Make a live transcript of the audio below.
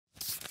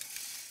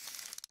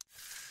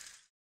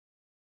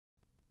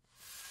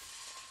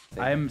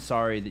I'm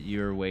sorry that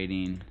you're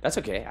waiting. That's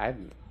okay.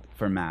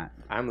 For Matt.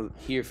 I'm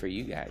here for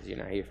you guys. You're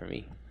not here for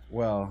me.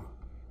 Well,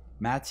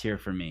 Matt's here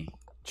for me.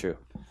 True.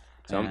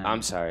 So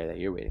I'm sorry that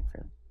you're waiting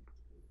for him.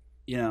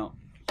 You know,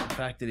 the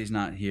fact that he's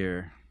not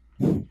here,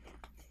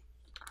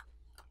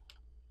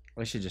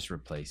 I should just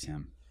replace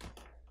him.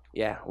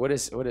 Yeah. What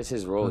is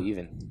his role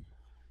even?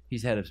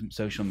 He's head of some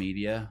social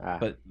media,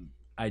 but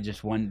I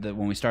just wanted that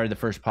when we started the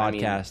first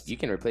podcast. You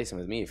can replace him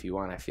with me if you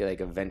want. I feel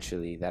like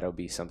eventually that'll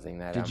be something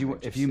that.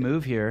 If you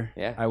move here,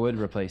 yeah, I would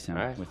replace him.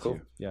 All right, with cool.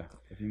 you. Yeah,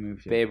 if you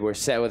move here, babe, we're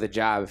set with a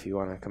job. If you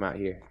want to come out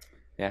here,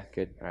 yeah,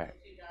 good. All right.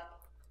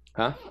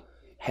 Huh?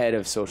 Head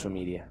of social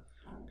media.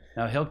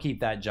 No, he'll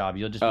keep that job.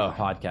 You'll just be a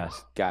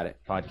podcast. Got it.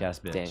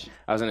 Podcast bitch. Dang.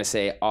 I was gonna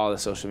say all the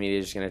social media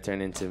is just gonna turn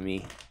into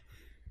me.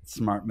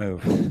 Smart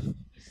move.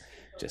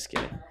 Just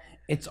kidding.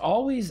 It's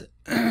always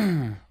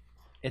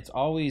it's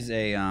always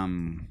a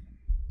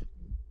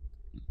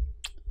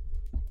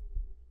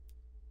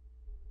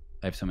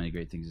I have so many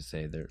great things to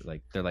say. They're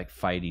like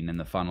fighting in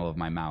the funnel of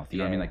my mouth. You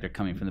know what I mean? Like they're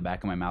coming from the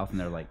back of my mouth and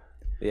they're like,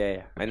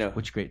 yeah, I know.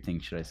 Which great thing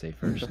should I say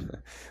first?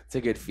 It's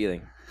a good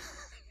feeling.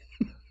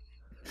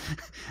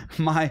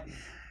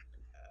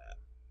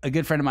 A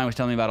good friend of mine was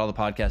telling me about all the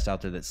podcasts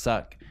out there that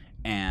suck,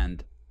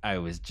 and I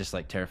was just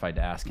like terrified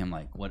to ask him,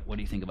 like, what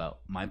do you think about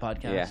my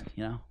podcast? Yeah.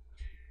 You know?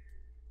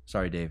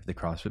 Sorry, Dave, the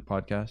CrossFit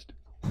podcast.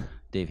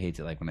 Dave hates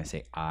it like when I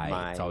say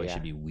I. It's always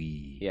should be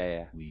we.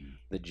 Yeah. We.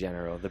 The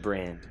general, the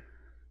brand.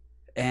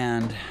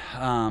 And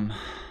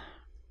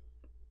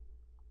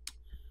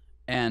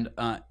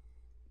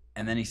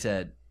then he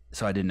said,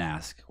 so I didn't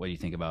ask, what do you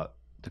think about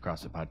the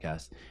CrossFit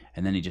podcast?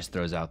 And then he just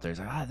throws out there, he's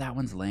like, that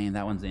one's lame,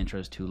 that one's the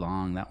intro's too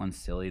long, that one's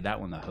silly, that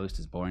one the host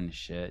is boring as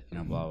shit, you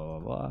know, blah blah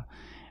blah blah.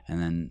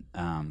 And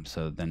then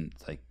so then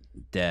it's like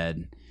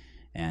dead,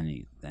 and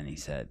he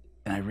said,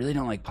 and I really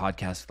don't like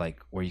podcasts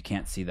like where you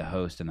can't see the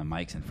host and the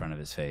mic's in front of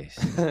his face.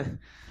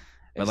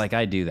 But like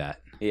I do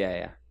that.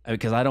 Yeah.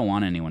 Because I don't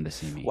want anyone to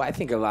see me. Well, I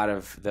think a lot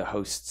of the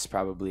hosts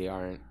probably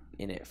aren't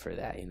in it for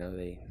that, you know,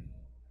 they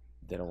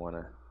don't want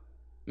to.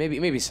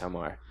 Maybe some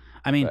are.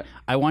 I mean,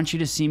 I want you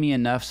to see me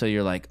enough so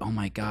you're like, oh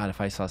my God, if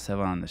I saw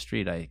Sevan on the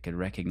street, I could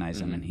recognize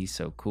him and he's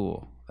so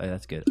cool. Like,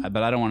 that's good.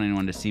 But I don't want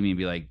anyone to see me and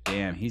be like,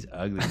 damn, he's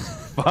ugly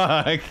as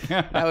fuck.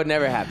 That would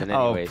never happen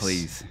anyways. Oh,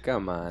 please.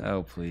 Come on.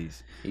 Oh,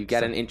 please. You've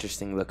got an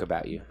interesting look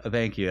about you.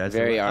 Thank you. That's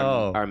very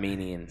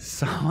Armenian.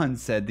 Someone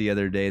said the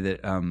other day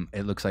that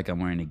it looks like I'm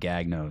wearing a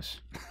gag nose.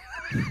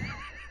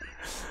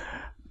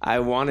 I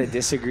want to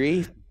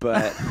disagree,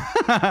 but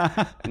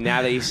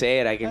now that you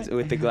say it, I can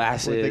with the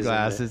glasses. With the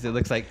glasses, it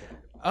looks like.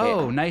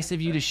 Oh, nice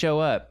of you to show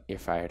up. You're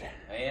fired.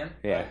 I am?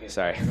 Yeah, okay.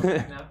 Sorry.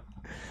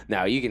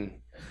 No, you can.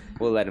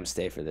 We'll let him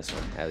stay for this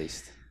one at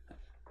least.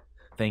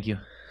 Thank you.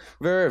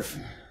 Verve.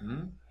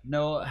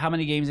 No, how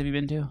many games have you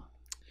been to?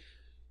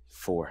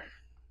 4.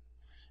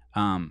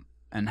 And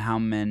how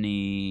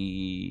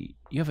many?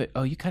 You kind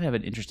of have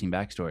an interesting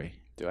backstory.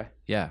 Do I?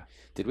 Yeah.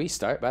 Did we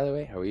start, by the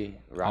way? Are we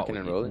rocking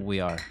and rolling? We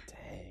are.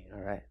 Dang,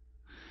 all right.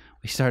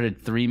 We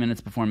started 3 minutes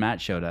before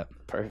Matt showed up.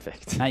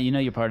 Perfect. Matt, you know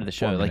you're part of the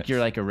show. Like you're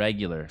like a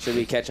regular. Should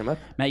we catch him up?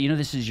 Matt, you know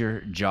this is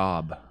your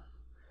job.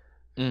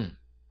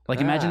 Like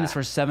imagine this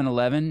for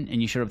 7-Eleven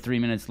and you showed up 3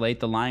 minutes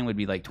late. The line would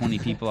be like 20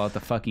 people out the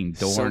fucking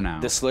door now.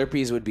 The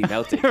Slurpees would be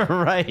melted.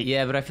 Right.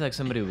 Yeah, but I feel like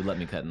somebody would let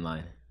me cut in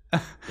line.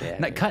 Yeah.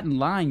 Not cut in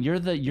line. You're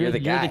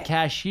the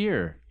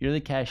cashier. You're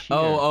the cashier.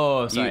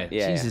 Oh, sorry.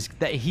 Jesus,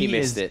 he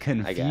is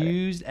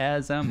confused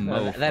as a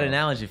mofo. That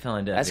analogy fell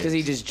into. That's because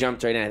he just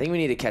jumped right in. I think we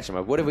need to catch him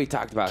up. What have we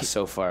talked about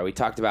so far? We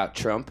talked about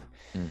Trump,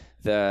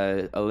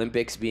 the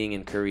Olympics being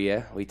in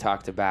Korea. We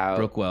talked about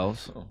Brooke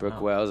Wells.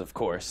 Wells, of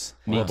course.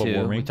 Me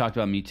Too. We talked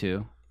about Me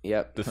Too.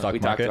 Yep. We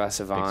talked about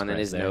Sevan and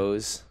his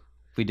nose.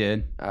 We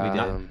did.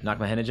 Knock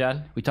my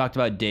henna. We talked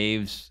about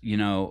Dave's,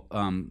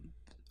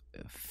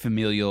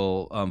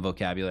 familial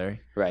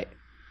vocabulary. Right.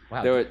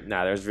 Wow.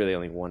 There's really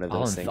only one of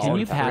those things. Can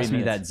you pass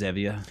me that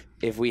Zevia?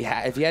 If you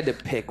had to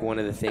pick one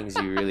of the things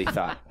you really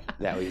thought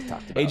that we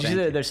talked about. Hey, did you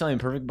see they're selling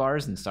Perfect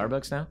bars in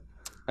Starbucks now?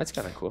 That's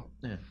kind of cool.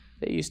 Yeah.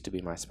 They used to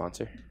be my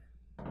sponsor.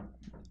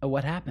 Oh,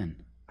 what happened?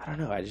 I don't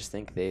know. I just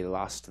think they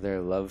lost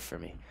their love for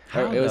me.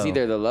 How, it was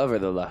either the love or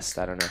the lust.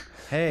 I don't know.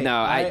 Hey,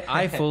 no,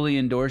 I fully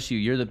endorse you.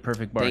 You're the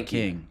Perfect Bar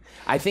king.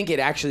 I think it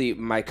actually,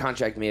 my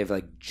contract may have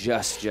like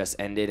just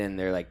ended and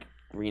they're like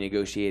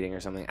renegotiating or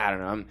something. I don't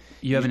know.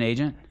 You have an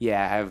agent?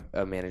 Yeah, I have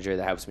a manager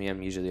that helps me.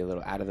 I'm usually a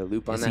little out of the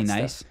loop on that stuff. Is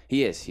he nice?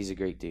 He is. He's a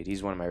great dude.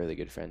 He's one of my really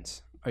good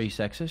friends. Are you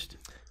sexist?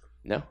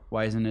 No.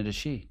 Why isn't it a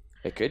she?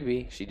 It could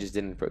be. She just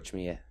didn't approach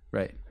me yet.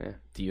 Right. Yeah.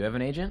 Do you have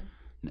an agent?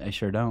 I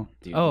sure don't.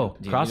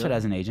 CrossFit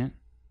has an agent.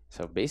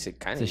 So basic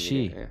kind of. It's a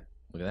she. Yeah.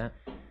 Look at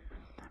that.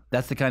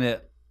 That's the kind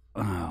of.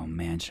 Oh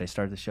man, should I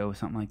start the show with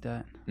something like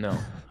that? No.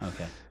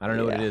 Okay. I don't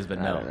know what it is, but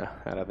no. I don't know.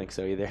 I don't think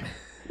so either.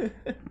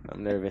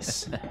 I'm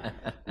nervous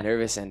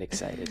and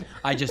excited.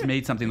 I just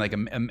made something like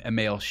a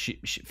male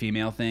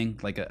female thing,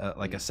 like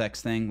a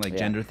sex thing, like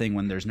gender thing,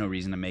 when there's no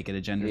reason to make it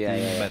a gender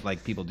thing. But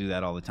like people do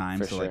that all the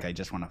time, so like I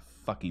just want to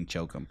fucking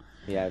choke them.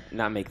 Yeah,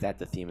 not make that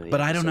the theme of the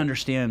But episode. I don't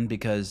understand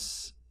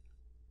because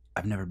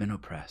I've never been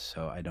oppressed,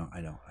 so I don't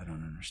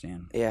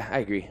understand. Yeah, I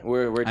agree.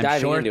 We're I'm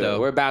diving short, into though. it.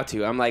 We're about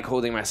to. I'm like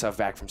holding myself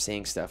back from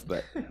saying stuff,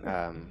 but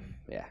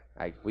yeah,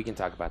 we can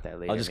talk about that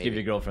later. I'll just give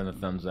maybe. your girlfriend the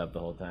thumbs up the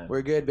whole time.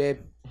 We're good, babe.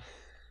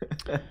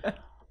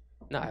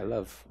 No, I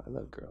love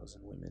girls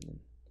and women. And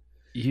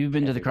You've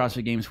been to the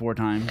CrossFit Games 4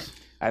 times.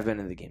 I've been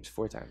to the games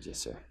 4 times, yes,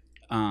 sir.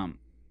 I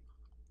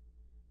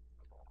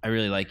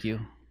really like you.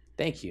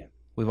 Thank you.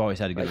 We've always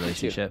had a good Like you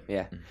too. relationship.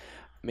 Yeah,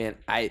 man,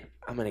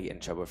 I'm gonna get in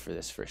trouble for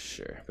this for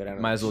sure, but I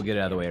don't Might as well get it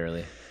out of the way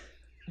early.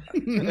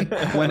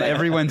 When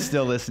everyone's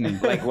still listening.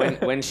 Like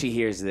when she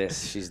hears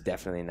this, she's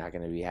definitely not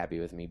gonna be happy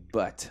with me.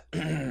 But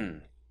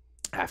I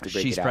have to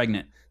break She's it out.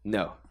 pregnant.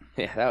 No.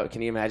 Yeah,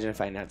 can you imagine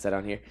if I announced that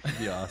on here? That'd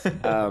be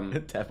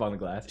awesome. Tap on the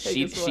glass.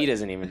 She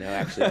doesn't even know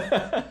actually.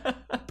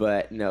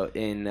 But no,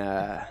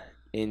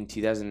 in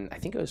 2000, I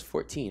think it was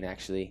 14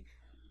 actually.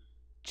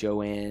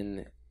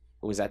 Joann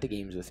was at the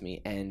games with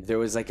me, and there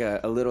was like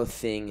a little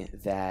thing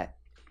that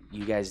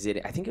you guys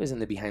did. I think it was in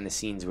the behind the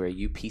scenes where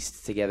you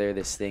pieced together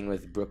this thing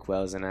with Brooke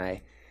Wells and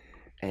I,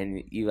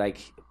 and you like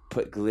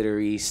put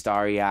glittery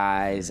starry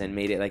eyes and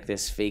made it like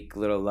this fake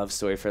little love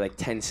story for like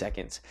 10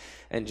 seconds.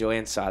 And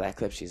Joann saw that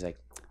clip. She's like,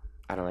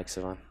 I don't like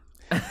Sevan.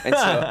 And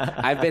so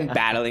I've been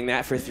battling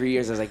that for 3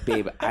 years. I was like,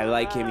 babe, I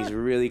like him. He's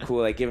really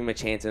cool. Like, give him a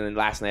chance. And then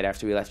last night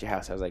after we left your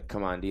house, I was like,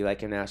 come on, do you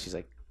like him now? She's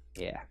like,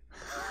 yeah.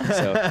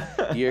 So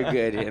you're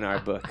good in our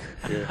book.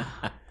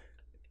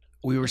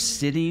 We were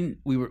standing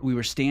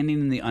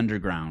in the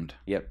underground.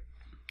 Yep.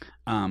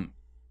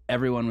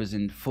 Everyone was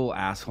in full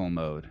asshole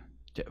mode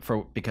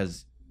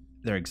because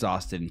they're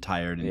exhausted and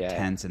tired and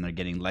tense, and they're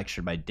getting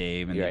lectured by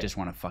Dave, and they just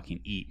want to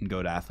fucking eat and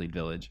go to Athlete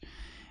Village.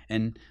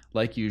 And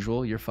like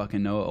usual, you're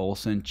fucking Noah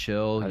Ohlsen,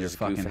 chill. You're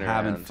fucking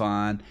having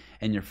fun,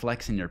 and you're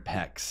flexing your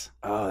pecs.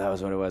 Oh, that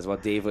was what it was. While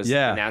Dave was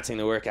announcing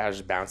the workout, I was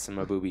just bouncing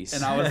my boobies.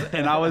 And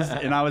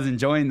I was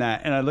enjoying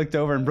that. And I looked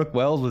over, and Brooke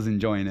Wells was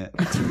enjoying it.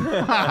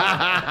 And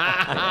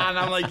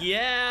I'm like,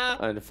 yeah.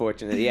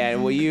 Unfortunately, yeah.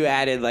 Well, you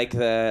added like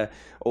the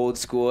old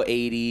school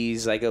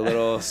 '80s, like a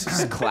little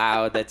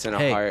cloud that's in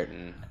a heart.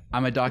 And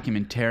I'm a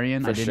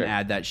documentarian. I didn't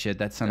add that shit.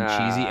 That's some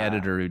cheesy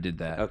editor who did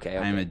that. Okay.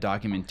 I'm a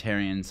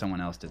documentarian.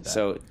 Someone else did that.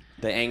 So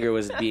the anger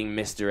was being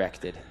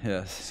misdirected.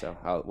 Yes. So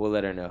we'll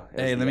let her know.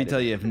 Hey, let me tell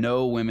you, if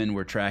no women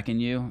were tracking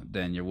you,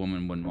 then your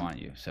woman wouldn't want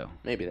you. So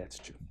maybe that's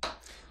true.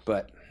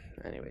 But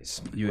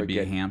anyways, you would be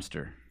a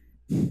hamster.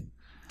 I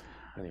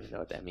don't even know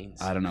what that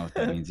means. I don't know what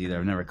that means either.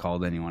 I've never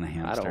called anyone a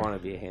hamster. I don't want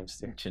to be a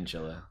hamster.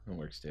 Chinchilla. It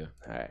works too.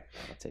 All right.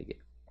 I'll take it.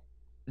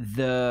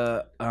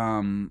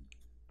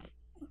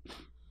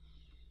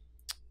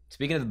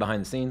 Speaking of the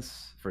behind the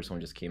scenes, first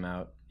one just came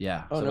out.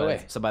 Yeah. Oh, no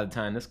way. So by the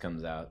time this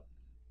comes out,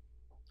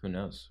 who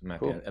knows? It might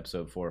be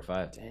episode 4 or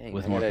 5. Dang,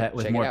 with more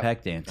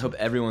pec dance. I hope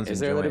everyone's Is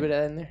there a little bit of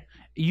that in there?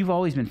 You've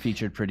always been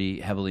featured pretty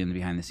heavily in the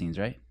behind the scenes,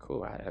 right?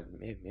 Cool.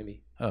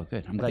 Maybe. Oh,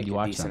 good. I'm glad you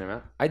watched decent them.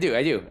 amount. I do.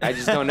 I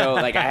just don't know.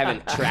 Like I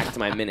haven't tracked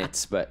my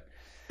minutes, but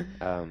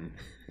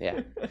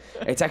yeah.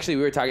 It's actually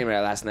we were talking about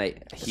it last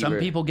night. Some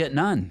people get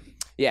none.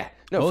 Yeah.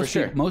 No, for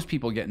sure. Most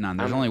people get none.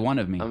 There's only one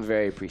of me. I'm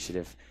very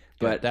appreciative.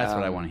 But that's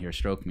what I want to hear.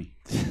 Stroke me.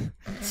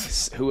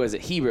 Who was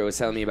it? Hebrew was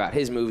telling me about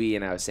his movie,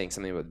 and I was saying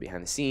something about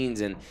behind the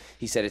scenes, and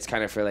he said it's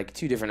kind of for like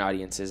 2 different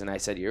audiences. And I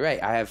said, you're right.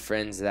 I have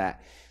friends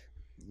that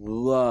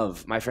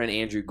love my friend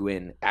Andrew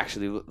Gwinn.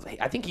 Actually,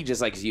 I think he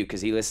just likes you because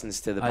he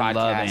listens to the podcast. I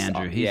love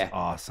Andrew. He's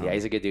awesome. Yeah,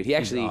 he's a good dude.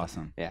 He's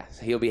awesome. Yeah,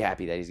 so he'll be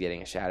happy that he's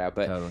getting a shout out.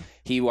 But Totally.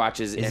 he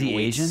watches. Is and he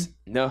waits. Asian?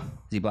 No. Is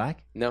he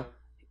black? No.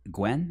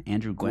 Gwen?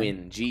 Andrew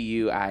Gwinn? Gwinn.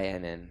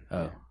 Guinn.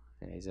 Oh.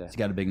 Yeah, He's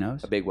got a big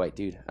nose? a big white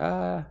dude.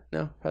 No,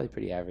 probably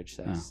pretty average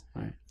size. Oh,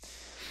 all right.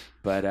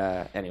 But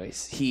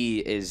anyways, he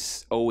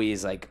is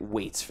always like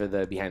waits for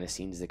the behind the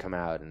scenes to come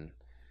out, and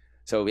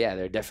so yeah,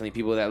 there are definitely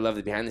people that love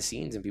the behind the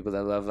scenes and people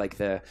that love like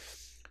the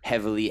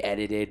heavily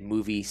edited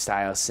movie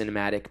style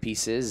cinematic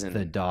pieces. And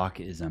The doc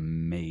is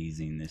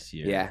amazing this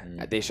year. yeah,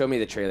 they showed me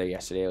the trailer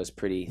yesterday. It was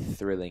pretty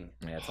thrilling.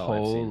 Yeah, that's all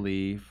I've seen.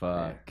 Holy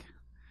fuck.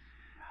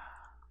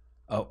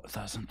 Oh, I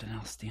thought something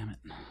else. Damn it.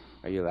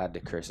 Are you allowed to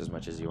curse as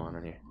much as you want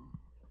on here?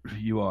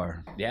 You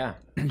are. Yeah.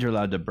 You're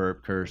allowed to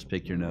burp, curse,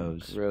 pick your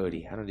nose.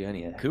 Brody, I don't do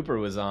any of that. Cooper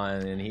was on,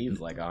 and he was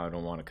like, oh, I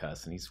don't want to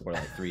cuss. And he swore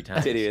like 3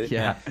 times. Did he really?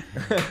 Yeah.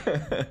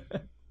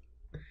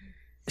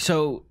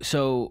 So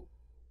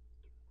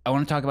I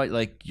want to talk about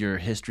like your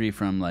history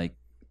from like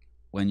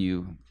when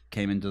you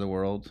came into the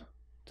world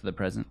to the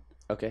present.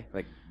 Okay,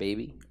 like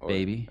baby?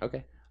 Baby.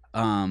 Okay.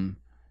 And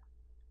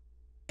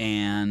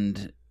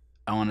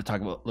I want to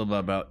talk a little bit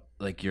about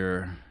like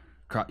your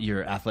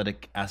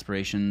athletic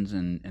aspirations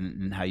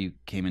and how you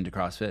came into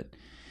CrossFit.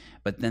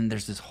 But then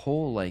there's this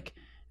whole like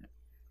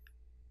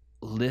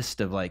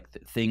list of like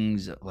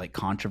things like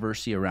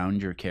controversy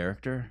around your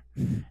character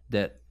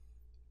that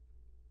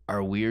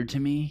are weird to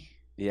me.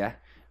 Yeah.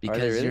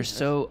 Because really? you're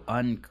so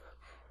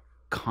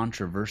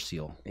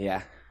uncontroversial.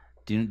 Yeah.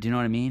 Do you know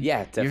what I mean?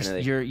 Yeah,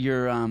 definitely.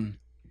 You're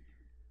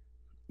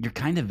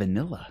kind of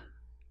vanilla.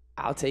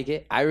 I'll take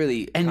it. I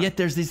really. And yet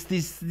there's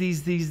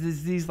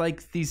these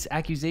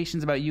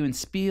accusations about you and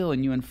Spealler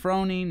and you and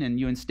Froning and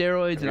you and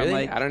steroids. And Really? I'm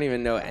like, I don't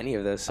even know any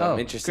of those, so I'm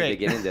interested to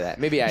get into that.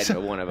 Maybe I know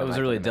one of them. That was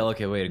a really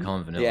delicate way to call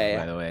him vanilla, Yeah.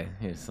 by the way.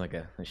 It's like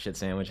a shit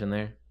sandwich in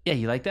there. yeah,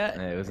 you like that?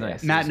 It was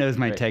nice. Matt It was knows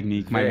my very-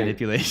 technique, my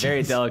manipulation.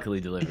 Very delicately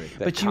delivered.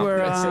 But you were,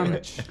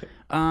 sandwich.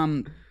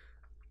 I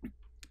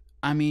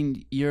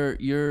mean, your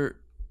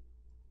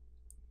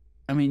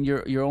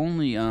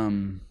only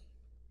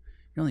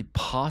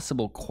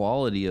possible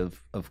quality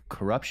of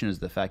corruption is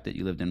the fact that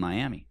you lived in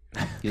Miami.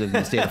 You lived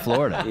in the state of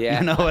Florida. Yeah.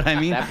 You know what I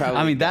mean? That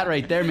that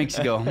right there makes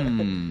you go,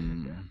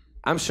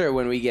 I'm sure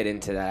when we get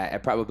into that, I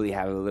probably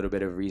have a little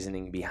bit of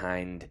reasoning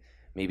behind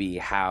maybe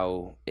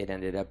how it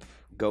ended up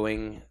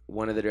going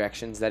one of the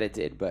directions that it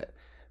did. But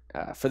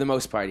for the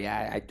most part,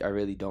 yeah, I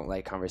really don't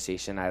like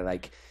conversation. I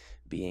like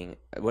being,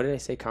 what did I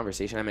say?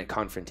 Conversation? I meant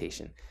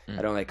confrontation.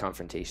 I don't like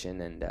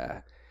confrontation. And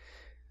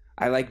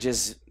I like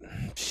just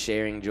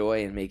sharing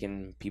joy and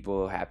making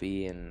people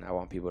happy. And I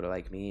want people to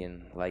like me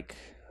and like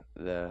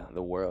the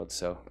world.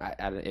 So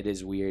it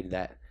is weird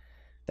that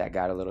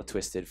got a little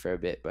twisted for a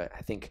bit, but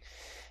I think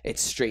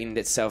it's straightened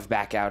itself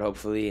back out,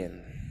 hopefully,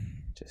 and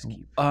just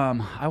keep.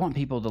 I want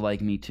people to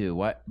like me too.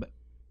 What?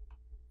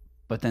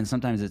 But then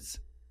sometimes it's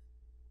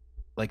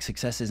like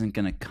success isn't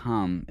going to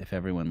come if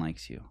everyone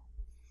likes you.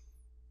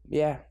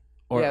 Yeah.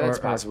 That's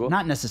possible. Or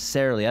not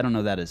necessarily. I don't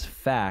know that as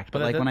fact,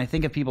 but like when I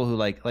think of people who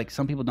like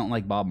some people don't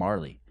like Bob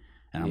Marley,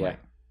 and I'm like,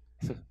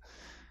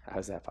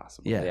 how's that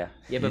possible? Yeah.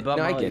 Yeah, but Bob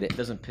I Marley get it.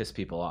 doesn't piss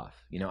people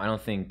off. You know, I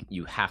don't think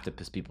you have to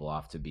piss people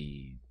off to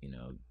be,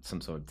 to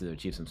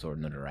achieve some sort of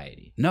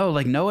notoriety. No,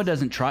 like Noah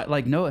doesn't try.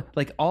 Like Noah,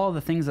 like all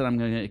the things that I'm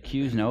going to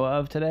accuse Noah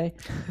of today,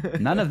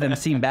 none of them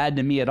seem bad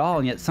to me at all.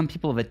 And yet some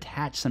people have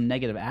attached some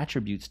negative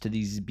attributes to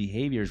these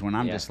behaviors when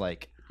I'm just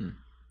like,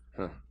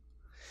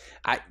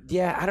 I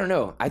don't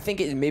know. I think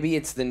maybe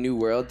it's the new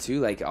world too.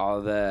 Like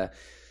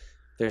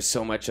there's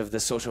so much of the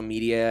social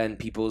media and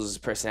people's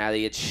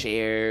personality gets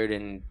shared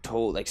and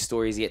told, like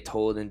stories get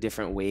told in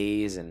different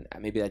ways. And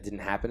maybe that didn't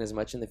happen as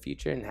much in the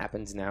future and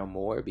happens now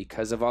more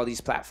because of all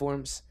these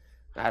platforms.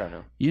 I don't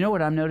know. You know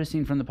what I'm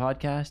noticing from the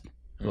podcast?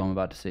 Well, I'm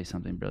about to say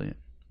something brilliant.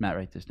 Matt,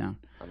 write this down.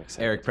 I'm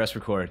excited. Eric, press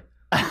record.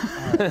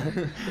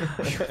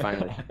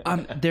 Finally.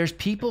 There's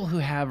people who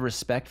have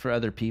respect for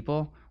other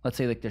people. Let's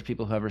say like there's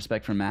people who have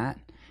respect for Matt.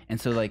 And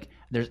so like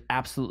there's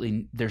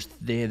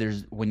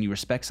when you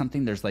respect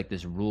something, there's like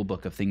this rule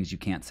book of things you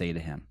can't say to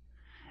him.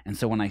 And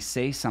so when I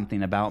say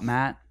something about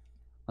Matt,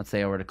 let's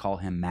say I were to call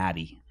him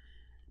Matty,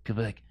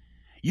 people are like,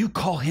 you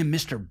call him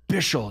Mr.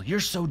 Bischel. You're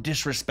so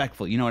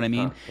disrespectful. You know what I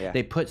mean? Yeah.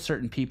 They put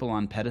certain people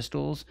on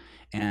pedestals,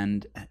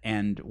 and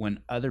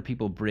when other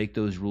people break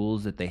those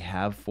rules that they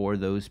have for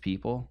those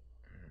people,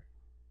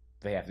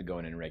 they have to go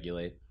in and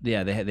regulate.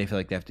 Yeah, they feel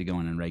like they have to go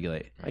in and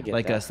regulate. I get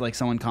like that. us, like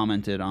someone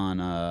commented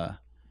on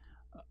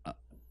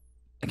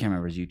I can't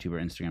remember his YouTube or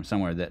Instagram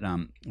somewhere that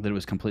it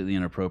was completely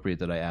inappropriate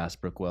that I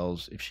asked Brooke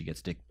Wells if she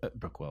gets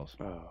Brooke Wells.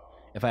 Oh.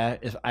 If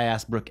I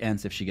asked Brooke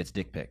Ence if she gets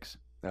dick pics.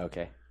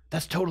 Okay.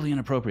 That's totally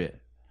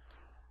inappropriate.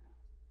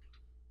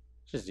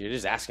 You're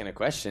just asking a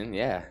question.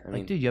 Yeah. I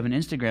mean, dude, you have an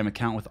Instagram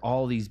account with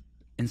all these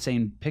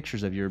insane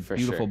pictures of your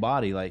beautiful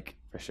body. Like,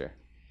 for sure.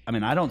 I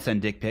mean, I don't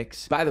send dick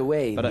pics. By the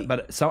way,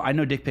 but so I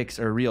know dick pics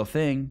are a real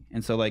thing,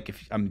 and so like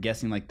if I'm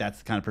guessing like that's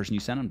the kind of person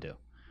you send them to.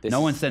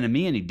 No one's sending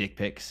me any dick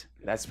pics.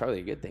 That's probably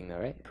a good thing, though,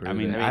 right? I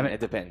mean, it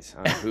depends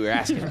on who you're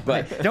asking.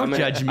 But don't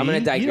judge me. I'm going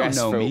to digress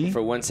you don't know me.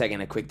 for 1 second.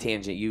 A quick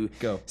tangent. You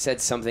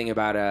said something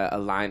about a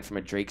line from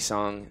a Drake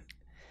song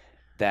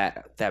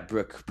that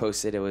Brooke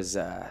posted. It was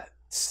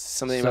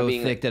something about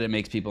being so thick that it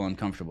makes people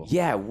uncomfortable.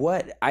 Yeah.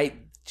 What I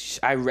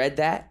read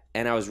that.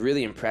 And I was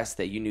really impressed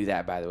that you knew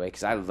that, by the way,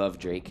 because I love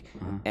Drake.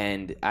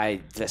 And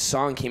the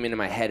song came into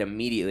my head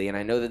immediately, and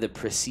I know that the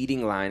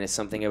preceding line is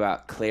something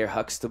about Claire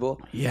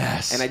Huxtable.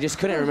 Yes. And I just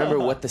couldn't remember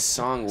what the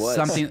song was.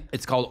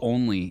 It's called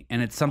Only,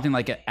 and it's something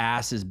like an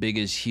ass as big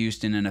as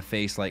Houston and a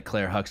face like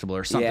Claire Huxtable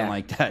or something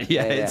like that.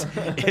 Yeah.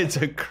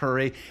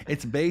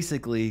 It's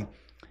basically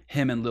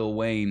him and Lil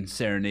Wayne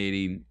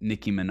serenading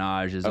Nicki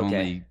Minaj as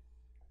Only.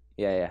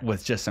 Yeah.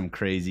 With just some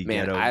crazy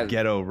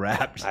ghetto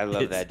rap. I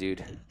love that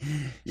dude.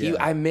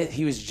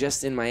 He was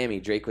just in Miami.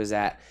 Drake was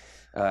at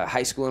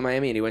high school in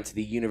Miami, and he went to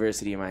the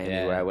University of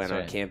Miami, where I went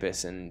on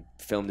campus and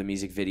filmed a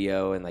music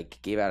video and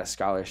like gave out a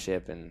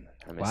scholarship, and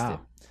I missed it.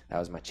 That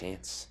was my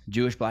chance.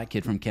 Jewish black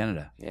kid from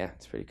Canada. Yeah,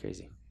 it's pretty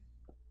crazy.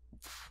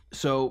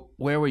 So,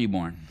 where were you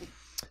born?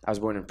 I was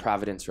born in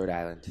Providence, Rhode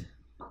Island.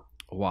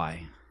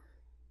 Why?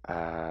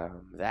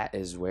 That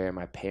is where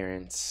my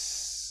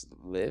parents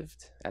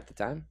lived at the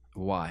time.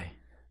 Why?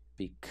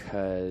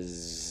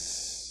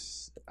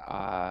 Because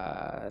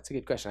that's a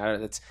good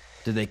question.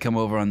 Did they come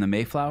over on the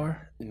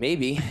Mayflower?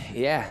 Maybe,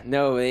 yeah.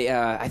 No,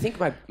 I think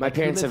my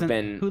parents have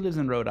been. Who lives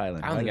in Rhode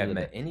Island? I don't think I've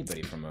met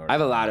anybody from Rhode Island. I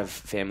have a lot of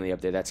family up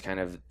there. That's kind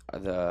of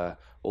the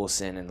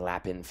Ohlsen and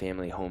Lappin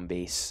family home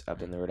base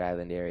up in the Rhode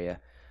Island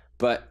area.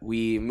 But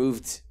we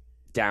moved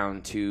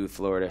down to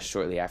Florida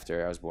shortly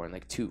after I was born.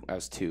 I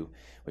was 2.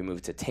 We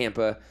moved to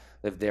Tampa,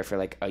 lived there for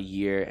like a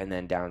year, and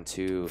then down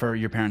to For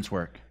your parents'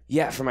 work.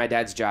 Yeah, for my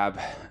dad's job.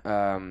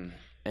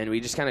 And we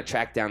just kind of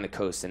tracked down the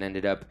coast and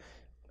ended up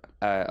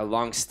a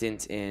long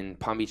stint in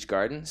Palm Beach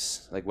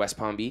Gardens, like West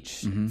Palm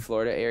Beach,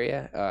 Florida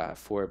area,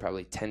 for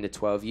probably 10 to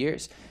 12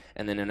 years.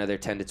 And then another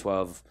 10 to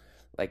 12,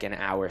 like an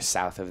hour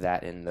south of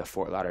that in the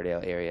Fort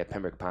Lauderdale area,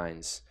 Pembroke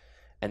Pines.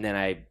 And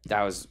then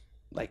that was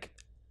like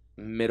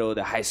middle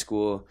to high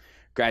school,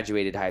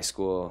 graduated high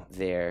school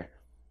there,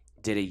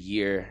 did a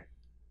year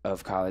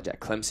of college at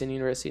Clemson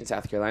University in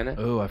South Carolina.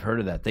 Oh, I've heard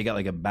of that. They got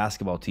like a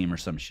basketball team or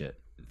some shit.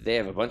 They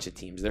have a bunch of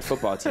teams. Their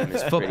football team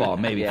is Football,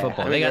 pretty, maybe yeah.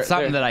 football. I mean, They got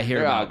something that I hear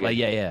they're all about. good. Like,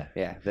 yeah.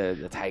 Yeah,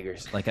 the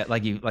Tigers. Like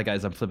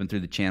as I'm flipping through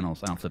the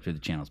channels. I don't flip through the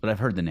channels, but I've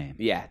heard the name.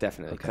 Yeah,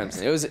 definitely.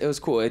 Clemson. It was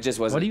cool. It just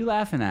wasn't. What are you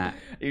laughing at?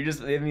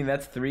 I mean,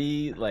 that's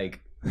 3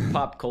 like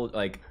pop culture,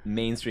 like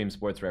mainstream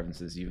sports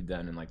references you've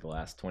done in like the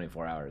last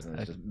 24 hours, and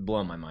it's just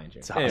blowing my mind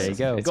here. There you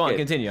go. Go on, good.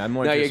 continue. I'm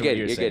more No, you're interested good.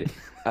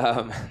 in what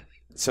You're saying. good.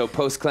 So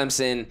post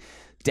Clemson,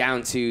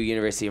 down to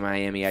University of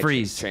Miami. I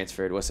Freeze. just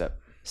transferred. What's up?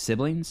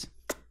 Siblings?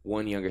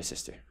 One younger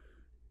sister.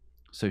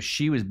 So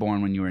she was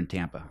born when you were in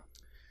Tampa.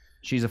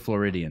 She's a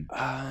Floridian.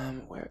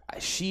 Where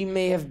she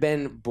may have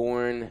been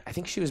born. I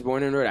think she was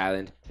born in Rhode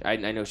Island. I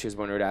know she was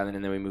born in Rhode Island,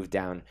 and then we moved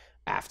down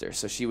after.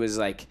 So she was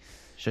like,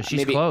 So she's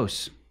maybe-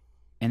 close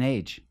in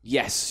age.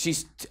 yes,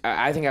 she's.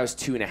 I think I was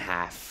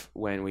 2.5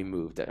 when we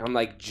moved. I'm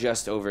like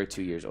just over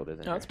 2 years older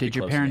than Oh, her. that's pretty Did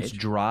your close in parents age.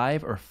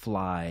 drive or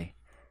fly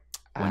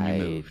when you I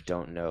moved?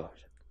 don't know.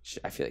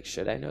 I feel like,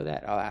 should I know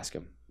that? I'll ask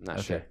him. I'm not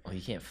Okay. sure. Well,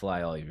 you can't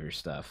fly all of your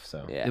stuff,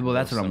 so Yeah. Well,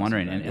 that's what I'm Some-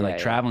 wondering. some- And like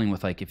yeah. traveling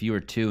with like if you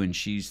were 2 and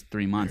she's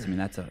 3 months, I mean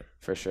that's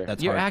For sure.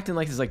 that's You're hard. acting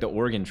like this is like the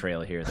Oregon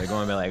Trail here. They're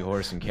going by like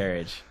horse and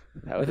carriage.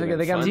 That would've They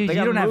been got- fun. Dude, They you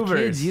got don't have movers.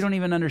 kids. You don't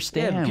even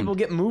understand. Yeah, people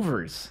get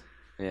movers.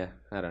 Yeah,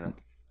 I don't know.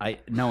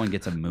 No one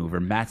gets a mover.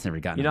 Matt's never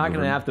gotten. You're a not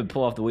going to mover. have to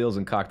pull off the wheels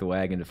and cock the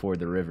wagon to ford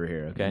the river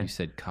here, okay? You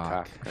said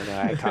cock. Cock. I know.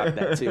 I cocked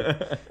that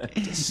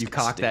too. You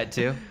cocked that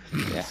too.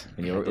 Yeah.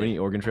 Any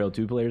Oregon Trail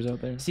 2 players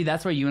out there? See,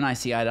 that's where you and I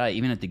see eye to eye.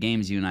 Even at the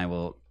games, you and I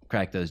will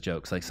crack those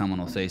jokes. Like someone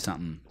will say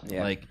something.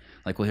 Yeah.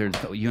 Like we'll hear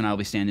you and I will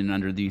be standing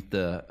underneath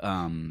the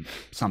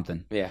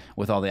something. Yeah.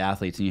 With all the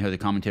athletes, and you hear the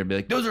commentator be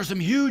like, "Those are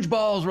some huge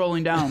balls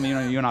rolling down." You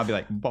know, you and I'll be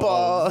like,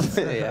 "Balls."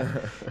 Yeah.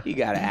 You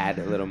got to add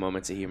a little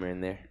moments of humor in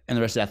there. And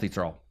the rest of the athletes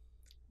are all.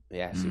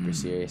 Yeah, super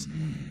serious.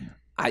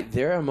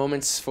 There are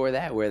moments for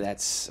that where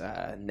that's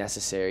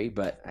necessary,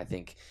 but I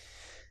think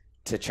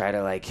to try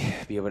to like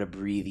be able to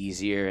breathe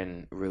easier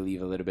and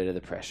relieve a little bit of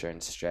the pressure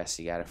and stress,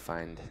 you got to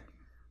find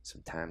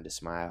some time to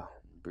smile,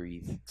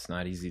 breathe. It's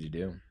not easy to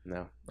do.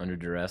 No. Under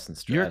duress and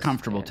stress. You're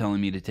comfortable yeah.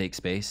 telling me to take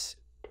space,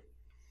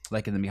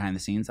 like in the behind the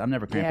scenes. I'm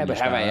never cramping Yeah, but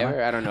your have I style, am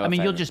ever? I don't know. I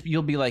mean, if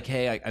you'll be like,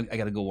 "Hey, I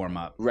got to go warm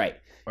up." right.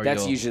 Or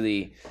That's you'll-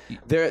 usually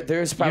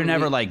there's probably You're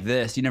never like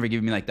this. You never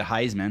give me like the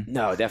Heisman,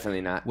 no,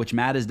 definitely not. which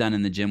Matt has done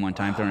in the gym one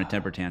time, throwing a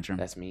temper tantrum.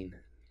 That's mean.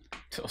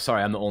 So,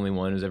 sorry, I'm the only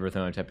one who's ever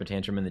thrown a temper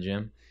tantrum in the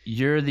gym.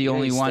 You're the You know,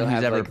 only you one still who's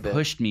have, ever like, the-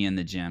 pushed me in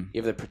the gym.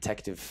 You have the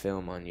protective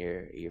film on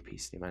your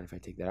earpiece. Do you mind if I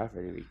take that off,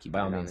 or do we keep it By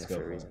all on means, there go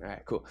for a for it. reason? All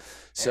right, cool.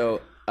 So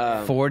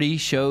 40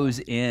 shows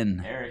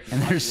in, Eric, you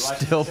and there's watching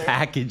this, still Eric?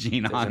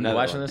 packaging on. another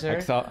Watching one. this,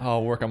 Eric?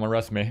 I'll work on my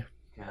resume.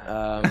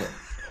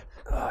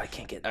 I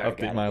can't get all right,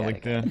 Update my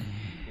LinkedIn.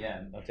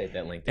 Yeah, I'll take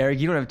that link. Eric,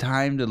 you don't have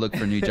time to look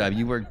for a new job.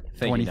 You work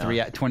Thank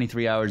you,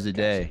 23 hours a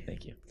day.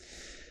 Thank you.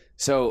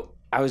 So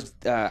I would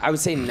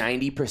say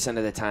 90%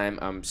 of the time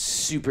I'm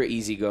super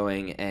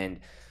easygoing and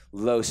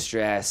low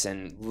stress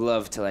and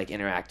love to like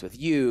interact with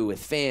you,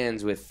 with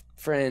fans, with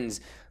friends,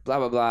 blah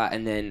blah blah.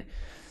 And then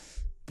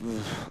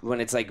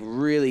when it's like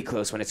really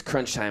close, when it's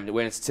crunch time,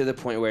 when it's to the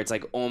point where it's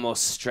like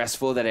almost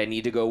stressful that I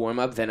need to go warm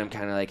up, then I'm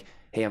kind of like,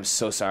 hey, I'm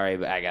so sorry,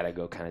 but I gotta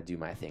go kind of do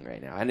my thing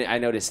right now. And I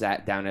noticed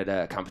that down at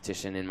a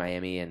competition in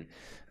Miami, and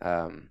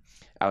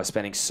I was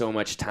spending so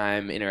much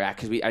time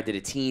because I did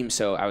a team,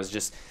 so I was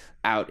just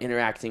out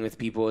interacting with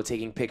people,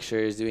 taking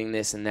pictures, doing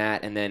this and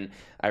that, and then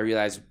I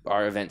realized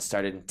our event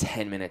started in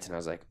 10 minutes, and I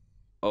was like,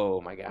 oh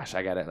my gosh,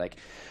 I gotta like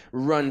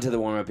run to the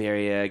warm-up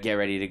area, get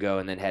ready to go,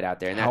 and then head out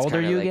there. And How that's old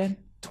are kinda you like again?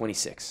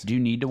 26. Do you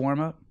need to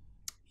warm up?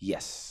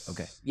 Yes.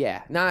 Okay.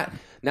 Yeah, not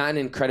an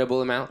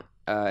incredible amount,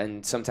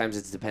 and sometimes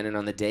it's dependent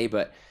on the day,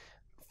 but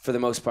for the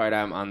most part,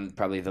 I'm on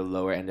probably the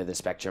lower end of the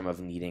spectrum of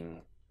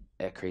needing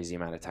a crazy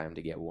amount of time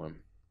to get warm.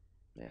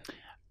 Yeah.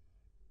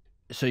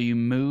 So you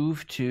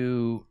moved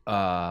to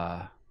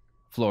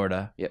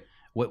Florida. Yep.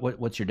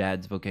 What's your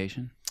dad's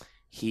vocation?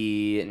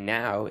 He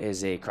now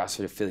is a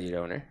CrossFit affiliate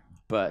owner,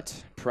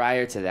 but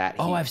prior to that,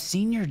 I've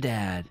seen your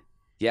dad.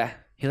 yeah,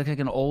 He looked like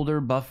an older,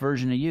 buff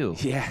version of you.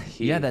 yeah,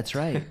 Yeah, that's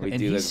right. We And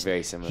do look he's-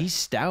 very similar. He's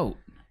stout.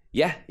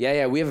 Yeah.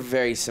 We have a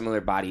very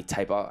similar body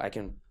type. I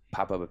can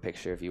pop up a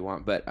picture if you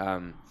want, but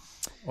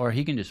Or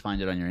he can just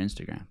find it on your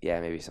Instagram. yeah,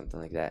 maybe something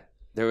like that.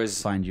 There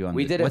was Find you on.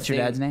 We did a What's your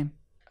thing- dad's name?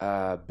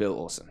 Bill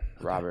Ohlsen,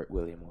 Robert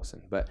William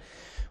Ohlsen. But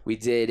we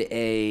did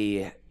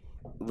a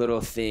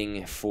little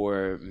thing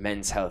for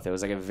Men's Health. It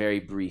was like a very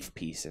brief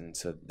piece, and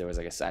so there was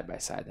like a side by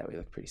side that we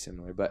looked pretty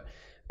similar. But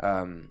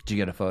Did you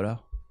get a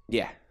photo?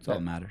 Yeah, That's all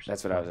that matters.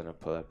 That's what I was gonna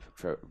pull up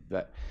for.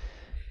 But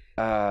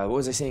what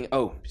was I saying?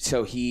 Oh,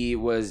 so he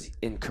was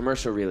in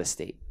commercial real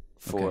estate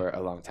for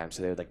a long time.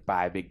 So they would like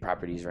buy big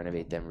properties,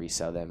 renovate them,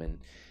 resell them, and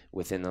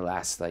within the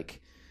last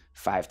like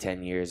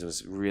 5-10 years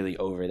was really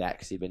over that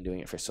because he'd been doing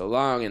it for so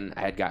long. And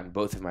I had gotten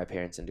both of my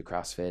parents into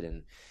CrossFit,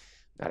 and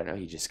I don't know,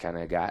 he just kind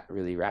of got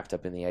really wrapped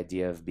up in the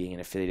idea of being an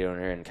affiliate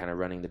owner and kind of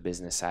running the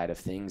business side of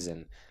things.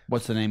 And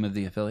What's the name of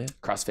the affiliate?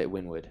 CrossFit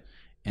Wynwood.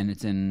 And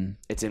it's in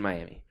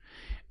Miami.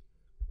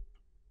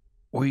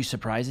 Were you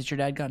surprised that your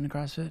dad got into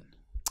CrossFit?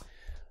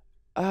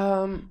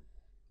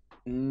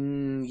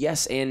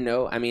 Yes and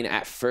no. I mean,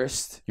 at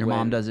first, Your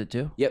mom does it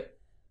too? Yep.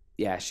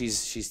 Yeah,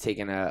 she's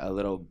taken a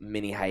little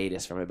mini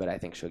hiatus from it, but I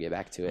think she'll get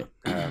back to it.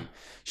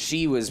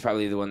 She was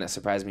probably the one that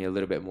surprised me a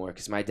little bit more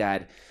because my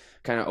dad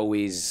kind of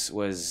always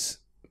was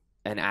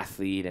an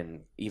athlete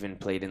and even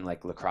played in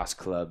like lacrosse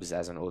clubs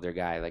as an older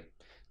guy, like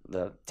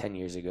 10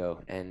 years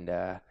ago. And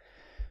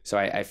so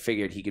I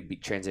figured he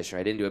could transition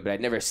right into it, but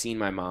I'd never seen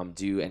my mom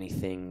do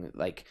anything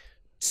like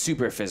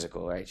super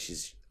physical, right?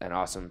 She's an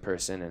awesome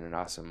person and an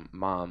awesome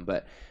mom,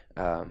 but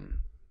I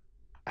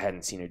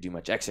hadn't seen her do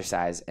much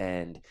exercise.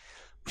 And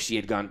she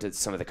had gone to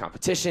some of the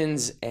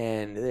competitions,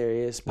 and there he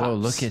is. Pops. Whoa,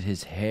 look at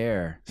his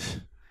hair.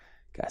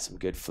 Got some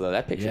good flow.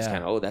 That picture's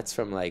kind of old. That's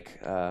from like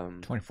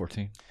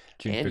 2014,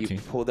 June and 15th. you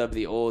pulled up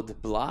the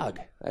old blog.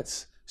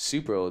 That's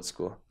super old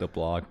school. The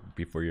blog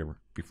before your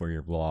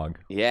blog.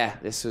 Yeah,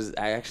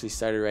 I actually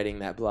started writing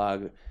that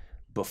blog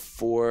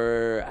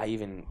before I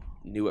even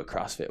knew what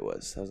CrossFit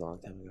was. That was a long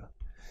time ago.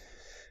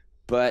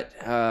 But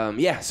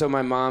so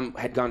my mom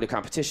had gone to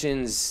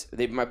competitions.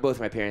 Both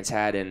my parents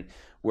had, and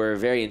were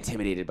very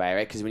intimidated by it,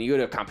 right? Because when you go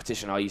to a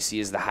competition, all you see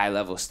is the high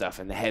level stuff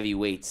and the heavy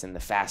weights and the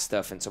fast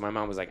stuff. And so my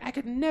mom was like, I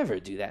could never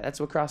do that. That's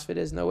what CrossFit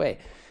is. No way.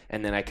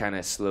 And then I kind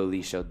of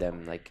slowly showed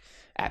them like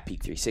at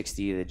Peak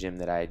 360, the gym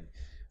that I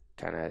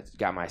kind of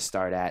got my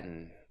start at.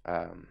 And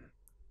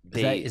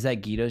Is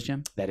that Guido's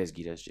gym? That is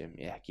Guido's gym.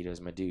 Yeah,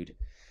 Guido's my dude.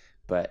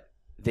 But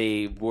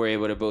they were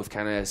able to both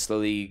kind of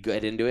slowly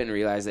get into it and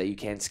realize that you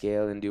can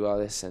scale and do all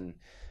this. And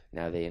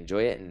now they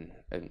enjoy it, and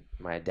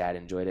my dad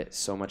enjoyed it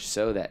so much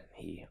so that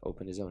he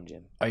opened his own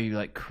gym. Are you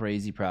like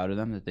crazy proud of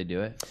them that they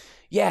do it?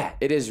 Yeah,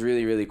 it is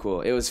really, really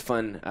cool. It was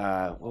fun.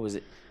 What was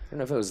it? I don't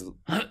know if it was,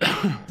 I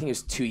think it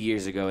was 2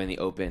 years ago in the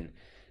Open.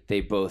 They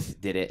both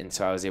did it, and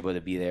so I was able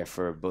to be there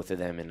for both of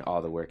them in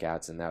all the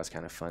workouts, and that was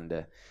kind of fun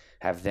to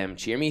have them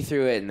cheer me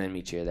through it and then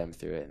me cheer them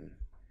through it. And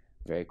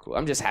very cool.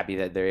 I'm just happy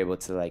that they're able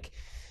to like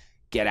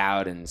get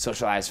out and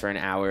socialize for an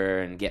hour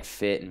and get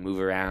fit and move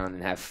around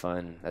and have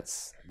fun.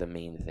 That's the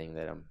main thing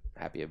that I'm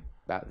happy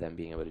about them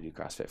being able to do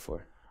CrossFit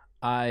for.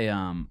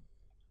 The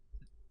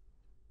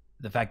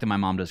fact that my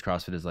mom does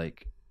CrossFit is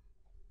like,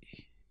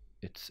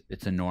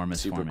 it's enormous.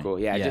 Super for me. cool.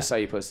 Yeah, I just saw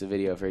you post a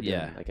video of her doing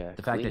like a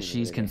the fact clean that she's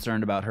the other day.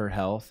 concerned about her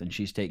health and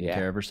she's taking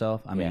care of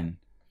herself. I mean,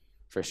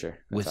 for sure.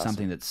 That's with awesome.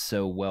 something that's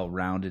so well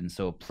rounded and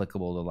so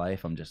applicable to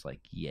life, I'm just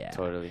like,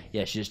 Totally.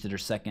 Yeah, she just did her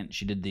second.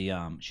 She did the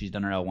she's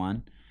done her L1,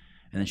 and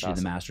then she did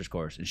the master's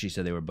course, and she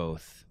said they were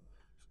both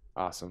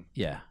awesome.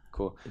 Yeah.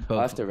 Cool. I'll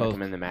have to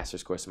recommend the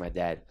master's course to my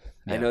dad.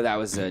 Yeah. I know that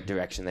was a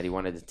direction that he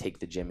wanted to take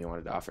the gym. He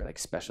wanted to offer like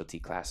specialty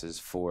classes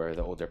for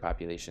the older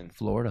population.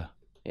 Florida.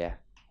 Yeah.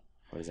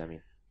 What does that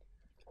mean?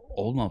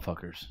 Old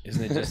motherfuckers.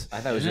 Isn't it just? I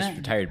thought it was just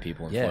retired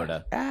people in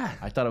Florida.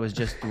 I thought it was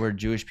just where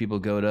Jewish people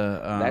go to.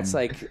 That's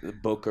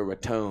like Boca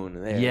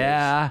Raton. There.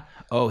 Yeah.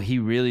 Oh, he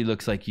really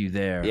looks like you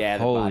there. Yeah.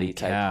 The Holy body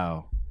type.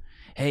 cow.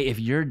 Hey, if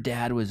your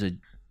dad was a,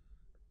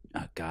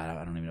 oh God,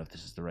 I don't even know if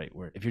this is the right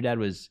word. If your dad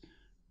was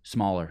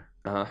smaller,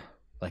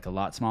 like a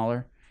lot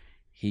smaller,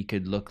 he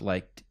could look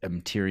like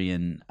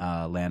Tyrion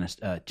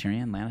Lannister.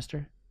 Tyrion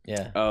Lannister.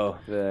 Yeah. Oh,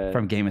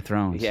 from Game of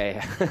Thrones.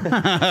 Yeah. He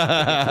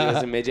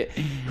was a midget.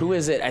 Who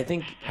is it? I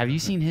think. Have you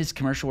seen his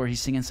commercial where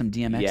he's singing some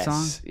DMX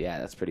song? Yeah,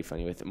 that's pretty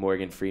funny with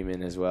Morgan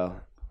Freeman as well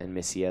and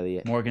Missy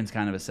Elliott. Morgan's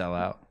kind of a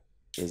sellout.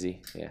 Is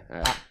he? Yeah.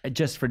 All right.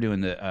 Just for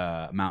doing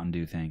the Mountain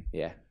Dew thing.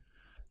 Yeah.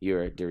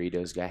 You're a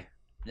Doritos guy.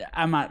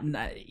 I'm not.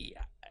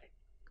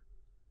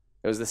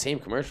 It was the same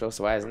commercial,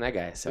 so why isn't that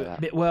guy a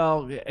sellout?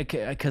 Well,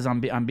 because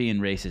I'm being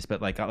racist,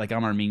 but like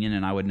I'm Armenian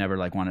and I would never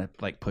like want to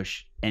like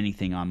push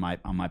anything on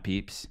my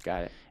peeps.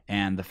 Got it.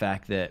 And the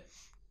fact that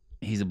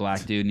he's a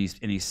black dude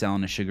and he's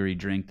selling a sugary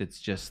drink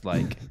that's just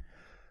like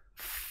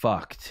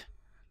fucked.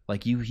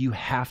 Like you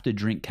have to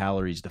drink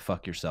calories to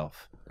fuck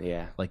yourself.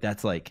 Yeah. Like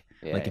that's like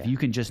if you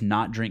can just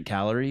not drink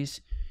calories,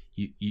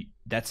 you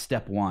that's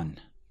step one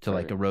to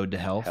like a road to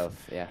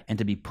health. Yeah. And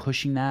to be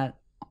pushing that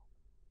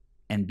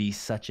and be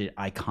such an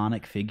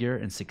iconic figure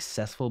and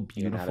successful,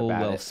 beautiful,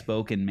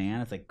 well-spoken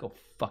man, it's like, go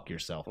fuck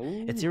yourself.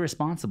 Ooh. It's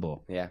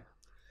irresponsible. Yeah.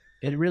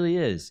 It really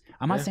is.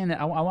 I'm not saying that.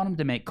 I want him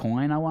to make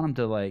coin. I want him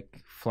to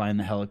like fly in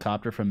the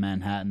helicopter from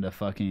Manhattan to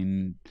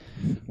fucking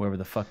wherever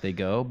the fuck they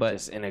go. But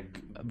just in a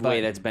way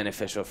that's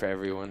beneficial for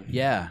everyone.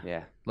 Yeah.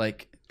 Yeah.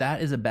 Like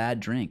that is a bad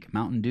drink.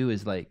 Mountain Dew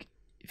is like,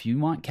 if you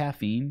want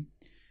caffeine,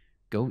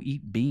 go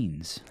eat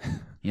beans.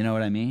 You know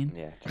what I mean?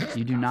 Yeah.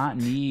 You do not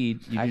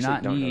need. I actually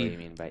don't know what you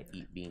mean by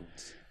eat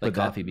beans. Like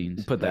coffee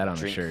beans. Put that Like on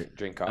drink, the shirt.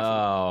 Drink coffee.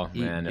 Oh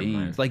Eat man, never beans.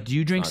 mind. Like, do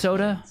you drink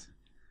soda?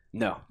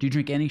 No. Do you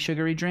drink any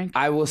sugary drink?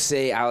 I will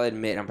say, I'll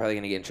admit, I'm probably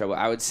going to get in trouble.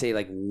 I would say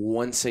like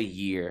once a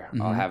year,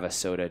 I'll have a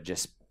soda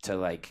just to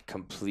like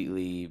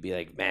completely be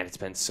like, man, it's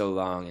been so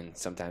long and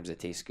sometimes it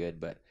tastes good,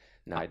 but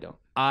no, I don't.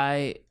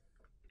 I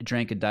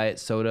drank a diet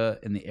soda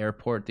in the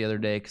airport the other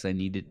day because I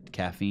needed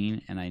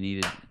caffeine and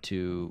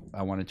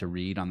I wanted to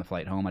read on the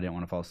flight home. I didn't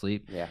want to fall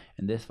asleep. Yeah.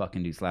 And this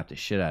fucking dude slapped the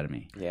shit out of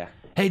me. Yeah.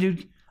 Hey, dude.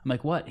 I'm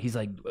like, what? He's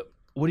like,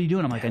 what are you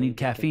doing? I'm like, I need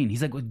caffeine.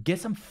 He's like, well, get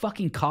some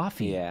fucking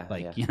coffee. Yeah,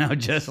 Like, yeah. you know,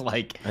 just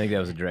like. I think that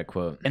was a direct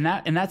quote. And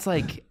that's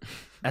like,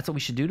 that's what we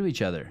should do to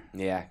each other.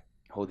 Yeah.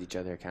 Hold each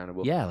other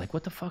accountable. Yeah. Like,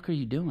 what the fuck are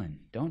you doing?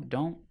 Don't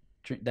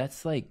drink.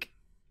 That's like,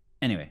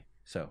 anyway.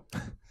 So.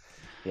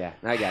 Yeah.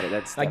 I got it.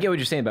 I get what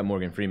you're saying about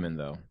Morgan Freeman,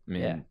 though. I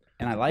mean, Yeah.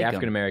 And I like the him.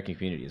 African American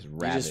community is You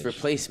ravaged just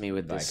replace me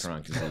with by this.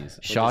 chronic disease.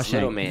 Shawshank.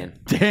 little man.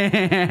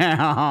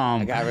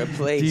 Damn. I got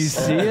replaced. Do you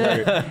see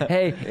it?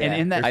 Hey, Yeah. and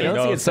in that I don't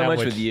see it so much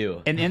sandwich. with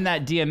you. and in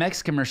that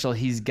DMX commercial,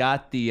 he's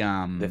got the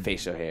The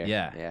facial hair.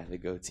 Yeah. Yeah. The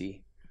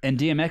goatee. and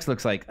DMX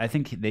looks like, I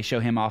think they show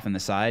him off in the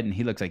side, and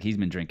he looks like he's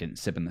been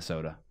sipping the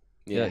soda.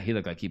 Yeah. He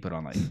looked like he put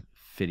on like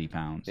 50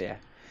 pounds. Yeah.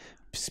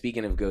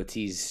 Speaking of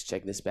goatees,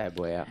 check this bad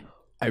boy out.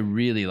 I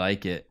really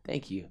like it.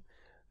 Thank you.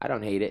 I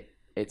don't hate it.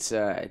 It's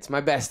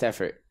my best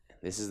effort.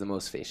 This is the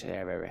most facial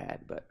hair I've ever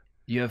had, but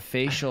You have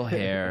facial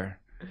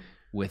hair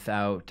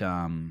without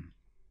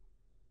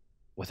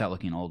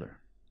looking older.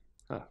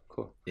 oh,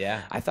 cool.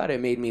 Yeah. I thought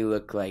it made me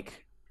look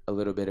like a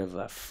little bit of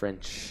a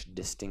French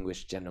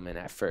distinguished gentleman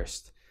at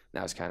first.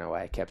 That was kind of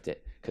why I kept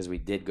it, because we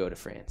did go to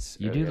France.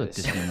 You do earlier look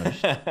this year.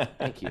 distinguished.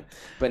 Thank you.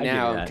 But I give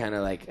now you I'm that. kind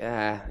of like,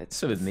 it's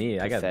So with me,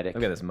 I've got pathetic.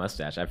 this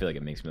mustache. I feel like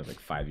it makes me look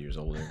like 5 years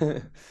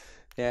older.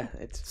 Yeah,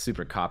 it's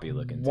Super copy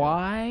looking. too.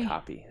 Why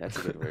copy. That's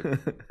a good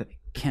word.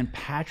 can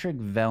Patrick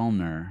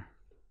Vellner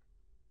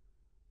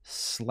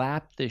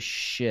slap the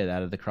shit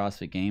out of the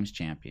CrossFit Games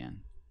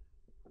champion,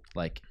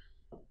 like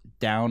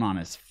down on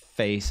his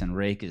face and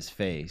rake his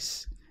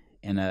face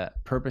in a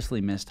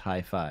purposely missed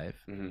high five,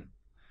 Mhm.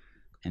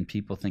 and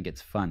people think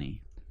it's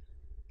funny?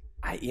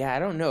 I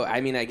don't know.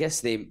 I mean, I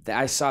guess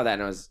I saw that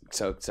and I was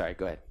so sorry.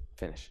 Go ahead.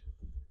 Finish.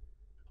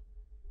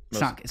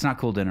 It's not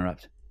cool to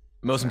interrupt.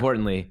 Most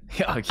importantly,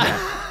 like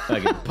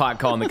a pot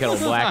calling the kettle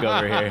black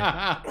over here.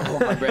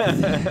 Hold my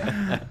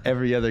breath.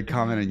 Every other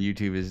comment on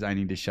YouTube is, I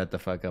need to shut the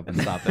fuck up and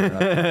stop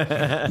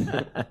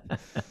interrupting.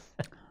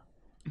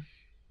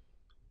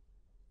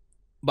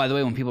 By the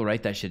way, when people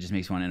write that shit, it just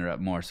makes me want to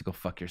interrupt more, so go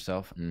fuck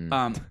yourself.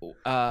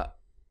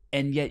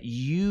 And yet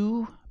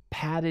you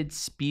patted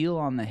Spealler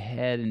on the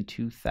head in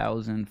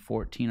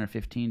 2014 or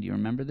 15. Do you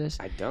remember this?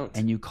 I don't.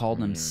 And you called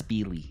him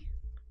Speely.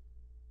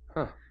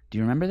 Huh. Do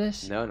you remember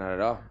this? No, not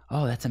at all.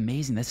 Oh, that's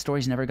amazing. That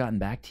story's never gotten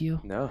back to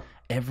you? No.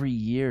 Every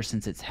year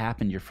since it's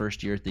happened, your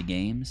first year at the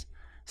games,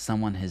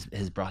 someone has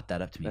brought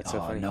that up to me. That's so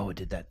funny. Noah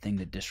did that thing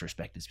that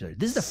disrespected Spealler.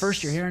 This is the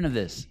first you're hearing of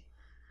this.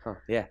 Huh.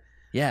 Yeah.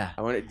 Yeah.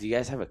 Do you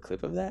guys have a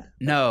clip of that?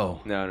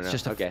 No. No. It's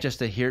just Okay. just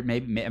to hear.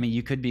 Maybe. I mean,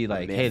 you could be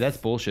like, myth. "Hey, that's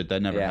bullshit.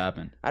 That never Yeah.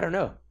 happened." I don't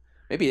know.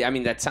 Maybe. I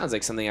mean, that sounds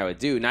like something I would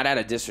do, not out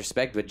of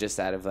disrespect, but just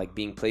out of like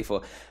being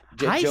playful.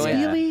 Hi, Joann-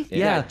 Speely?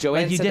 Yeah, Joann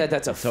like you said did- that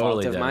that's a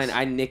Totally fault of does. mine.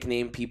 I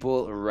nickname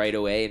people right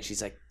away, and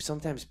she's like,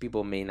 sometimes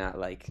people may not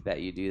like that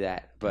you do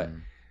that, but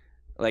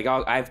like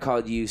I've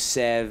called you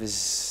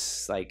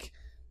Sevs, like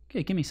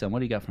Okay, give me some. What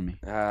do you got for me?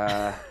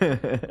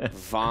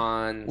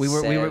 Vaughn. We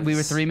were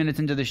Sevs. 3 minutes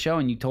into the show,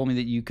 and you told me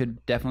that you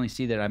could definitely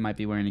see that I might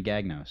be wearing a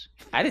gag nose.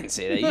 I didn't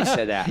say that. You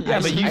said that.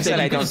 you said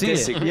I don't see it.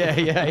 disagree.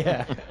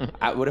 Yeah.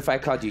 What if I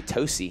called you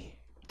Tosi?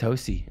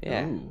 Toasty.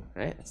 Yeah, Ooh.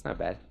 right. That's not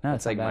bad. No,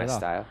 That's it's not like bad my at all.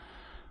 style.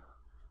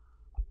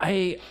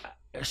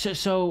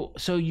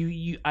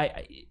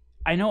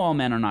 I know all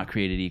men are not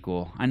created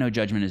equal. I know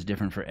judgment is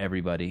different for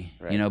everybody,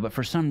 Right. you know, but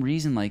for some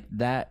reason, like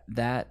that,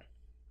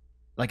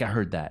 like I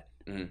heard that.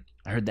 Mhm.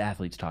 I heard the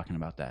athletes talking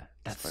about that.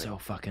 That's funny. so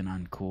fucking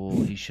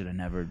uncool. He should have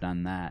never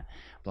done that.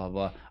 Blah,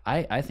 blah.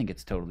 I think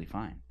it's totally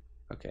fine.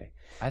 Okay.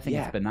 I think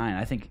Yeah. it's benign.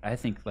 I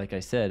think, like I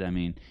said, I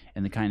mean,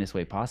 in the kindest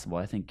way possible,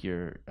 I think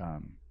you're,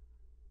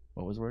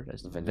 what was the word?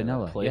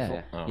 Vanilla. Playful.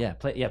 Yeah. Oh.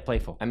 Yeah.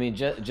 Playful. I mean,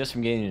 just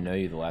from getting to know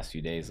you the last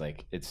few days,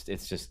 like it's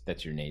just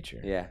that's your nature.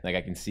 Yeah. Like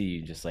I can see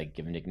you just like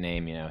give a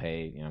nickname, you know,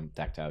 hey, you know,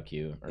 tactile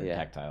cue or Yeah.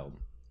 tactile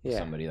Yeah.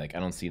 somebody. Like I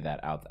don't see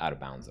that out of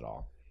bounds at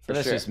all. For But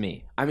that's sure. just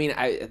me. I mean,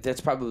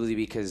 that's probably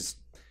because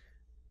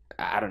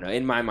I don't know.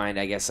 In my mind,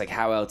 I guess like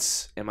how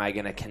else am I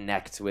gonna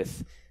connect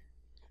with?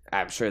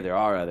 I'm sure there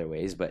are other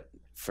ways, but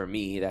for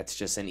me, that's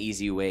just an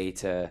easy way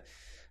to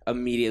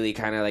immediately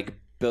kind of like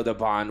build a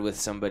bond with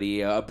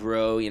somebody. A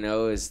bro, you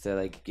know, is to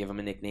like give them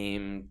a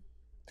nickname.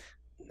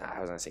 I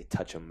was gonna say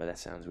touch them, but that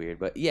sounds weird.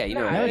 But yeah, you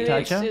know, what I No, mean?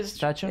 touch him. it's-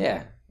 Touch him.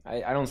 Yeah.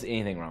 I don't see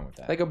anything wrong with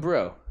that. Like a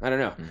bro. I don't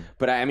know.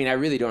 But I mean, I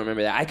really don't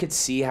remember that. I could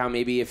see how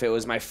maybe if it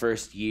was my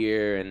first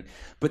year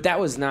but that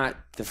was not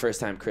the first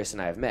time Chris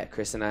and I have met.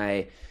 Chris and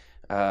I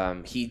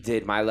He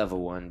did my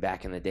level 1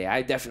 back in the day.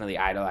 I definitely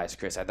idolized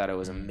Chris. I thought it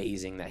was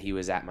amazing that he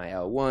was at my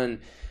L1.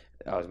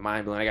 I was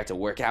mind blown. I got to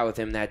work out with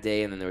him that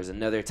day. And then there was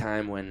another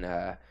time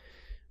when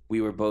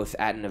we were both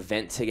at an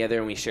event together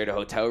and we shared a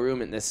hotel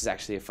room. And this is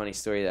actually a funny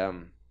story.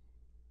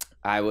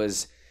 I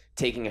was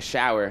taking a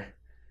shower.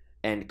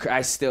 And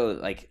I still,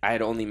 like, I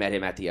had only met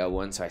him at the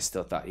L1, so I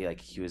still thought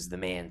he was the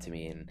man to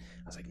me. And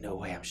I was like, no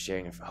way, I'm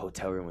sharing a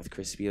hotel room with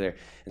Chris Spealler.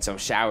 And so I'm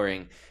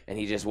showering, and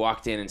he just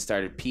walked in and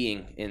started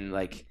peeing in,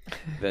 like,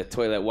 the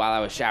toilet while I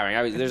was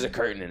showering. There's a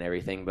curtain and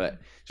everything, but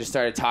just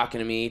started talking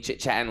to me,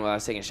 chit-chatting while I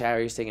was taking a shower.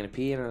 He was taking a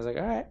pee, and I was like,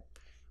 all right,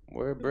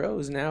 we're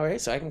bros now,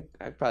 right? So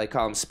I'd probably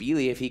call him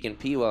Speely if he can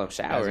pee while I'm I was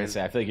showering. gonna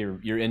say, I feel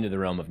like you're into the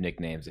realm of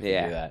nicknames if you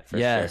do that. For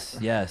yes,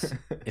 sure. yes.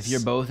 If you're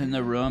both in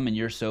the room and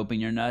you're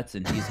soaping your nuts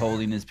and he's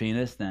holding his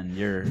penis, then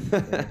you're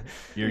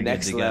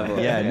Next good to level.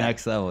 go. Yeah, Yeah.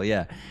 next level.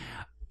 Yeah.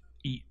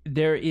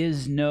 There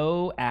is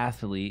no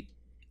athlete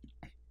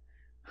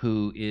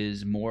who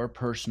is more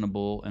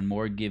personable and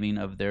more giving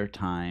of their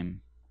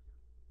time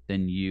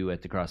than you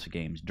at the CrossFit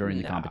Games during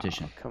the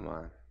competition. Come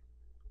on.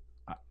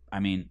 I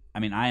mean,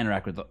 I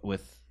interact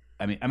with.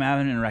 I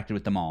haven't interacted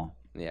with them all,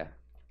 Yeah.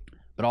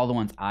 but all the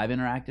ones I've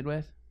interacted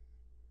with,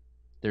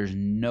 there's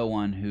no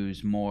one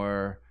who's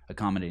more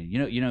accommodating.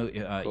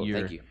 Cool,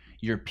 thank you.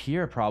 Your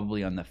peer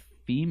probably on the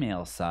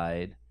female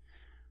side,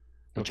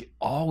 which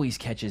always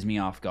catches me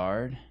off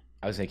guard.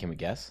 I was saying, can we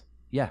guess?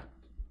 Yeah.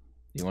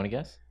 You want to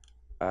guess?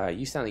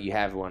 You sound like you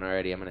have one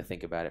already. I'm going to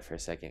think about it for a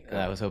second.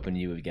 I was hoping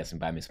you would guess and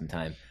buy me some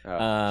time. Oh,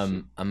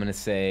 I'm gonna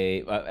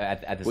say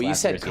at this. well, you last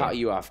said year's caught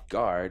game- you off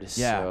guard.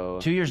 Yeah. So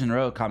 2 years in a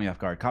row, caught me off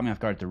guard. Caught me off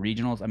guard at the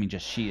regionals. I mean,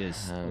 just she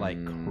is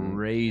like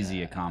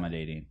crazy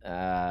accommodating.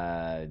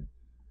 Katrin.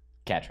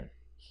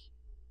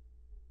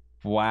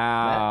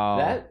 Wow.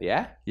 that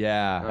yeah.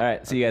 Yeah. All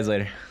right. See you guys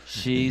later.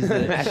 She's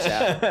the, Match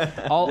out.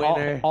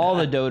 Winner. all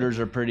the doters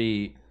are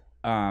pretty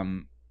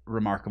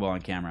remarkable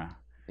on camera.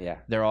 Yeah.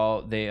 They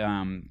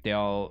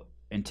all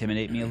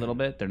intimidate me a little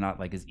bit. They're not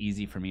like as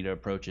easy for me to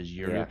approach as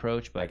you're to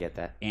approach. I But get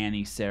that.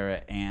 Annie,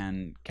 Sara,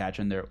 and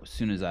Katrin, they're as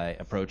soon as I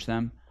approach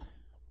them,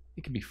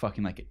 it could be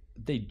fucking like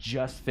they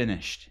just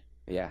finished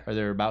Yeah. or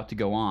they're about to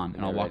go on, and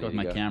they're I'll walk ready up with to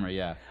my go. camera.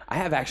 Yeah. I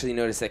have actually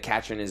noticed that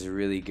Katrin is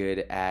really good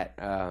at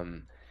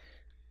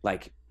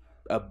like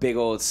a big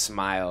old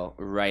smile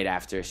right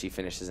after she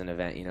finishes an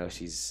event.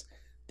 She's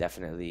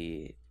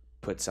definitely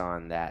puts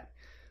on that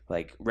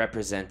like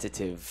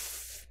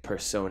representative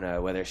persona,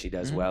 whether she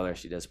does well or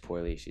she does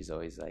poorly. She's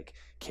always like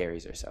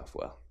carries herself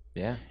well.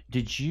 Yeah.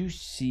 Did you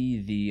see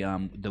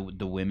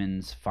the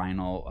women's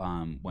final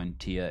when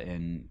Tia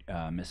and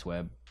Miss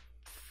Webb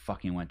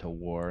fucking went to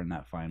war in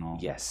that final?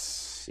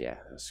 Yes, yeah,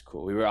 that was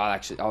cool. We were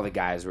all the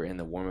guys were in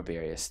the warm up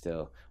area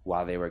still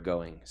while they were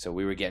going, so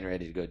we were getting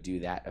ready to go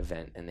do that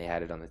event, and they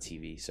had it on the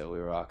TV, so we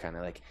were all kind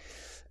of like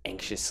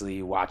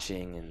anxiously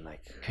watching and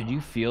like. Could you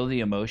feel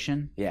the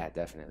emotion? Yeah,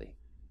 definitely.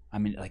 I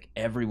mean, like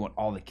everyone,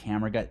 all the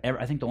camera guys.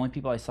 I think the only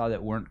people I saw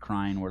that weren't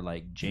crying were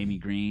like Jamie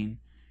Green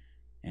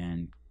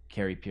and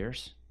Carrie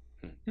Pierce,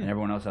 and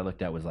everyone else I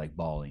looked at was like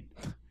bawling.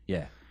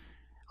 Yeah,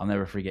 I'll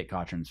never forget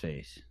Katrin's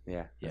face.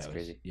 Yeah, that's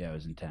crazy. Yeah, it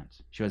was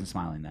intense. She wasn't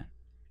smiling then.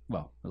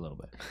 Well, a little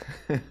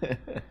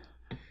bit.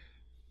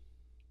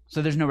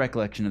 So there's no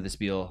recollection of the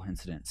Spiel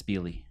incident.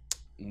 Speely.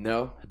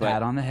 No,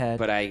 Pat on the head.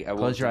 but I won't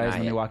close your eyes deny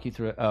when it. they walk you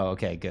through it. Oh,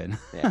 okay, good.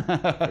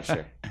 Yeah, for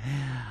sure.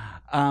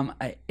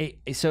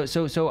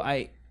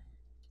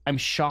 I'm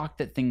shocked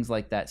that things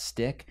like that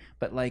stick,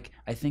 but like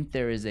I think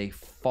there is a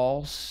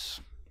false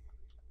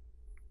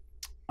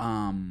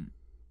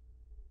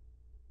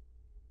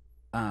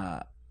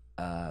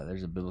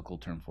there's a biblical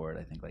term for it,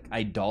 I think, like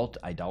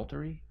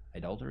idolatry,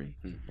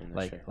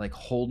 like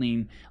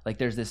holding, like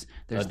there's this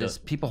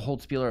people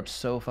hold Spealler up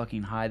so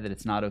fucking high that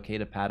it's not okay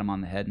to pat him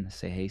on the head and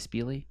say, hey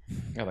Speely.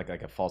 Yeah, like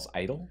a false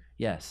idol.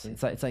 Yes,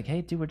 it's like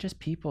hey dude, we're just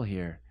people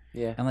here.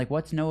 Yeah. And like,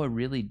 what's Noah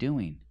really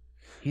doing?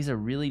 He's a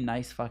really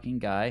nice fucking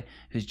guy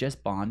who's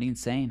just bonding,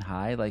 saying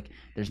hi. Like,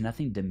 there's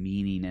nothing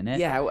demeaning in it.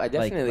 Yeah, I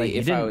definitely.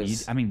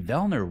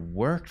 Vellner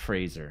worked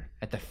Fraser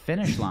at the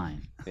finish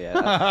line. Yeah,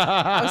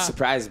 I was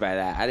surprised by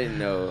that. I didn't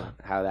know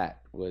how that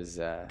was.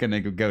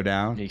 Gonna go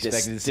down. You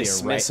expected to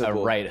see a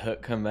right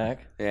hook come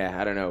back? Yeah,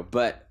 I don't know,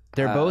 but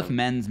They're both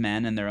men's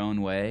men in their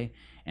own way,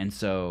 and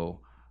so,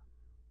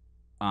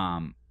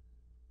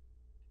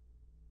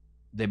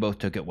 they both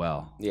took it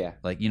well. Yeah.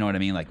 Like, you know what I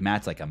mean? Like,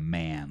 Matt's like a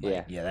man.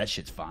 Like, Yeah. that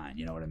shit's fine.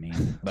 You know what I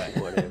mean? But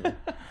whatever.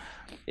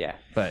 Yeah.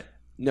 But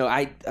No,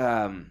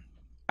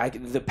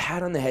 the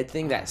pat on the head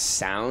thing, that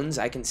sounds,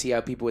 I can see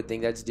how people would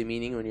think that's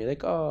demeaning when you're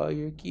like, oh,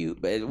 you're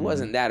cute, but it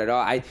wasn't that at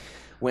all.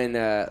 When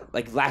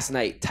like last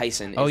night,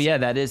 Tyson. oh yeah,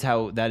 that is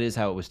how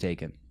it was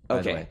taken. By the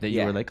Okay, way. That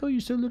you were like, oh,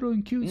 you're so little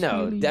and cute.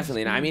 No, Speely,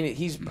 definitely not. I Speely."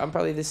 mean, I'm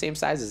probably the same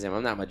size as him.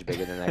 I'm not much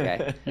bigger than that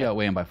guy. Yeah,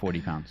 weigh him by 40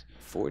 pounds.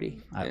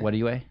 40? Yeah. What do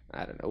you weigh?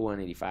 I don't know,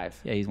 185.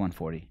 Yeah, he's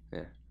 140.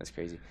 Yeah, that's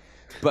crazy.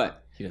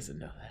 But He doesn't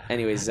know that.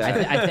 anyways,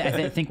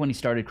 I think when he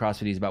started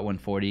CrossFit, he's about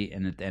 140,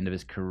 and at the end of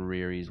his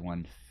career, he's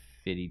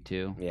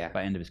 152. Yeah.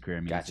 By end of his career, I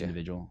mean, Gotcha. it's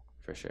individual.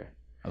 for sure.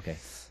 Okay.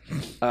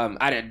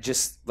 I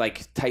just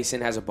like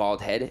Tyson has a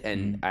bald head,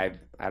 and I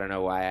don't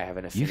know why I have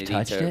an affinity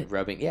touched to it?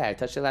 rubbing. Yeah, I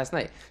touched it last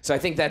night. So I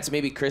think that's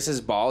maybe Chris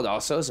is bald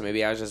also. So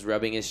maybe I was just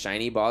rubbing his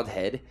shiny bald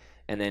head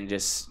and then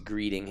just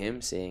greeting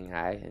him, saying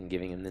hi, and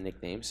giving him the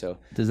nickname. So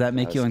Does that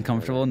make was you kinda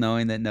uncomfortable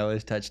knowing that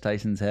Noah's touched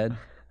Tyson's head?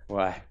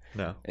 why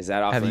No. is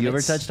that off Have limits? you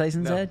ever touched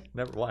Tyson's No, head?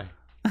 never. Why?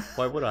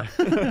 Why would I?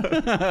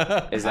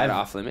 Is that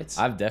off limits?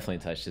 I've definitely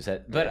touched his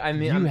head, but I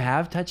mean, You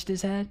have touched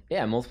his head?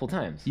 yeah, multiple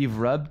times. You've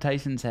rubbed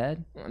Tyson's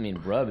head? I mean,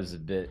 rub is a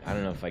bit. I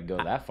don't know if I go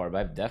that far, but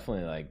I've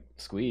definitely like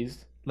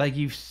squeezed. Like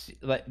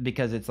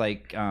because it's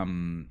like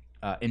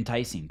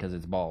enticing because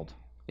it's bald.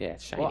 Yeah,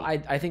 it's shiny. Well,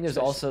 I think there's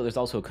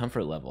also a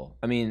comfort level.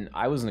 I mean,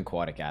 I was an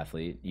aquatic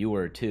athlete. You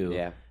were too.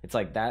 Yeah. It's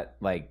like that,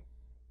 like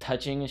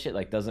touching and shit,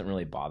 like doesn't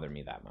really bother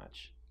me that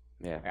much.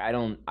 Yeah. I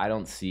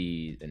don't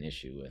see an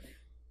issue with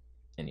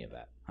any of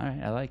that. All right,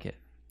 I like it.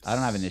 I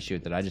don't have an issue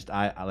with it.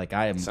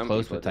 I am Some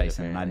close people with do,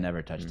 Tyson, and I've apparently.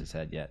 never touched his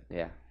head yet.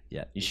 Yeah.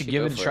 You should should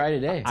give go it a for try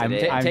it. today. I'm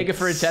Take it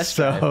for a test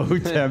so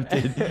drive.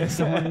 tempted.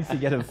 Someone needs to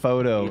get a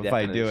photo You if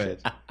I do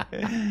definitely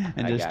it,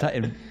 and I just got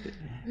and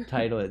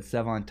title it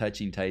 "Sevan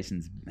touching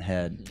Tyson's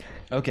head."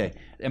 Okay,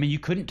 I mean you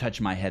couldn't touch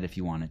my head if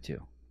you wanted to,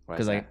 Why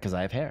is that? because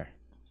I have hair.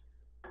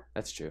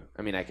 That's true.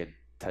 I mean, I could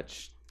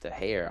touch the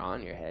hair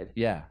on your head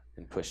Yeah,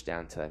 and push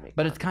down till I make.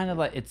 but it's kind of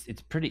like it's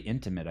pretty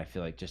intimate. I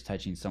feel like just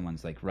touching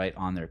someone's like right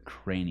on their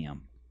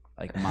cranium,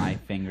 like my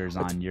fingers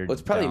on your. Well,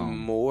 it's probably dome.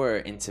 more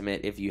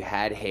intimate if you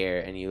had hair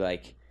and you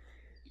like.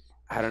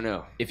 I don't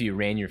know. If you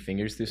ran your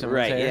fingers through someone's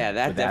Right? hair, Yeah,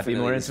 that would that be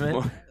definitely more is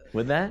intimate? more-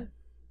 Would that?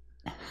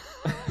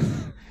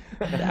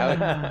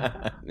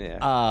 That would,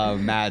 yeah.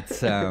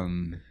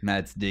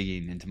 Matt's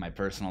digging into my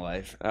personal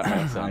life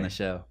Uh-oh, on the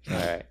show. All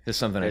right. There's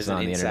something There's I saw an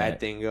on the inside internet.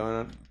 thing going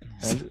on.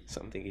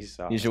 Something you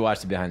saw. You should watch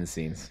the behind the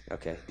scenes.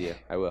 Okay, deal.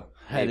 I will.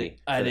 I Maybe did-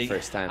 for the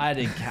first time.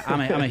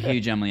 I'm a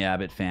huge Emily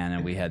Abbott fan,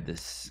 and we had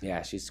this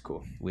She's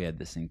cool.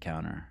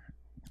 encounter.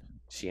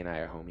 She and I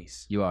are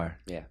homies. You are.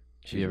 Yeah. Have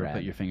She's you ever rad.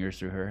 put your fingers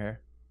through her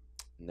hair?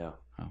 No.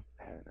 Oh.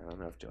 I haven't. I don't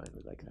know if Joann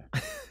would like that.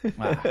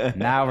 Wow.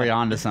 Now we're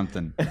on to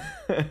something.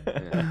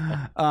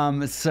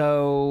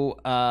 So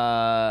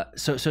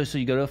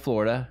you go to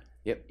Florida.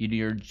 Yep. You do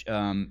your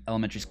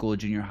elementary school,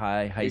 junior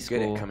high, high You're school.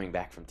 good at coming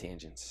back from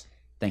tangents.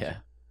 Thank Yeah.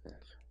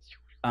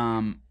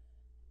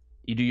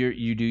 you. Do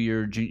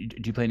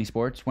you play any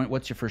sports?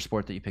 What's your first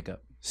sport that you pick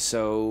up?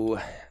 So,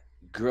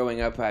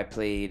 growing up, I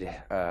played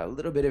a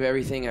little bit of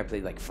everything. I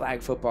played like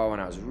flag football when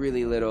I was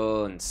really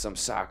little, and some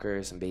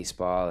soccer, some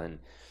baseball, and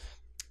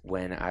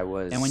when I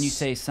was. And when you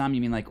say some,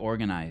 you mean like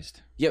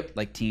organized, yep,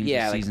 like teams,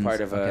 yeah, or like seasons?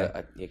 part of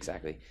Okay.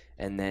 exactly.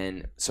 And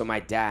then, so my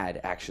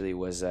dad actually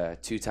was a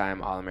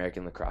 2-time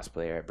All-American lacrosse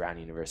player at Brown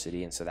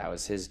University, and so that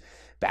was his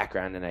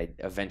background. And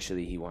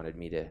eventually he wanted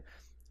me to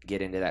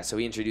get into that, so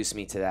he introduced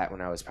me to that when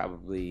I was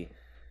probably,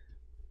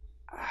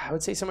 I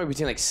would say, somewhere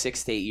between like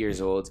 6 to 8 years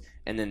old,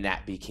 and then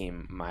that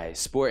became my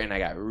sport, and I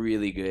got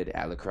really good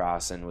at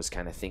lacrosse and was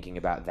kind of thinking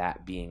about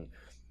that being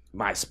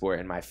my sport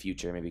in my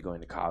future, maybe going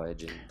to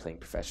college and playing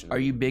professionally. Are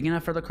you big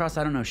enough for lacrosse?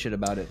 I don't know shit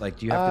about it. Like,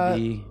 do you have to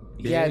be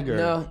big? Yeah,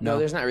 or? no,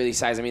 there's not really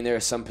size. I mean, there are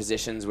some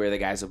positions where the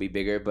guys will be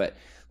bigger, but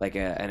like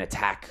an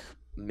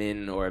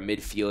attackman or a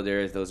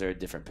midfielder, those are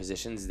different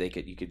positions.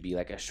 You could be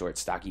like a short,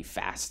 stocky,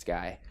 fast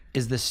guy.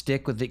 Is the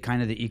stick with the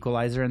kind of the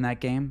equalizer in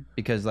that game?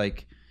 Because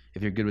like,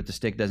 if you're good with the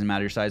stick, doesn't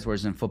matter your size.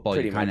 Whereas in football,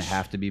 Pretty you kind of much.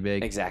 have to be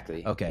big.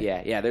 Exactly. Okay.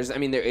 Yeah.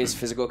 There is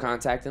physical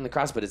contact in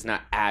lacrosse, but it's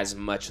not as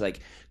much like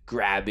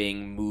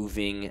grabbing,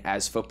 moving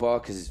as football,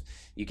 because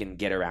you can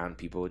get around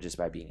people just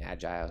by being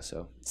agile.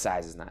 So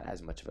size is not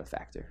as much of a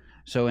factor.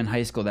 So in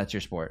high school, that's your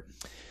sport.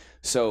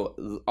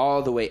 So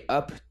all the way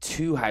up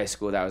to high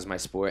school, that was my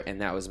sport,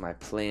 and that was my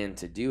plan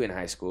to do in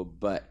high school.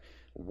 But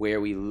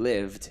where we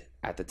lived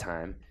at the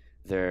time,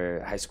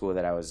 the high school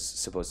that I was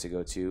supposed to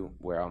go to,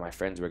 where all my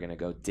friends were going to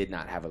go, did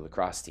not have a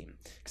lacrosse team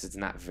because it's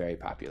not very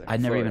popular. I'd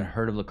never Florida. even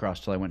heard of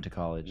lacrosse till I went to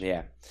college.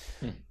 Yeah.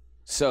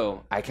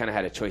 So I kind of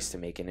had a choice to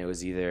make, and it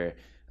was either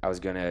I was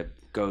going to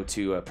go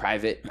to a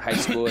private high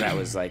school that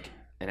was like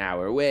an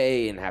hour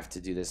away and have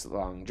to do this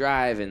long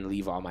drive and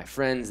leave all my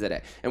friends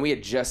and we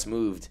had just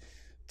moved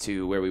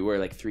to where we were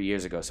like 3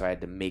 years ago, so I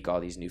had to make all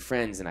these new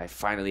friends, and I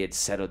finally had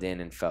settled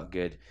in and felt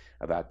good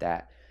about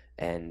that.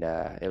 And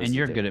it was And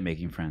you're good at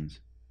making friends.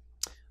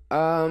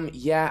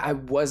 Yeah, I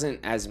wasn't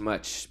as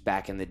much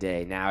back in the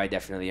day. Now I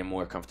definitely am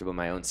more comfortable in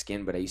my own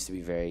skin, but I used to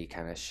be very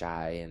kind of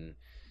shy and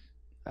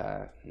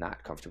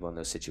not comfortable in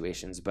those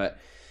situations. But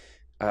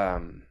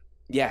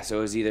yeah, so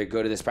it was either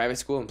go to this private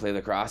school and play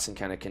lacrosse and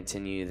kind of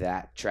continue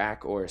that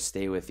track, or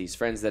stay with these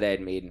friends that I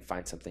had made and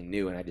find something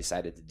new, and I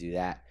decided to do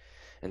that.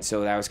 And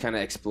so I was kind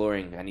of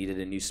exploring. I needed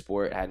a new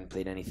sport. I hadn't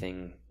played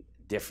anything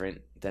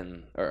different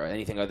or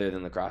anything other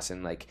than lacrosse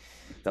in like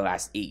the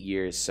last 8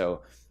 years.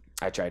 So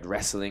I tried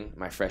wrestling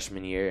my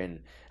freshman year,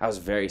 and I was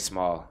very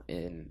small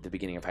in the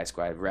beginning of high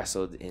school. I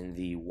wrestled in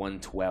the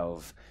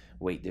 112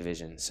 weight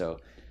division. So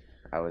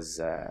I was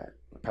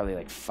probably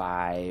like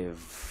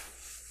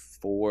 5'3",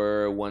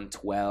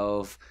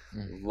 112,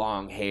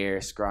 long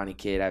hair, scrawny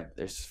kid.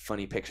 There's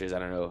funny pictures. I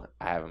don't know.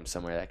 I have them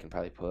somewhere that I can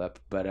probably pull up.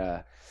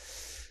 But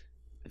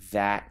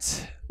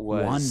that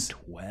was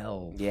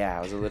 112. Yeah,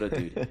 I was a little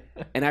dude.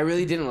 And I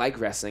really didn't like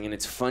wrestling. And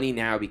it's funny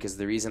now because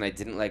the reason I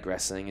didn't like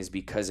wrestling is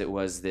because it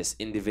was this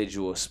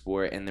individual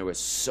sport and there was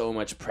so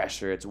much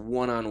pressure. It's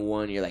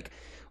one-on-one. You're like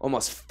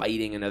almost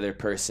fighting another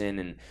person.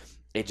 And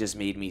it just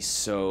made me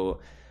so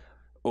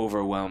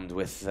overwhelmed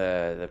with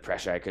the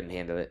pressure. I couldn't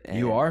handle it. And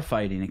You are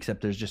fighting,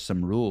 except there's just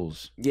some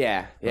rules.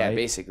 Yeah, right?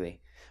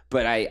 basically.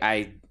 But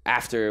I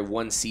after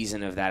one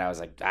season of that, I was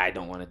like, I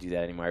don't want to do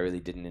that anymore. I really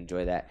didn't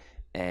enjoy that.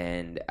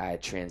 And I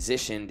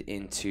transitioned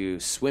into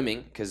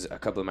swimming because a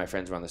couple of my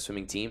friends were on the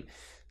swimming team.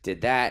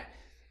 Did that.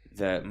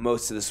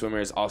 Most of the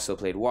swimmers also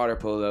played water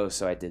polo,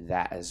 so I did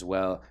that as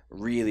well.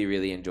 Really,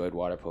 really enjoyed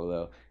water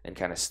polo and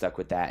kind of stuck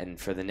with that. And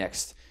for the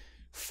next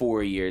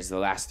 4 years, the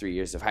last 3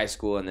 years of high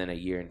school and then a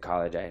year in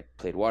college, I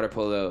played water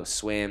polo,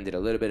 swam, did a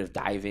little bit of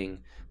diving,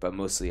 but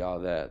mostly all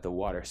the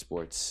water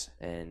sports.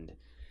 And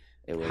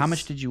it was. How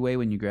much did you weigh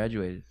when you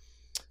graduated?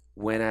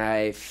 When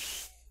I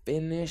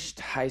finished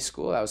high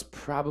school, I was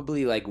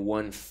probably like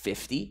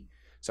 150.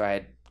 So I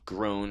had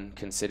grown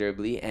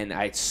considerably, and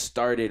I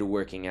started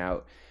working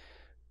out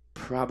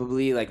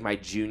probably like my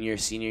senior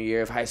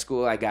year of high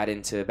school. I got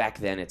into, back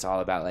then it's all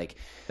about like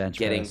Bench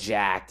getting press.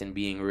 jacked and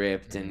being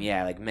ripped and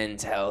like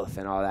men's health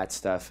and all that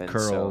stuff. And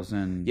Curls so,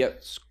 and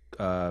yep,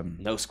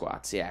 no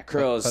squats. Yeah,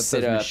 curls, those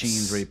sit-ups.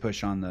 machines where you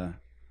push on the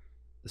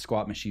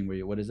squat machine. Where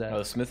you, what is that? Oh,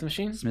 the Smith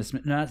machine?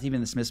 Not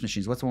even the Smith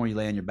machines. What's the one where you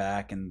lay on your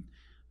back and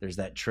there's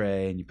that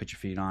tray and you put your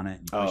feet on it?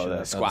 And you push it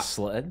up? squat.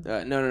 Sled?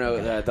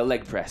 No. The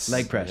leg press.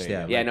 Leg press,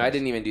 yeah. Yeah, leg no, press. I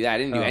didn't even do that. I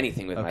didn't do Oh,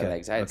 anything with my okay,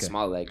 legs. I had okay.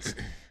 small legs.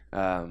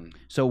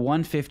 So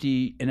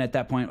 150, and at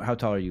that point, how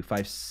tall are you?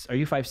 Are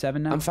you 5'7"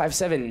 now? I'm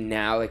 5'7"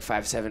 now, like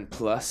 5'7"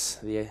 plus.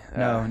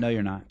 No,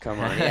 you're not. Come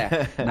on,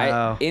 yeah.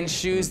 No. In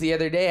shoes the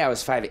other day, I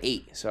was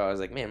 5'8", so I was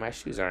like, man, my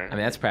shoes aren't. I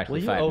mean, that's Will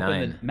practically you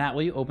 5'9". Matt?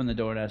 Will you open the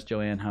door and ask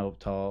Joann how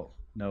tall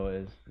Noah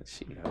is?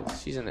 She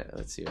knows. She's in it.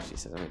 Let's see what she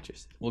says. I'm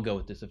interested. We'll go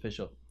with this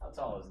official. How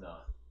tall is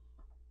Noah?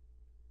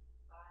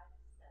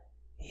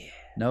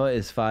 Noah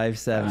is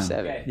 5'7". 5'7".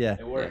 Okay, Yeah.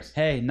 it works.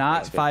 Hey,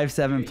 not Thanks,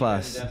 5'7"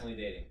 plus. Definitely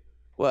dating.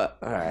 What?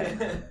 All right.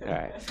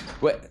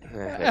 What? Go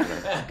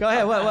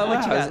ahead. What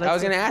you got? I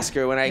was gonna ask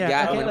her when I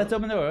got. Okay, when- let's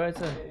open the door.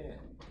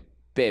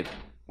 Babe,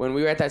 when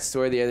we were at that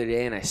store the other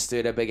day and I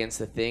stood up against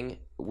the thing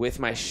with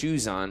my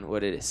shoes on, what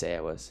did it say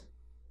I was?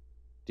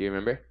 Do you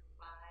remember?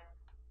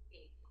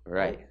 5'8".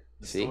 Right.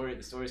 See?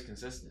 The story's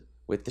consistent.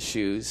 With the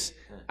shoes.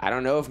 I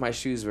don't know if my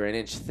shoes were an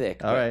inch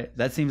thick. All but- right,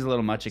 that seems a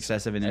little much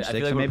excessive in inch I thick.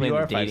 feel like So we're maybe you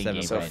playing are the dating 5'7".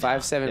 game So right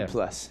 5'7" Yeah.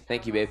 plus.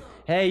 Thank you, babe.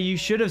 Hey, you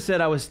should have said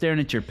I was staring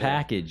at your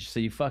package. So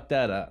you fucked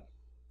that up.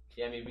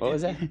 Yeah, I mean, What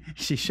was that?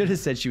 She should have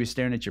said she was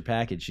staring at your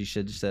package. She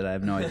should have said I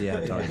have no idea how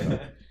tall you are.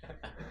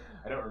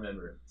 I don't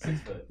remember. 6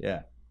 foot.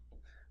 Yeah.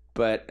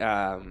 But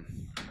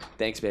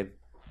thanks, babe.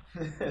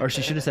 Or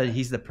she should have said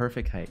he's the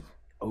perfect height.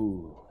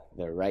 Oh,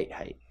 the right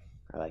height.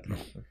 I like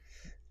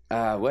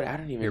that. What? I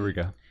don't even. Here we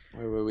go.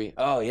 Where were we?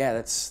 Oh yeah,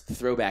 that's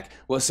throwback.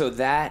 Well, so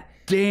that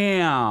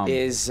Damn.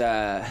 is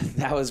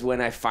that was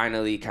when I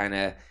finally kind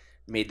of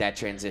made that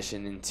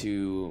transition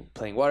into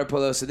playing water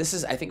polo. So this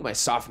is, I think, my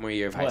sophomore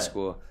year of high What?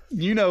 school.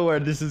 You know where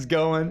this is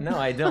going. No,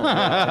 I don't.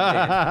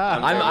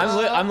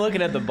 I'm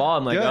looking at the ball.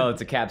 I'm like, Good. oh,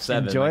 it's a cap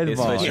 7. Enjoy like, the they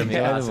ball. switched from Enjoy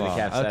Cas the to ball.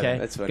 cap 7. Okay,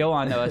 That's funny. go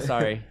on, Noah.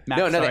 Sorry. Matt,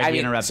 No, sorry to be I mean,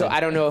 interrupted. so I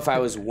don't know if I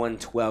was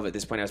 112 at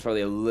this point. I was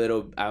probably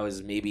I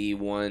was maybe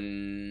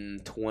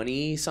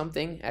 120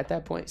 something at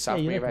that point. yeah,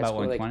 Sophomore you year look of high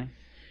about school.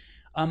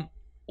 120.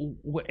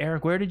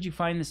 Eric, where did you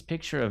find this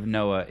picture of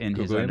Noah in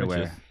his Google underwear?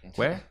 Images.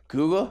 Where?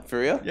 Google, for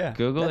real? Yeah.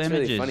 Google That's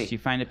really Images. funny. Did you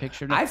find a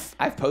picture?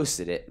 I've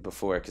posted it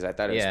before because I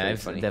thought it was Yeah, pretty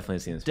I've funny. definitely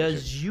seen this picture.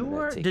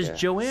 Does take a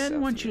Joann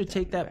want selfie you to with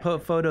take that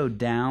that photo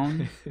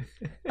down?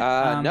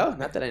 No,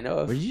 not that I know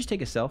Or of. did you just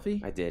take a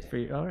selfie? I did. For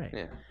you? All right.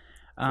 Yeah.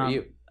 For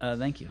you.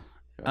 Thank you.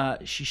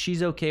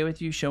 She's okay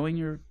with you showing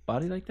your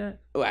body like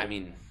that? Well, I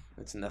mean,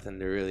 it's nothing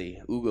to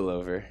really oogle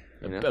over.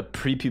 You know? A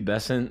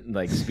prepubescent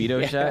like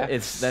speedo shot.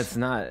 It's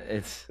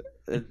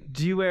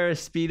Do you wear a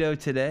Speedo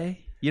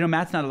today? You know,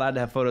 Matt's not allowed to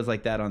have photos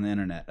like that on the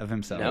internet of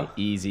himself. No.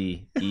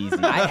 easy.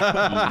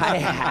 I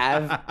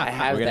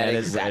have We're that gonna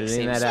exact editing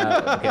same that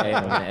out. Okay,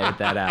 I'm gonna edit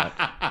that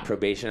out.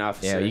 probation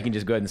officer. Yeah, you can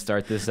just go ahead and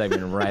start this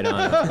segment right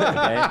on.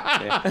 Okay.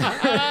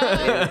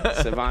 Yeah.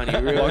 Sevan, you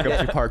ruined Welcome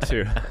it. to part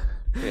 2.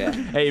 Yeah.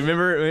 Hey,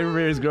 remember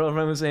his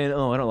girlfriend was saying,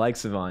 "Oh, I don't like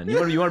Sevan. You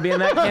want to be in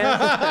that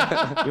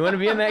camp? You want to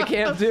be in that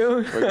camp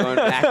too?" We're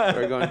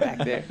going back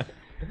there.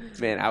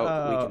 Man,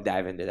 we can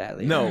dive into that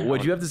later. No,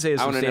 what you have to say is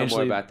I want to know more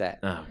substantially. about that.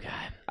 Oh God.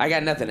 I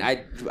got nothing.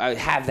 I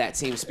have that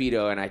same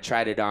Speedo and I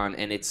tried it on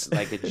and it's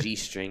like a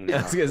G-string now.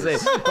 I was gonna say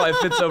probably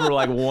fits over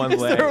like one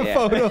leg. there a Yeah.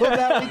 photo of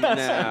that?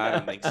 No, I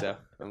don't think so.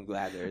 I'm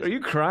glad there is. Are you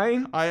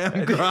crying? I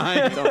am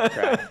crying. Don't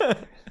cry.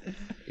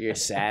 You're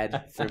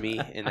sad for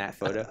me in that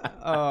photo.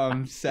 Oh,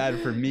 I'm sad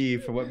for me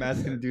for what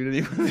Matt's gonna do to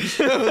me when the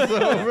show's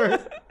over.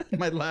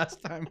 My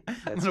last time,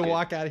 I'm gonna good.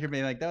 walk out of here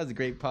being like, "That was a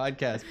great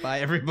podcast. Bye,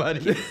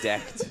 everybody."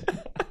 Decked.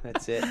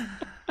 That's it.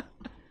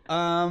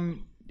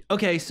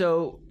 Okay,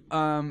 so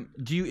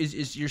do you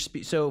is your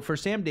so for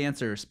Sam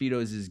Dancer,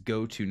 Speedo is his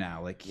go-to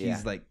now. Like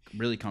he's like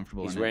really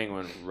comfortable. He's in wearing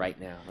one right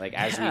now. Like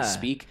as we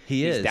speak,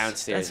 he's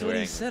downstairs That's what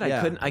wearing he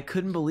said. one. I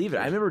couldn't believe it.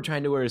 I remember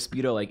trying to wear a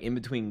Speedo like in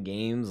between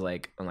games,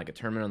 like on like a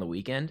tournament on the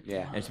weekend.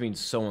 Yeah. And it's being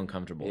so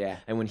uncomfortable. Yeah.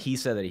 And when he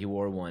said that he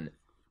wore one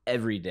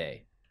every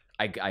day,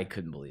 I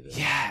couldn't believe it.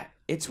 Yeah,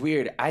 it's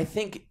weird. I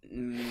think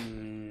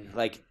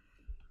like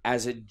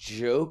as a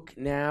joke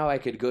now, I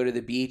could go to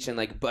the beach and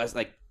like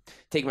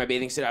take my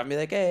bathing suit off and be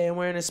like, hey, I'm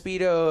wearing a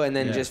Speedo, and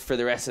then just for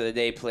the rest of the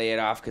day play it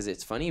off because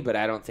it's funny. But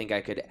I don't think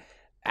I could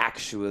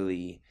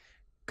actually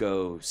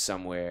go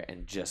somewhere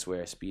and just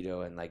wear a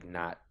Speedo and like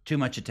not too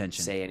much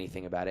attention. Say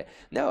anything about it.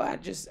 No, I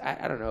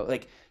don't know.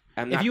 Like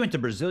if you went to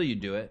Brazil, you'd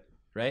do it,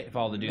 right? If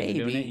all the dudes are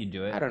doing it, you'd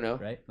do it. I don't know.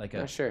 Right? Like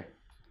not sure.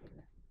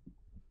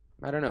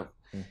 I don't know.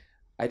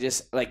 I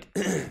just like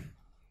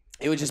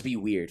it would just be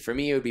weird. For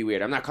me, it would be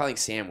weird. I'm not calling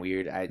Sam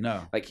weird.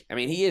 No. Like, I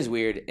mean, he is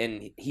weird,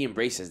 and he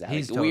embraces that.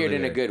 He's like, totally weird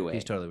in a good way.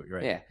 He's totally weird,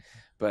 right? Yeah.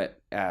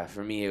 But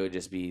for me, it would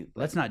just be...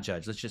 Let's not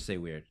judge. Let's just say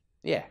weird.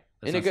 Yeah,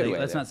 in a good way.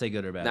 Let's not say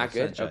good or bad. Not let's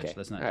good? Not judge. Okay.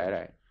 Let's not all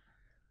right.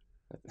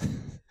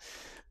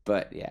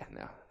 But, yeah,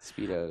 no.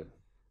 Speedo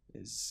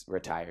is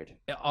retired.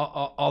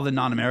 All the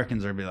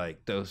non-Americans are be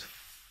like, those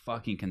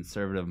fucking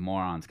conservative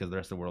morons, because the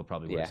rest of the world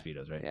probably wears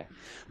Speedos, right? Yeah.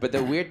 But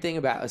the weird thing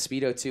about a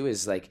Speedo, too,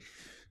 is like...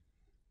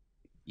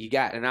 You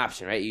got an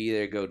option, right? You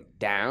either go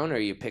down or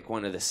you pick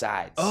one of the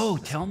sides. Oh,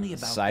 tell me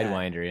about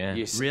Sidewinder,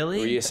 yeah. Really?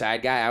 Were you a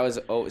side guy? I was.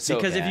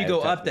 Because if you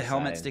go up, the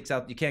helmet sticks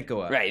out. You can't go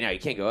up. Right? No, you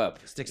can't go up.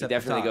 Sticks you up.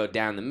 Definitely go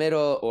down the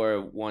middle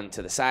or one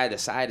to the side. The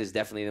side is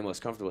definitely the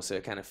most comfortable, so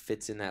it kind of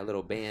fits in that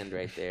little band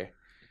right there.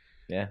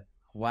 Yeah.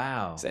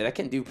 Wow. So that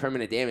can do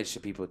permanent damage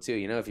to people too.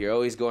 You know, if you're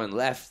always going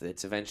left,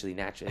 it's eventually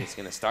naturally it's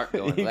going to start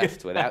going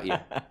left without you.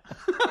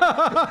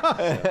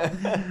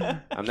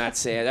 I'm not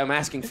saying. I'm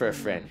asking for a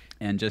friend.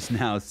 And just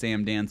now,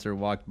 Sam Dancer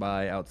walked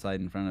by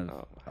outside in front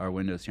of our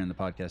windows here in the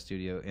podcast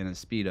studio in a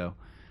Speedo.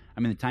 I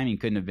mean, the timing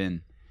couldn't have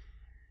been.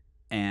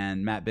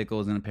 And Matt Bickle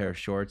is in a pair of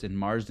shorts, and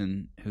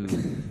Marston, who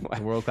the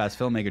world-class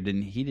filmmaker,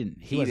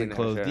 he wasn't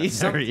clothed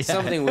either.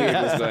 Something weird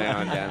was going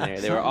on down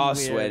there. They were all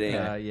sweating.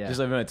 Yeah. Just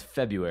like when it's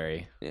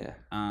February. Yeah.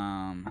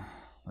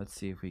 Let's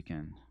see if we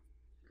can.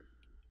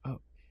 Oh,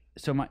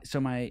 so my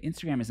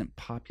Instagram isn't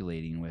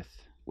populating with.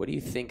 What do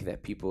you think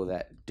that people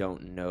that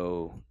don't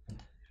know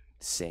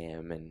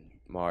Sam and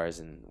Mars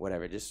and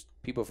whatever, just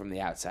people from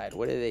the outside,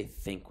 what do they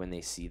think when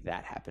they see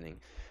that happening?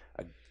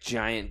 A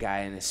giant guy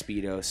in a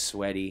Speedo,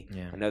 sweaty,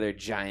 another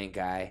giant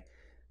guy,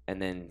 and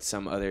then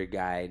some other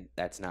guy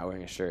that's not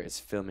wearing a shirt is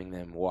filming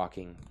them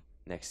walking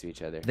next to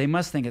each other. They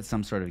must think it's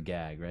some sort of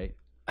gag, right?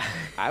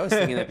 I was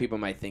thinking that people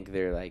might think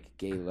they're like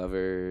gay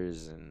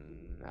lovers,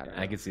 and I don't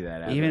know. I could see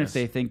that. Even if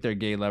they think they're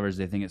gay lovers,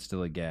 they think it's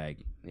still a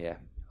gag. Yeah.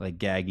 Like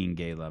gagging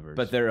gay lovers.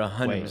 But they're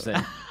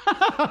 100%.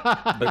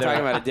 But they're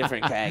talking about a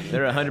different gag.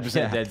 They're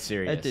 100% dead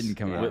serious. That didn't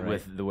come out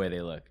with the way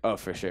they look. Oh,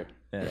 for sure.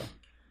 Yeah.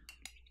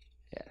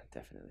 Yeah,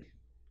 definitely.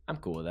 I'm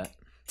cool with that.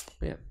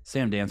 Yeah.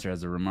 Sam Dancer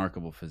has a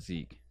remarkable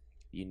physique.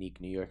 Unique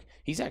New York.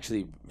 He's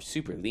actually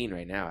super lean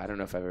right now. I don't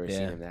know if I've ever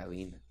seen him that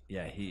lean.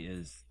 Yeah, he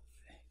is.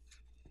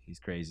 He's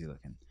crazy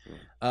looking.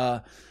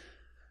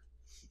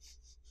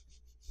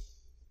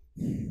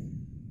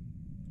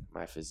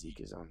 My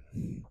physique is on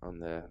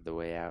the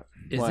way out.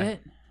 Is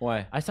it?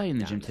 Why? I saw you in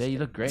the gym today. You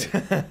look great.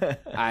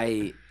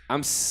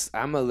 I'm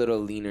a little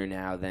leaner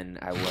now than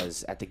I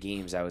was at the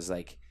games. I was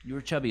like, you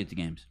were chubby at the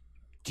games.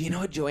 Do you know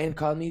what Joann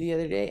called me the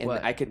other day? And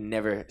what? I could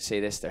never say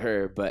this to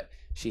her, but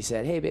she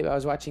said, "Hey, babe, I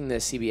was watching the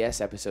CBS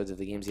episodes of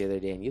the games the other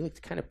day, and you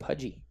looked kind of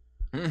pudgy."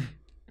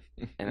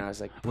 And I was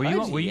like, were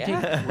you taking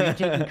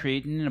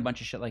creatine and a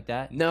bunch of shit like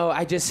that? No,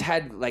 I just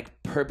had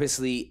like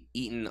purposely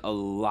eaten a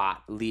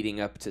lot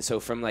leading up to. So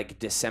from like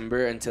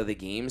December until the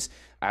games,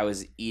 I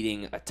was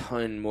eating a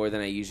ton more than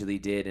I usually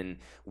did, and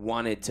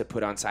wanted to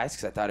put on size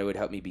because I thought it would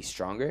help me be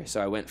stronger.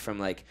 So I went from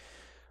like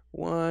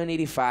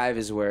 185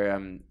 is where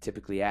I'm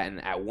typically at,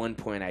 and at one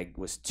point I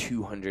was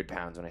 200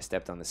 pounds when I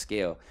stepped on the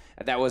scale.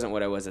 That wasn't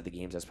what I was at the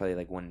games. I was probably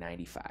like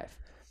 195.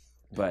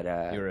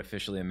 But you were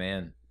officially a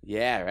man.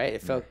 Yeah, right.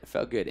 It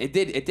felt good. It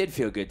did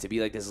feel good to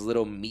be like this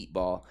little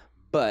meatball.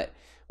 But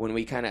when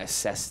we kind of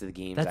assessed the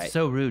games, that's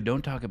so rude.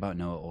 Don't talk about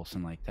Noah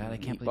Ohlsen like that. I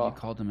can't believe you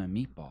called him a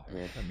meatball.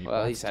 Yeah. A meatball.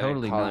 Well, at least I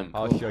totally didn't call not. him.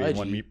 I'll show you pudgy.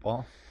 one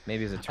meatball.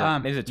 Maybe it's a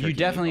turkey. You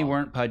definitely meatball.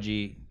 weren't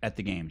pudgy at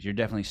the games. You're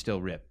definitely still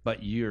ripped,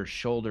 but your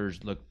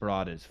shoulders look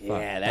broad as fuck.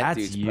 Yeah, that's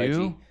dude's you.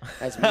 pudgy.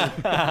 That's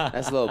me.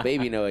 That's little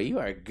baby Noah. You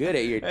are good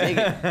at your digging.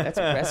 That's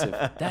impressive.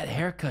 That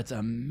haircut's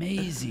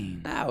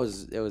amazing. It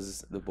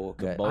was the bowl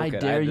cut. bowl I cut.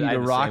 dare you I to had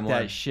the rock same that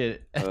one.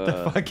 shit at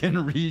the fucking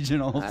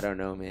regionals. I don't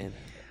know, man.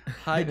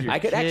 Hide your I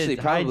could actually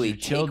kids, hide probably your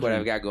take what children.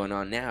 I've got going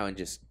on now and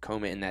just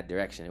comb it in that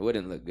direction. It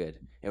wouldn't look good.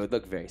 It would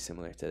look very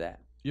similar to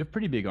that. You have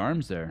pretty big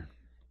arms there,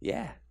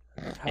 Yeah.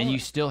 and you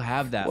still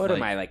have that. What like,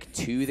 am I, like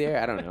 2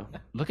 there? I don't know.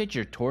 Look at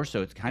your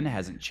torso; it kind of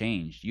hasn't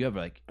changed. You have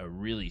like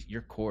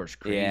your core is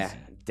crazy. Yeah,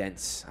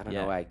 dense. I don't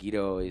know why.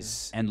 Guido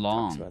always And talks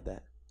long. about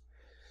that.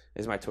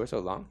 Is my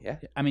torso long? Yeah.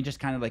 I mean, just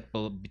kind of like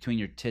between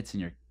your tits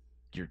and your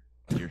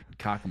your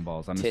cock and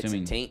balls. I'm Tits assuming.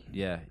 and taint.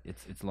 Yeah,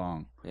 it's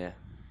long. Yeah.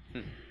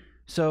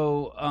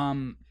 So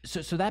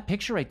so that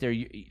picture right there.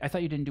 I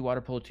thought you didn't do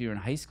water polo till you were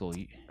in high school.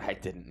 I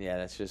didn't. Yeah,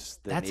 that's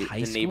just the, That's high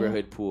the school?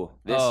 neighborhood pool.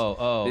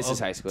 This is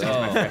high school.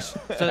 That's So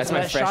my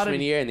that shot freshman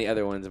of- year, and the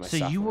other one's my So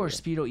sophomore you wore year.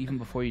 Speedo even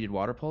before you did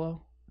water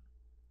polo?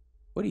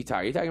 What are you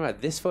talking? Are you talking about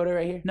this photo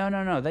right here?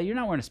 No. That you're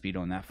not wearing a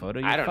Speedo in that photo.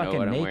 You're I don't know fucking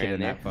what I'm naked wearing in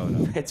there. that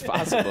photo. It's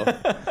possible.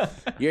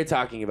 You're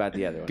talking about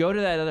the other one. Go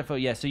to that other photo.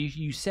 Yeah. So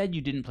you said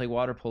you didn't play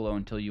water polo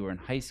until you were in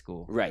high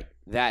school. Right.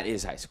 That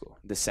is high school.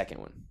 The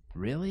second one.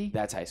 Really?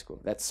 That's high school.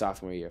 That's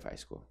sophomore year of high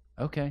school.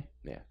 Okay.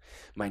 Yeah.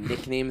 My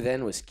nickname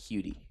then was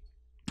Cutie.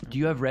 Do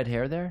you have red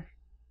hair there?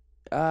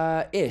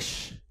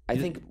 Ish. I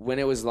think when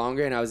it was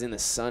longer and I was in the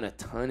sun a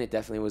ton, it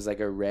definitely was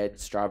like a red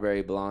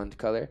strawberry blonde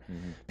color.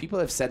 Mm-hmm. People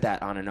have said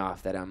that on and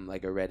off that I'm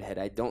like a redhead.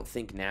 I don't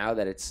think now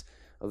that it's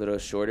a little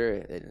shorter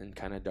and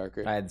kind of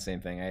darker. I had the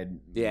same thing. I had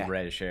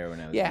reddish hair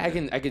when I was. Yeah,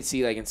 younger. I could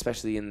see like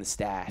especially in the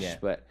stash, Yeah.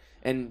 but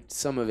and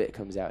some of it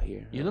comes out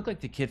here. You look like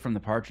the kid from the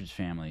Partridge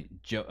Family.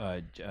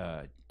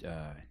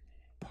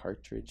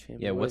 Partridge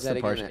Family. Yeah, What what's is that the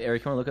again? Partridge?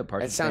 Eric, come and look at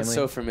Partridge That sounds Family.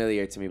 so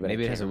familiar to me, but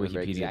Maybe I it can't has a remember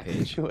Wikipedia exactly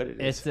page. what it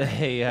is.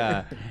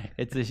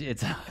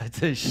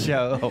 it's a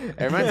show.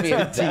 It reminds me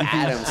of the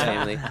Addams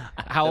Family.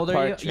 How old The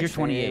are you? Partridge You're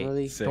 28.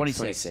 Family.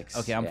 26.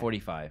 Okay, I'm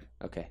 45.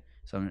 Okay.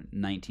 So I'm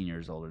 19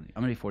 years older. I'm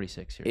gonna be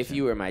 46 here. If soon.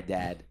 you were my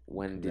dad,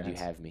 when did you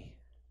Congrats. have me?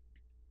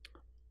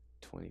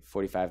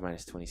 45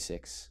 minus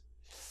 26.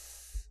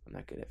 I'm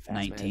not good at fast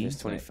 19? math.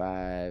 It's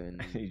 25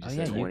 and You just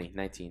yeah, said 20.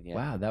 19, yeah.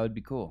 Wow, that would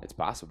be cool. It's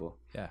possible.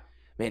 Yeah.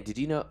 Man, did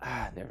you know?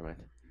 Never mind.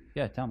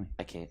 Yeah, tell me.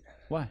 I can't.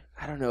 Why?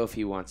 I don't know if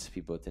he wants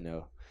people to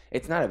know.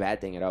 It's not a bad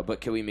thing at all,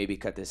 but can we maybe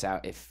cut this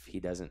out if he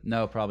doesn't?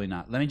 No, probably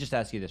not. Let me just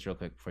ask you this real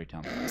quick before you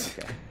tell me.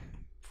 Okay.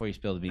 Before you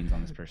spill the beans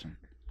on this person.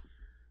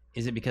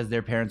 Is it because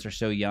their parents are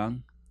so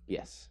young?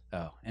 Yes.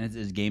 Oh, and it's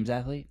a games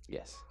athlete?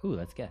 Yes. Ooh,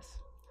 let's guess.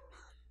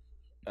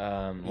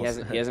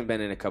 He hasn't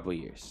been in a couple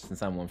years.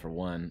 Since I'm 1 for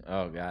 1.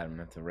 Oh God, I'm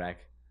gonna have to rack.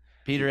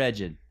 Peter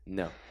Edgin.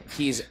 No,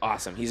 he's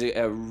awesome. He's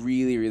a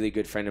really, really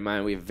good friend of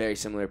mine. We have very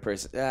similar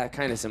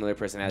kind of similar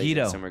personalities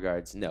Guido. in some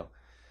regards. No,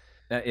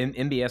 In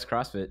MBS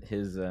CrossFit,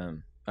 his oh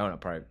no,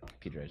 probably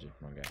Peter Edgin,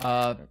 wrong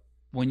guy.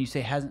 When you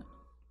say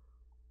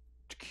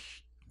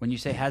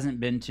hasn't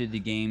been to the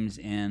games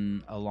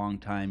in a long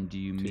time, do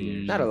you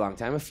mean not a long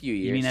time, a few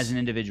years. You mean as an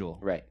individual?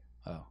 right?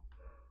 Oh.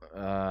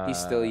 He's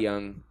still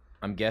young.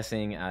 I'm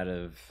guessing out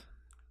of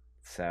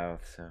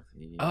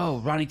southeast. Oh,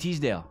 Ronnie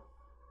Teasdale.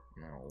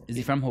 No. Is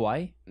he from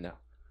Hawaii? No,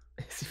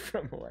 Is he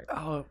from Hawaii?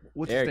 Oh,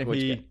 what's Eric, his which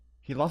name? guy?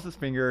 He lost his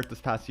finger this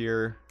past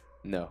year.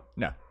 no,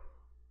 No.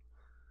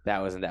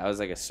 that wasn't. That was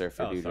like a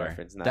surfer Oh, dude sorry.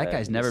 reference. not That a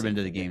guy's never missing been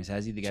to the finger. games,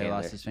 has he? The guy who Chandler.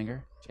 lost his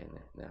finger?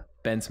 Chandler. No,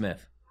 Ben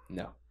Smith.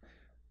 no.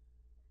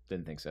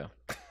 Didn't think so.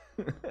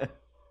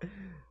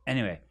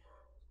 Anyway,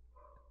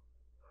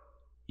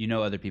 you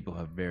know other people who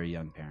have very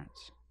young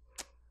parents,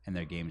 and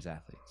they're games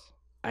athletes.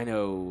 I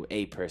know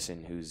a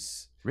person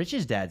who's.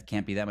 Rich's dad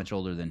can't be that much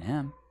older than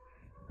him.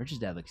 Rich's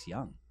dad looks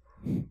young.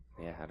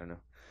 Yeah, I don't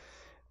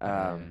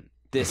know.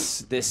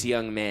 This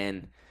young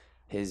man,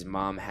 his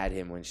mom had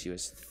him when she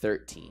was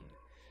 13,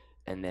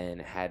 and then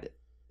had,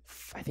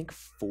 I think,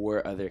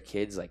 4 other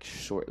kids like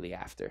shortly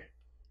after.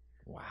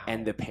 Wow.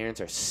 And the parents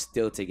are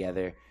still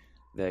together.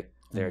 They're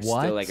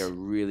What? still like a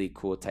really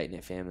cool tight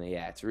knit family.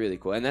 Yeah, it's really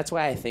cool, and that's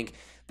why I think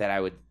that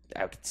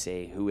I could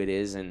say who it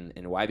is and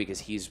why, because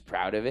he's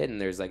proud of it, and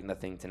there's like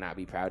nothing to not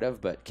be proud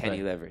of. But Kenny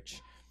Right.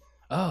 Leverage,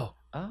 Oh,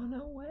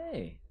 no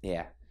way.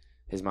 yeah,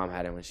 his mom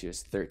had him when she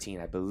was 13,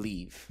 I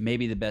believe.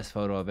 maybe the best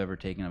photo I've ever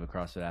taken of a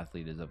CrossFit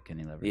athlete is of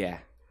Kenny Leverage. Yeah,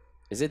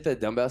 is it the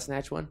dumbbell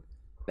snatch one?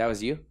 That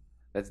was you.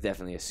 That's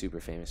definitely a super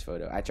famous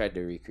photo. I tried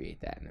to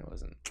recreate that, and it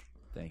wasn't.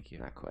 Thank you.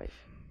 Not quite.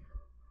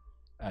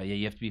 Yeah,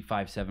 you have to be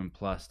 5'7"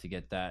 plus to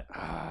get that.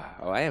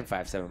 I am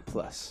 5'7"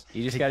 plus.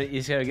 You just gotta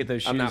get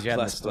those shoes I'm not you had in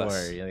the plus store.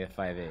 plus. You're like a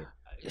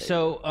 5'8".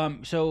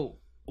 So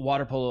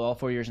water polo all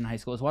 4 years in high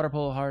school. Is water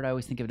polo hard? I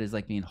always think of it as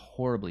like being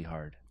horribly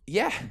hard.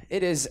 Yeah,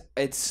 it is.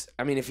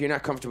 I mean, if you're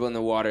not comfortable in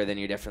the water, then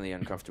you're definitely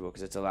uncomfortable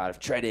because it's a lot of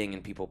treading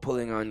and people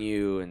pulling on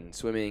you and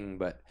swimming.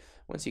 But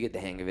once you get the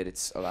hang of it,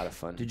 it's a lot of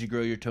fun. Did you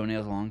grow your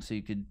toenails long so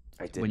you could,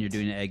 I didn't. when you're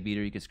doing an egg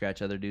beater, you could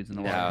scratch other dudes in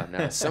the water?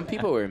 No. Some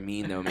people were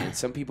mean though, man.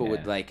 Some people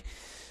would Yeah. like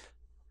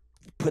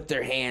put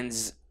their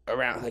hands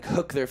around, like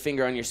hook their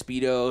finger on your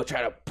Speedo,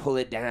 try to pull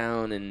it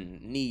down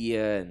and knee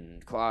you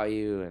and claw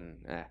you,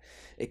 and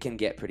it can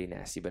get pretty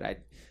nasty. But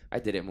I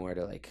did it more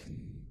to like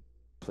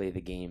play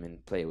the game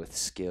and play it with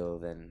skill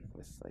than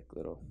with like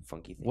little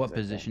funky things. What like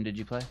position did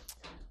you play? that.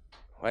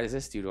 Why does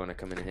this dude want to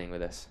come in and hang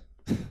with us?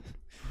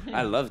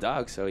 I love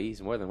dogs, so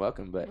he's more than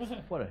welcome. But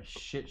What a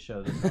shit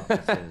show this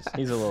office is.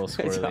 He's a little it's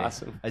squirrely.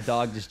 awesome. A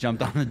dog just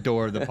jumped on the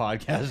door of the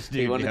podcast He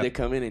studio. wanted to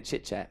come in and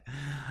chit chat.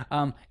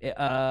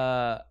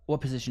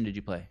 What position did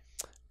you play?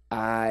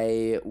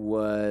 I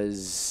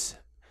was,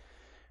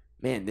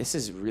 man, this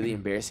is really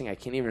embarrassing. I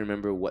can't even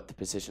remember what the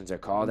positions are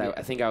called.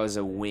 I think I was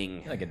a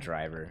wing. Like a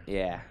driver.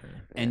 Yeah.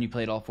 And you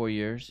played all 4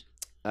 years?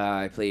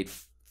 I played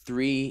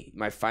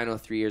my final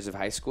 3 years of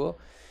high school,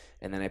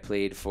 and then I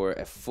played for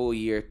a full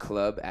year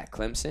club at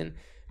Clemson,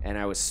 and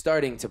I was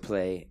starting to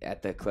play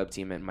at the club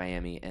team at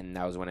Miami, and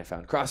that was when I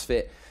found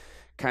CrossFit.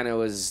 Kind of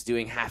was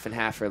doing half and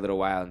half for a little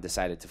while and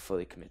decided to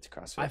fully commit to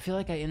CrossFit. I feel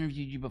like I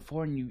interviewed you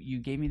before, and you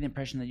gave me the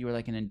impression that you were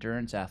like an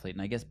endurance athlete,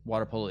 and I guess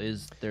water polo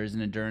there's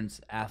an endurance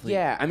athlete.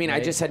 Yeah, I mean,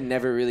 right? I just had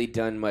never really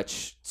done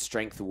much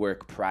strength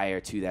work prior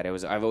to that.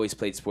 I've always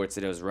played sports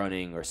that I was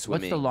running or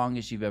swimming. What's the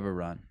longest you've ever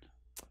run?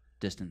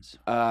 Distance.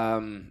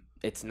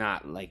 It's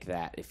not like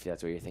that, if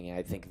that's what you're thinking.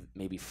 I think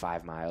maybe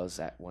 5 miles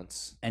at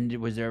once. And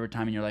was there ever a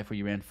time in your life where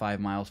you ran 5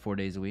 miles 4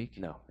 days a week?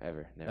 No,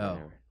 ever, never, Oh.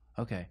 never.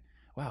 Okay.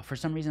 Wow. For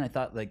some reason, I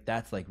thought like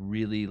that's like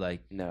really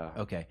like. No.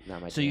 Okay.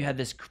 Not my So you jam. had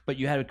this, but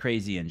you had a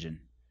crazy engine.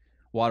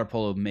 Water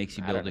polo makes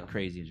you I build don't a know.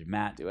 crazy engine.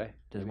 Matt, Do I?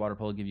 does water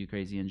polo give you a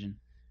crazy engine?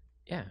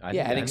 Yeah, I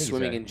think it's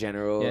swimming right. in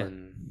general Yeah.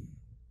 and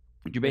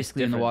You're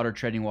basically in the different. water,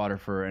 treading water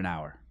for an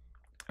hour.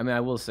 I mean, I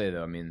will say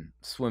though, I mean,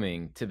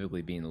 swimming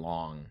typically being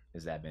long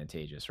is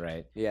advantageous,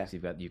 right? yeah, So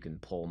you can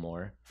pull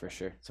more. for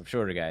sure. So for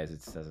shorter guys,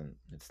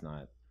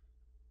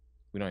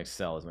 we don't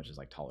excel as much as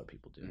like taller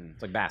people do.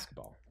 It's like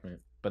basketball, right?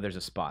 But there's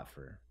a spot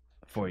for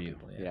you.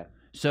 people, Yeah.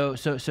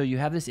 So you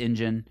have this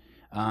engine,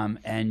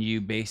 and you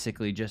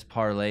basically just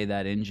parlay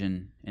that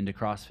engine into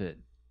CrossFit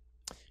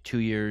 2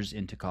 years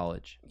into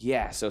college.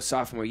 Yeah, so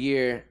sophomore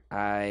year,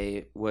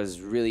 I was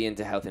really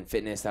into health and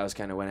fitness. That was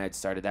kind of when I'd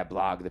started that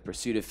blog, The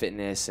Pursuit of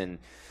Fitness, and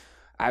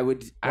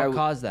What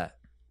caused that?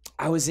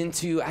 I was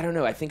into, I don't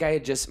know, I think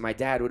my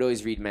dad would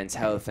always read Men's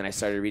Health, and I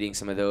started reading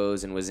some of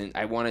those, and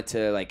I wanted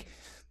to like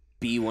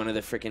be one of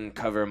the freaking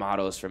cover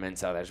models for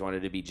Men's Health. I just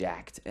wanted to be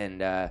jacked,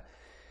 and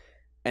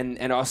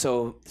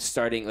also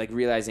starting like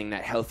realizing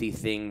that healthy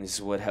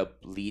things would help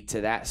lead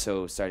to that.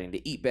 So starting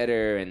to eat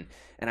better, and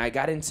I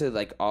got into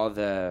like all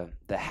the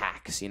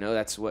hacks,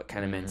 that's what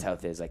kind of Men's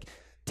Health is, like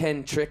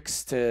 10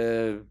 tricks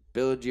to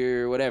build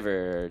your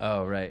whatever.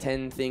 Oh, right.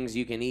 10 things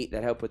you can eat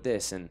that help with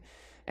this. And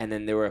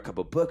then there were a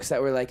couple books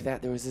that were like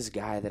that. There was this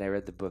guy that I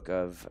read the book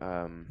of,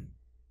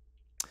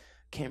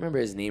 can't remember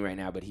his name right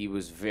now, but he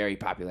was very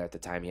popular at the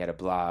time. He had a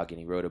blog and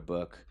he wrote a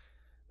book.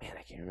 Man,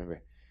 I can't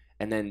remember.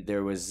 And then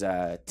there was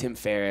Tim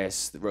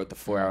Ferriss that wrote The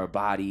 4-Hour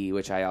Body,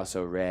 which I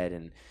also read.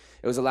 And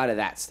it was a lot of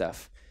that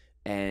stuff.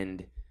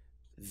 And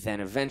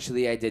then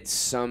eventually I did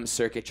some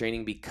circuit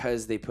training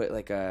because they put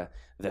like the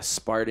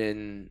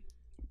Spartan,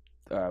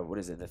 what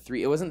is it?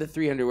 It wasn't the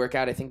 300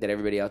 workout I think that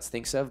everybody else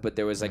thinks of, but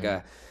there was like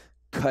a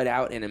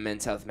cutout in a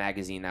Men's Health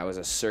magazine that was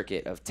a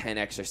circuit of 10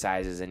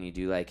 exercises, and you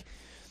do like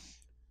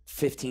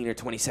 15 or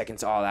 20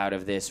 seconds all out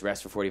of this,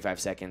 rest for 45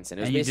 seconds.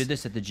 And You did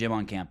this at the gym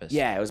on campus.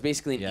 Yeah, it was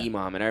basically an Yeah.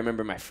 EMOM, and I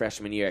remember my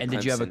freshman year at And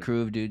did you have a Clemson.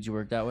 crew of dudes you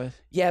worked out with?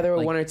 Yeah, there were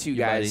Like, one or two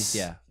your guys buddies?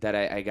 Yeah. that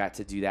I got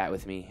to do that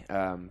with me.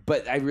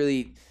 But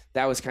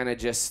that was kind of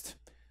just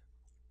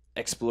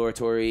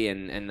exploratory,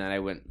 and then I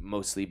went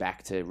mostly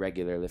back to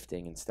regular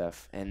lifting and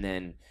stuff. And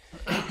then,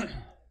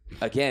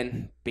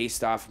 again,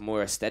 based off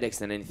more aesthetics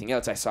than anything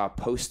else, I saw a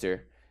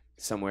poster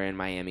somewhere in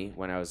Miami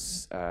when I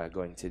was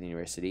going to the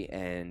university,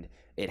 and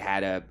it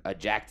had a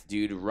jacked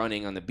dude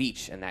running on the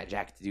beach, and that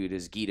jacked dude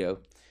is Guido.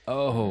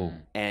 Oh,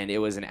 And it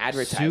was an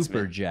advertisement.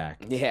 super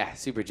jacked. Yeah,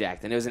 super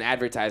jacked. And it was an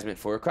advertisement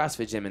for a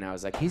CrossFit gym, and I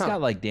was like, He's huh.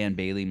 got like Dan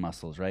Bailey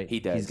muscles, right? He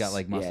does. He's got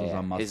like muscles Yeah.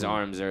 on muscles. His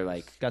arms are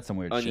like Got some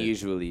weird shit.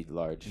 unusually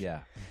large. Yeah.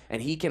 And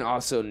he can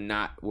also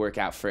not work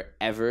out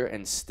forever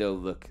and still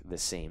look the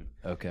same.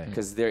 Okay.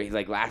 Because there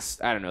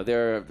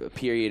are a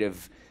period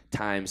of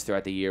times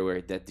throughout the year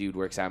where that dude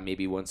works out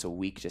maybe once a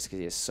week just because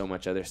he has so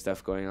much other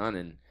stuff going on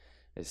and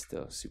is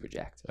still super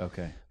jacked.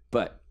 Okay.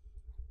 But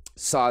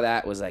saw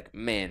that, was like,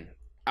 man,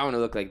 I want to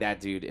look like that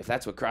dude. If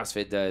that's what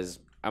CrossFit does,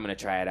 I'm going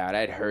to try it out.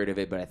 I'd heard of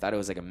it, but I thought it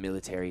was like a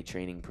military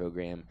training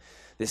program.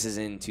 This is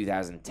in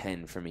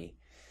 2010 for me.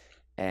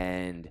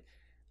 And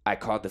I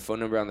called the phone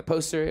number on the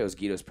poster. It was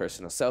Guido's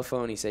personal cell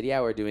phone. He said, yeah,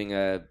 we're doing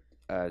a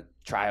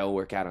trial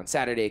workout on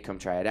Saturday. Come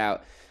try it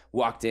out.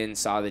 Walked in,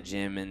 saw the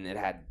gym, and it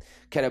had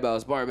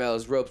kettlebells,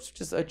 barbells, ropes,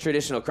 just a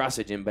traditional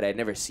CrossFit gym, but I'd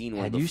never seen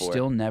one Had before. you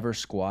still never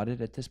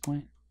squatted at this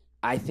point?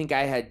 I think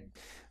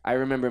I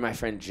remember my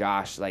friend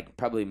Josh, like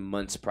probably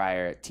months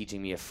prior,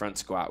 teaching me a front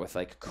squat with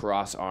like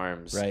cross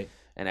arms. Right.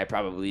 And I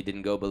probably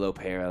didn't go below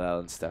parallel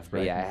and stuff. But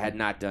Right. yeah, I had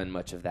not done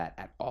much of that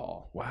at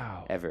all.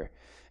 Wow. Ever.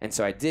 And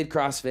so I did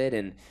CrossFit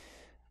and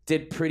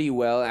did pretty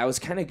well. I was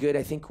kind of good.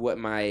 I think what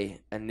my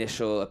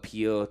initial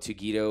appeal to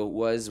Guido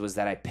was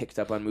that I picked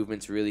up on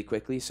movements really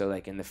quickly. So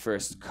like in the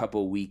first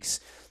couple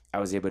weeks, I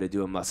was able to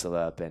do a muscle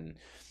up and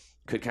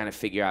could kind of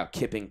figure out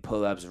kipping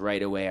pull-ups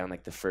right away on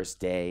like the first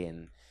day.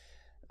 And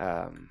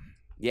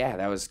yeah,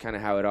 that was kind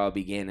of how it all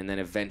began. And then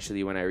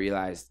eventually when I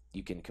realized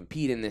you can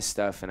compete in this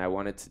stuff and I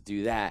wanted to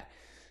do that,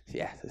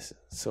 yeah, this is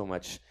so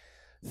much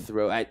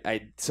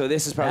so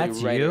this is probably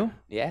That's right. you?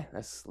 Yeah,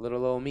 that's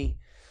little old me.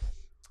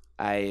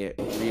 I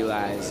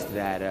realized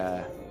that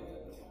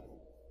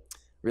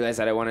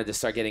I wanted to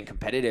start getting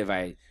competitive.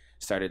 I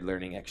started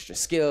learning extra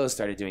skills,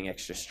 started doing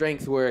extra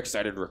strength work,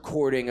 started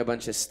recording a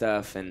bunch of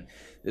stuff. And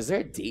is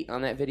there a date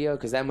on that video?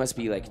 Because that must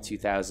be like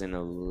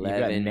 2011. You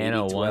got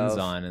Nano maybe ones 12.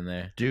 on in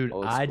there. Dude,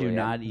 Old I school, do yeah.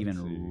 not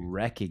even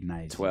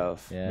recognize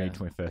 12. Yeah. May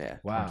 25th. Yeah.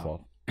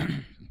 Wow.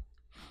 2012.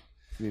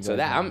 So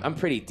that I'm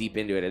pretty deep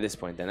into it at this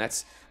point. Then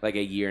that's like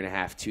a year and a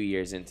half, 2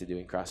 years into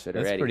doing CrossFit That's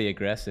already. pretty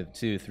aggressive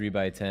too.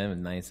 3x10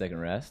 with 9-second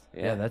rest.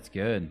 Yeah, that's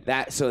good.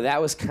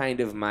 That was kind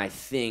of my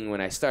thing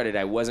when I started.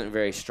 I wasn't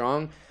very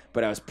strong,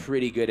 but I was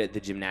pretty good at the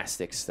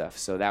gymnastics stuff.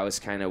 So that was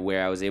kind of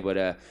where I was able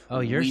to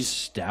You're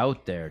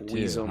stout there too.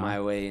 weasel huh?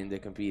 my way into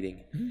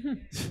competing,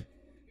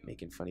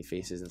 making funny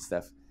faces and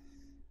stuff.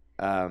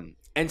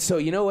 And so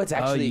you know what's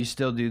actually you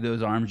still do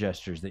those arm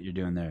gestures that you're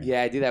doing there.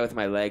 yeah, I do that with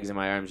my legs and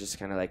my arms, just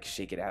kind of like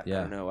shake it out. Yeah.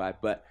 I don't know why,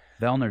 but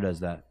Vellner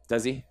does that.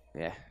 does he?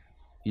 Yeah,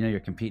 You know you're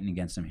competing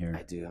against him here.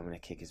 I do. I'm gonna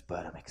kick his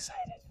butt. I'm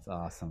excited. It's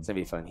awesome. It's gonna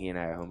be fun. He and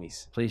I are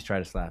homies. Please try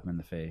to slap him in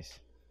the face.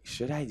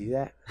 Should I do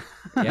that?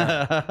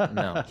 Yeah.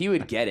 No. He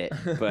would get it,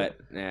 but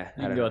yeah,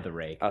 You can go with the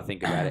rake. I'll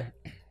think about it.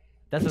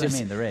 That's what Just I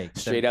mean. The rake.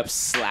 Straight up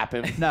slap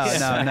him. No,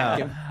 Smack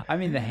no. him. I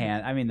mean the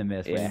hand. I mean the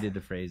miss when Yeah. you did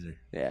the Fraser.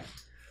 Yeah.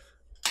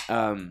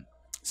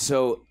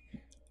 So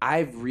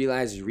I've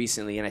realized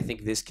recently, and I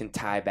think this can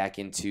tie back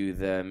into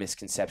the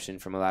misconception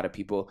from a lot of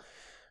people,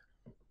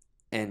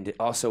 and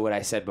also what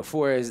I said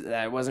before is that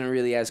I wasn't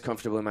really as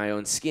comfortable in my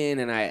own skin,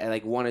 and I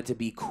like wanted to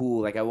be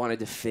cool, like I wanted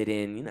to fit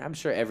in. You know, I'm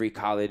sure every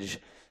college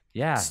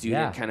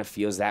student kind of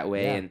feels that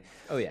way, Yeah. and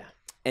Oh yeah.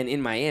 and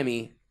in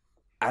Miami,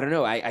 I don't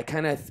know. I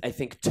kind of I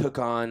think took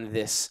on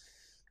this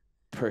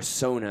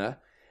persona.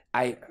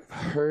 I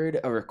heard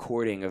a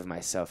recording of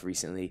myself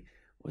recently.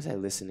 What was I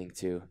listening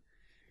to?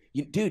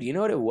 Dude, you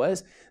know what it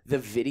was? The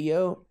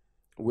video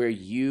where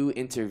you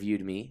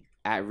interviewed me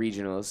at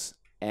regionals,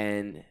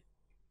 and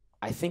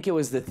I think it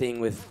was the thing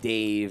with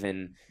Dave,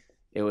 and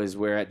it was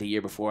where the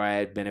year before I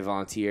had been a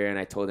volunteer, and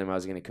I told him I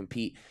was going to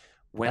compete.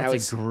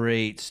 That's a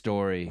great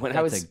story. When That's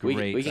I was, a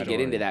great we can get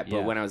into story. that, but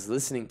Yeah. when I was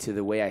listening to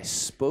the way I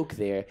spoke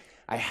there,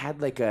 I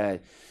had like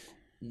a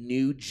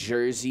New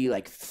Jersey,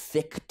 like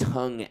thick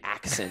tongue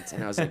accent,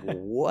 and I was like,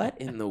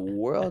 "What in the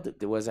world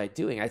was I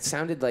doing?" I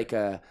sounded like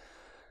I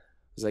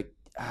was like,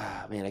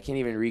 man, I can't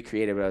even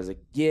recreate it, but I was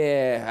like,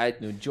 "Yeah,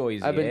 No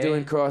Joyzy, I've been eh?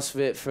 doing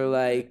CrossFit for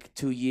like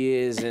 2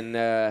 years, and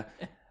I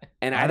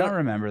don't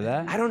remember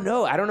that. I don't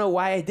know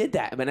why I did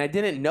that, but I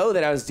didn't know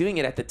that I was doing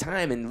it at the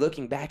time. And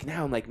looking back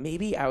now, I'm like,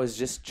 maybe I was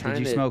just trying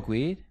Did to you smoke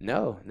weed?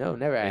 No,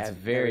 never. It's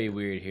very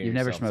weird hearing You've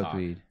never yourself smoked talk.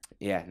 weed.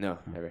 Yeah, no,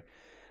 never.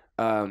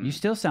 You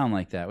still sound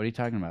like that. What are you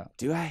talking about?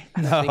 Do I?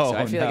 I don't think so.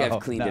 I feel like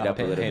I've cleaned it up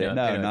a little Pay bit.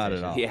 no not at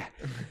attention. all. Yeah.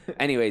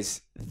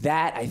 Anyways,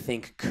 that I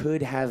think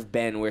could have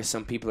been where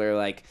some people are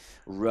like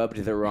rubbed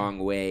the wrong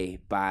way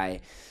by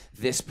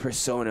this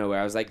persona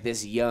where I was like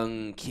this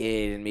young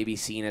kid and maybe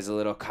seen as a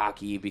little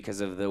cocky because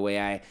of the way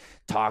I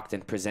talked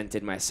and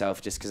presented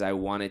myself just because I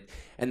wanted.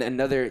 And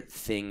another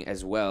thing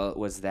as well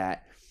was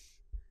that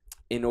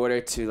in order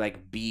to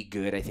like be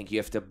good, I think you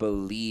have to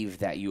believe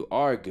that you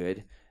are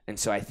good. And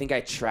so I think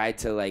I tried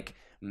to like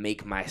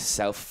make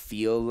myself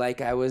feel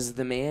like I was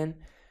the man,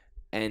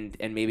 and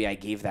maybe I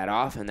gave that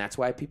off, and that's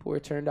why people were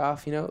turned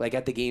off, you know? Like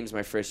at the games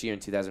my first year in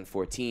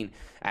 2014,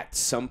 at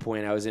some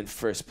point I was in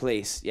first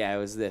place. Yeah, it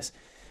was this.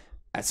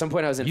 At some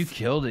point I was in You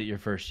killed it your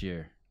first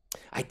year.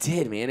 I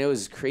did, man. It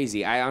was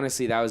crazy. I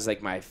honestly, that was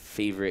like my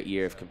favorite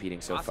year of competing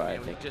so far, I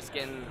Man. think. Just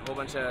getting a whole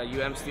bunch of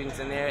UM students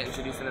in there,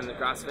 introducing them to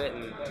CrossFit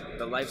and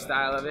the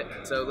lifestyle of it.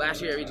 So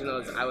last year at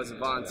regionals, I was a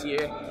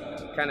volunteer,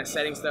 kind of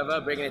setting stuff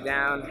up, breaking it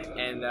down,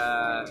 and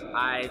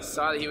I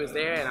saw that he was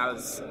there, and I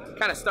was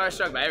kind of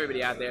starstruck by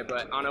everybody out there.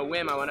 But on a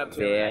whim, I went up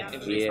to him and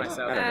introduced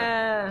myself.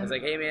 I was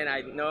like, "Hey, man,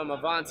 I know I'm a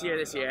volunteer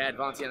this year. I had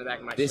volunteer on the back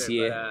of my This shirt."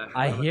 year. But,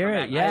 I hear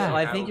it, yeah. Well,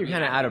 I think you're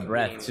kind of out of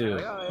breath games. too.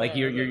 Like, oh, yeah, Like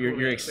yeah,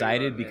 you're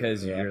excited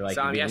because you're like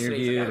Saw him being yesterday.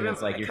 He's interviewed, like, and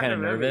it's like I you're kinda kind of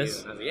remember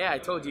nervous, you. I was like, yeah, I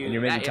told you. and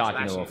you're maybe that talking a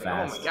last little year.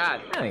 fast. Oh my god.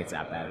 I don't think it's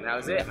that bad. And that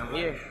was it. I'm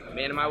here.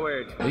 Man of my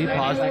word. Will you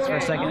pause this for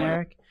a second,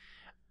 Eric?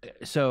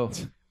 So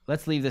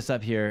let's leave this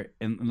up here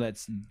and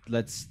let's.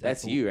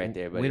 That's you right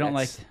there, buddy. We don't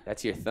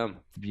That's your thumb.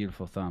 the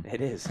beautiful thumb.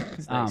 It is.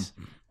 It's nice.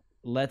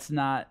 Let's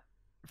not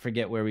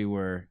forget where we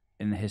were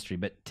in the history,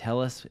 but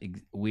tell us.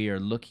 We are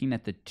looking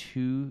at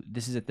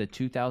This is at the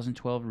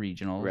 2012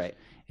 regionals. Right.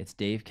 It's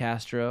Dave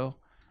Castro,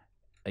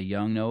 a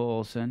young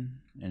Noah Ohlsen,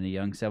 and a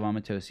young Sevan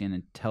Motassian.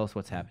 And tell us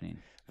what's happening.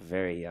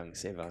 Very young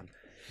Sevan.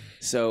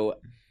 So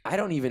I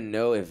don't even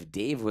know if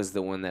Dave was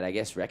the one that I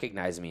guess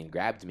recognized me and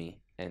grabbed me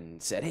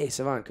and said, "Hey,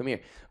 Sevan, come here."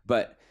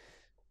 But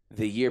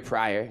the year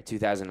prior,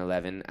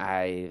 2011,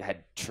 I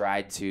had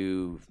tried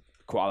to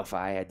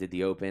qualify. I did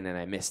the Open and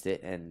I missed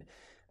it. And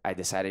I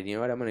decided, you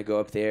know what, I'm going to go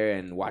up there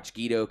and watch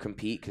Guido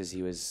compete because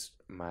he was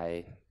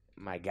my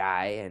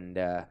guy. And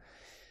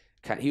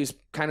he was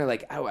kind of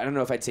like, I don't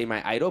know if I'd say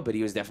my idol, but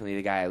he was definitely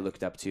the guy I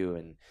looked up to.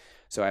 And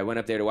so I went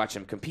up there to watch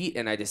him compete,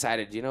 and I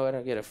decided, you know what,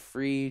 I'll get a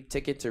free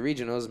ticket to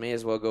regionals, may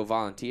as well go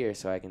volunteer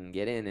so I can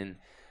get in. And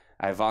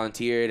I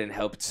volunteered and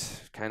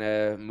helped kind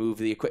of move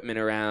the equipment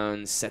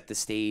around, set the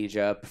stage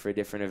up for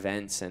different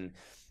events, and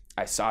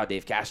I saw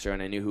Dave Castro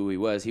and I knew who he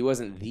was. He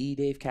wasn't the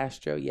Dave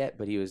Castro yet,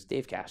 but he was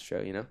Dave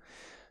Castro, you know.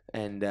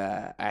 And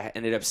I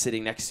ended up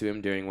sitting next to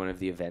him during one of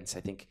the events.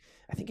 I think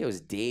it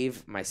was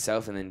Dave,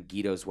 myself, and then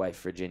Guido's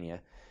wife,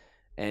 Virginia.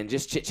 And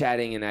just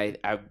chit-chatting, and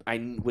I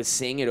was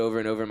saying it over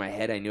and over in my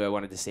head. I knew I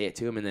wanted to say it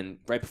to him, and then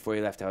right before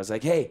he left, I was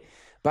like, hey,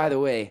 by the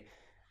way,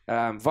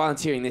 I'm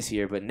volunteering this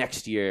year, but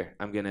next year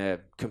I'm going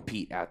to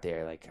compete out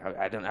there. Like,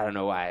 I don't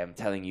know why I'm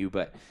telling you,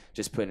 but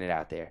just putting it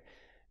out there,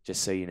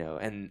 just so you know.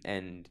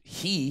 And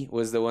he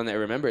was the one that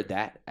remembered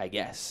that, I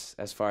guess,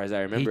 as far as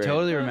I remember. He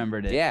totally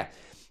remembered it. Yeah.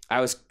 I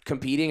was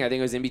competing. I think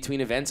it was in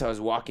between events. I was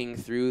walking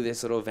through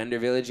this little vendor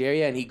village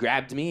area, and he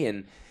grabbed me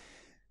and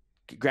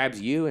grabbed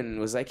you and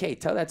was like, hey,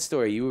 tell that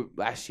story. You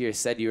last year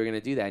said you were going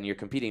to do that, and you're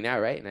competing now,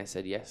 right? And I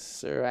said, yes,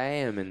 sir, I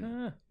am.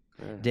 And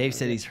Dave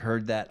said he's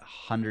heard that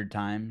 100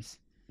 times.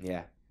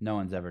 Yeah. No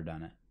one's ever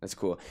done it. That's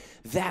cool.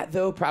 That,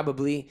 though,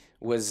 probably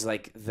was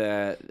like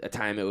a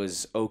time it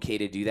was okay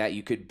to do that.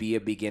 You could be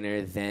a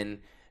beginner then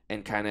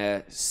and kind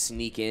of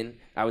sneak in.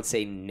 I would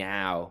say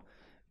now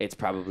it's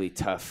probably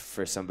tough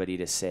for somebody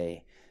to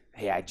say,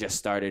 hey, I just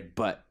started,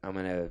 but I'm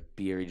going to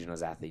be a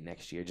regionals athlete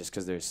next year, just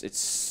because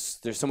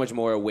there's so much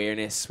more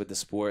awareness with the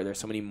sport. There's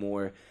so many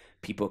more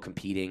people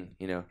competing,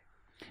 you know.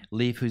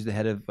 Leigh, who's the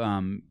head of, now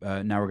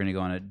we're going to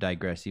go on to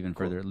digress even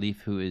further. Leigh,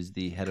 who is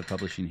the head of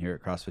publishing here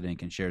at CrossFit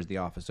Inc. and shares the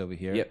office over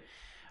here. Yep.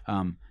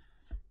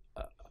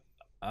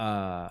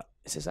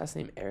 Is his last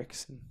name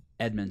Erickson?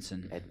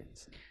 Edmondson.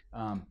 Edmondson.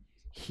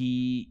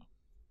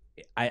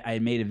 I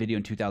made a video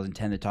in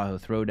 2010, the Tahoe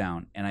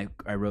Throwdown, and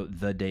I wrote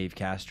the Dave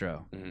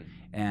Castro. Mm-hmm.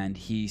 And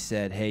he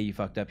said, hey, you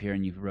fucked up here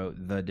and you wrote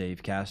the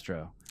Dave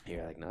Castro.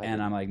 You're like, no.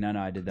 And I'm like, no,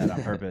 I did that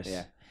on purpose.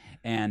 Yeah.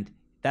 And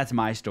that's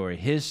my story.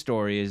 His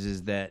story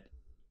is that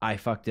I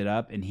fucked it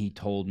up and he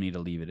told me to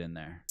leave it in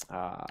there.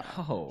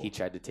 He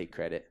tried to take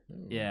credit.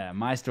 Yeah,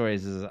 my story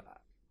is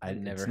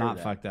it's not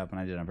that. Fucked up and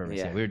I did it on purpose.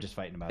 Yeah, we were just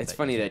fighting about it. It's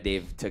funny that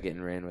Dave took it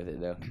and ran with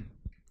it, though.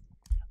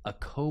 A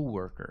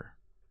coworker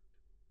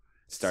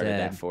started said,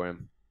 that for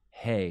him.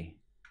 Hey,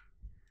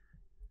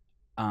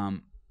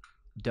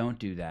 don't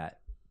do that.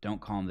 Don't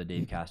call him the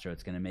Dave Castro.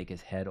 It's going to make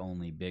his head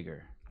only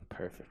bigger.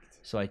 Perfect.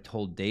 So I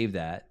told Dave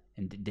that,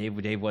 and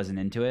Dave wasn't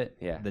into it.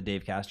 Yeah. The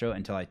Dave Castro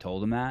until I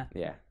told him that.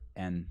 Yeah.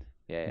 And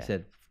he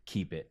said,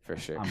 keep it. For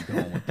sure. I'm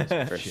going with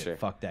this For shit. sure.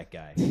 Fuck that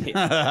guy.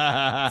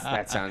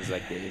 That sounds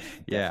like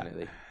Dave. Yeah.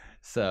 Definitely.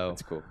 So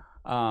that's cool.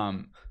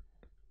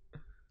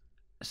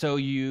 So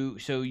you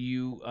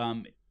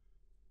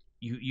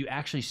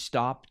actually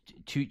stopped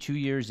two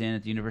years in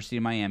at the University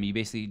of Miami. You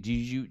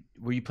basically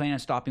were you planning on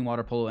stopping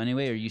water polo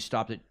anyway, or you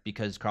stopped it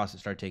because CrossFit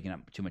started taking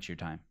up too much of your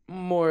time?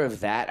 More of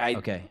that. I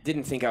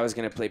didn't think I was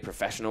going to play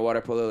professional water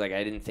polo. Like,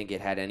 I didn't think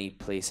it had any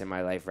place in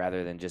my life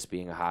rather than just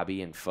being a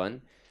hobby and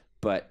fun.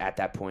 But at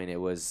that point, I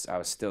was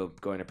still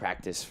going to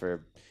practice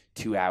for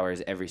 2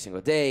 hours every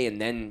single day, and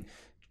then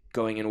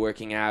going and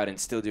working out and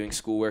still doing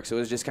schoolwork. So it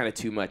was just kind of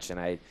too much, and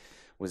I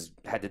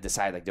had to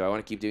decide, like, do I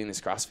want to keep doing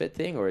this CrossFit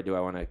thing or do I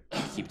want to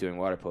keep doing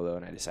water polo?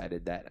 And I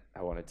decided that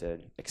I wanted to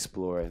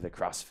explore the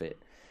CrossFit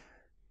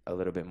a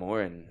little bit more,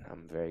 and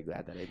I'm very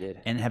glad that I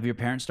did. And have your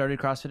parents started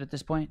CrossFit at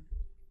this point?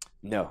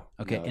 No.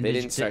 Okay. No, they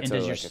didn't start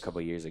until like a couple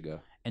years ago.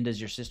 And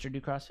does your sister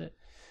do CrossFit?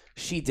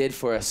 She did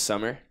for a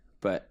summer,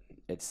 but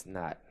it's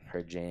not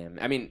her jam.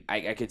 I mean,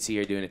 I could see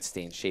her doing it to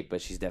stay in shape, but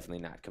she's definitely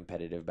not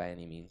competitive by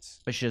any means.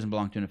 But she doesn't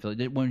belong to an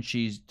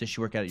affiliate. Does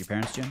she work out at your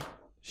parents' gym?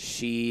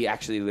 She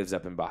actually lives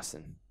up in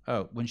Boston.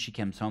 Oh, when she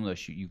comes home, though,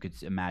 you could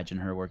imagine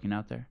her working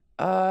out there?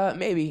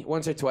 Maybe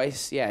once or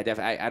twice. Yeah,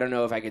 definitely. I don't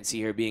know if I could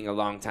see her being a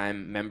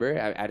long-time member.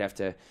 I'd have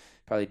to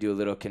probably do a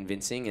little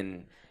convincing,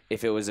 and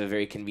if it was a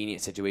very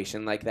convenient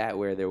situation like that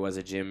where there was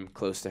a gym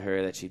close to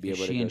her that she'd be able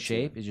to go to. Is she in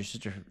shape? Is your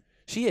sister...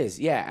 She is,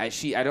 yeah. I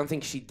don't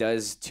think she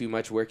does too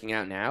much working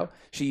out now.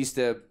 She used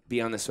to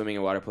be on the swimming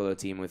and water polo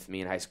team with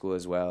me in high school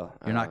as well.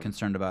 You're not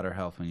concerned about her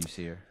health when you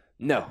see her?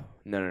 No,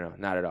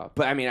 not at all.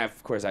 But I mean,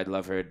 of course, I'd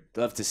love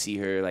to see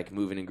her like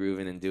moving and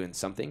grooving and doing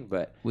something.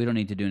 But we don't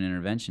need to do an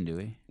intervention, do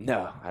we?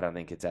 No, I don't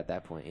think it's at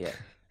that point yet.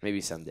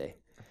 Maybe someday.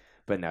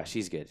 But no,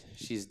 she's good.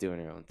 She's doing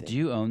her own thing. Do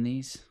you own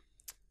these?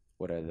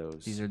 What are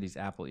those? These are these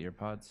Apple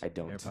EarPods. I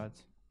don't.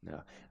 AirPods.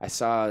 No, I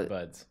saw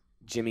Buds.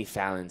 Jimmy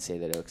Fallon say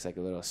that it looks like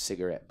a little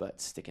cigarette butt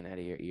sticking out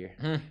of your ear,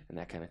 and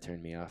that kind of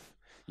turned me off.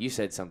 You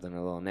said something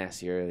a little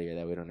nasty earlier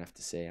that we don't have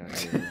to say on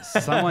here.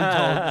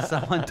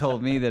 Someone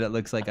told me that it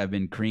looks like I've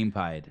been cream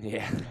pied.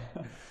 Yeah.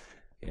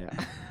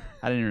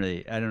 I don't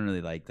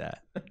really like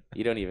that.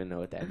 You don't even know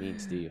what that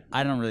means, do you?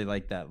 I don't really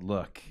like that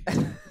look.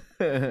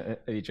 Have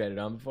you tried it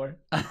on before?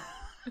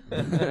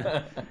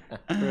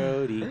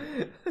 Brody.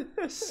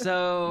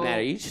 So Matt,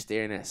 are you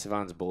staring at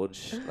Sevan's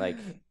bulge? Like,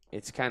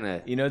 it's kind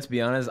of... You know, to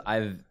be honest,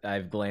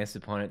 I've glanced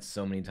upon it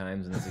so many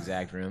times in this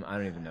exact room, I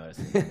don't even notice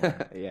it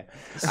anymore. Yeah.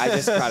 I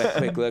just caught a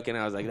quick look, and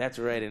I was like, that's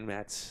right in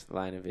Matt's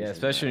line of vision. Yeah,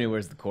 especially when he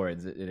wears the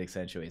cords. It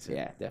accentuates it.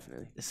 Yeah,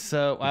 definitely.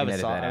 So I have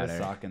a edit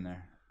sock in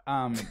there.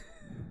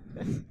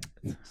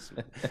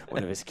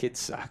 One of his kids'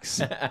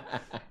 socks.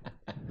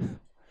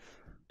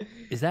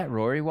 Is that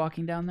Rory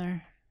walking down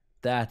there?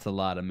 That's a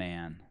lot of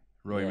man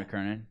Roy Yeah.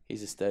 McKernan.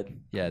 He's a stud.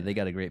 Yeah, they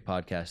got a great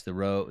podcast. The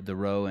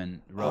Row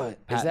and Oh,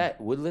 is that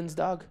Woodland's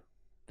dog?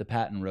 the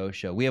Pat and Row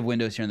show? We have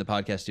windows here in the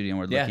podcast studio, and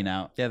we're looking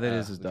out. Yeah, that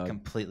is his we've dog.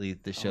 Completely,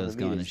 the I show's wanna meet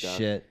going to his dog.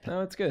 shit.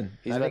 No, it's good.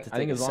 He's I about think, to I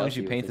think take as a long as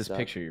you selfie paint with this his dog.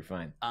 picture, you're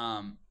fine.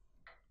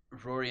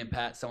 Rory and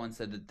Pat. Someone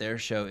said that their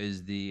show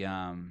is the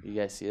You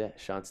guys see that?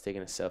 Sean's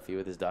taking a selfie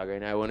with his dog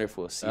right now. I wonder if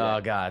we'll see Oh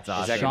that. God, it's Is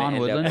awesome. that gonna Sean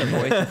end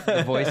Woodland, up-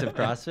 the voice of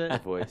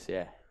CrossFit. voice,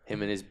 yeah.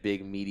 Him and his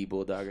big meaty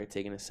bulldog are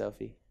taking a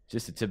selfie.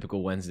 Just a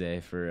typical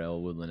Wednesday for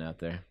El Woodland out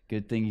there.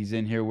 Good thing he's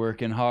in here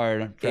working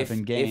hard,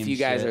 prepping games. If you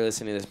guys shit. are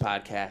listening to this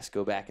podcast,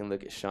 go back and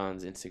look at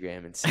Sean's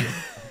Instagram and see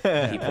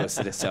he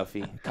posted a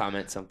selfie.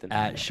 Comment something.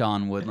 At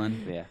Sean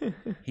Woodland, Yeah.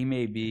 he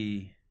may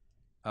be.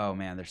 Oh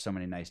man, there's so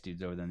many nice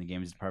dudes over there in the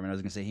games department. I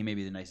was gonna say he may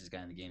be the nicest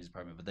guy in the games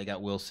department, but they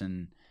got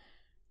Wilson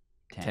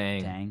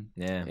Tang.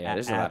 Yeah. Yeah,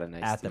 there's a lot of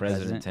nice at the dudes.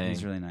 President president. He's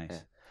Tang. really nice. Yeah.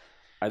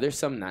 Are there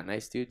some not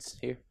nice dudes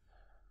here?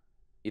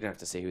 You don't have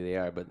to say who they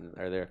are, but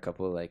are there a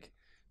couple like,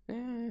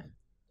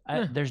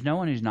 There's no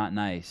one who's not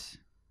nice.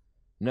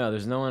 No,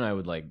 there's no one I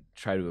would like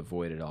try to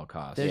avoid at all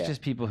costs. There's Yeah.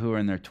 just people who are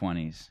in their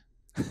 20s.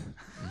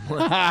 those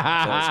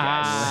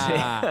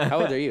guys? How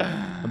old are you?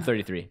 I'm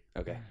 33,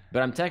 Okay.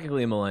 but I'm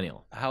technically a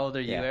millennial. How old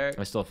are you, Yeah. Eric?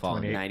 I still fall.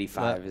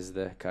 95 is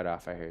the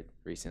cutoff I heard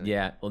recently.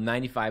 Yeah, well,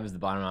 95 is the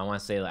bottom. I want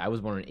to say like I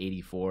was born in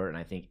 84, and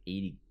I think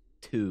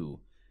 82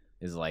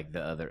 is like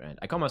the other end.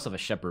 I call myself a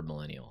shepherd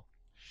millennial.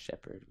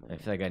 Shepherd. I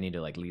feel like I need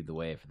to like lead the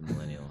way for the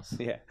millennials.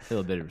 Yeah. Feel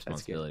a bit of That's good.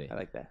 responsibility. I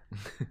like that.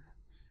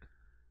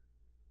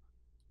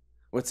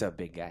 What's up,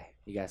 big guy?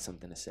 You got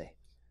something to say?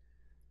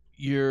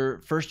 Your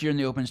first year in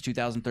the Open's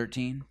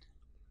 2013.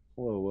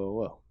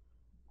 Whoa.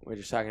 We're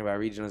just talking about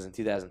regionals in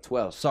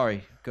 2012.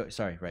 Sorry,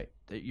 right.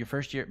 Your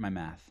first year, my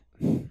math.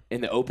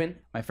 In the Open?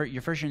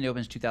 Your first year in the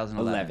Open's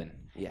 2011.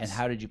 Yes. And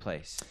how did you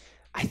place?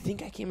 I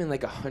think I came in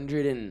like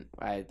 100 and...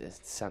 this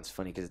sounds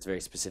funny because it's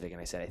very specific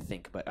and I said I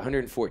think, but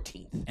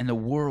 114th. In the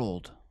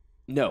world.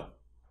 No.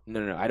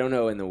 I don't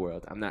know in the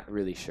world. I'm not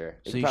really sure.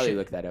 You So can you probably should-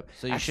 look that up.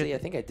 so you Actually, should- I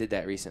think I did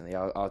that recently.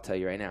 I'll tell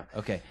you right now.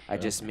 Okay. I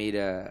just made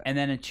a... And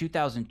then in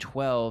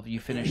 2012, you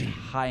finished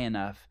high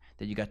enough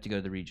that you got to go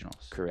to the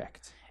regionals.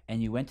 Correct.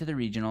 And you went to the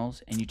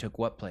regionals, and you took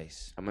what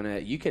place?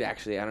 You could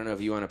actually, I don't know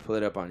if you want to pull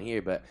it up on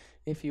here, but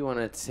if you want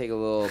to take a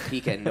little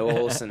peek at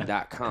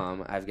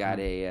Ohlsen.com, I've got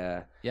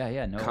a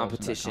No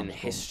competition Ohlsen.com.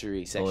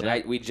 history Pull it section.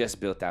 up. We just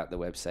built out the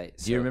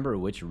website. Do you so remember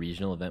which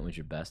regional event was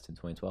your best in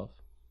 2012?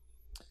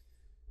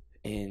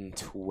 in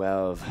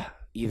 12,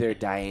 either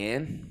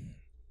Diane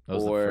That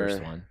was or... the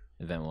first one,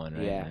 event one,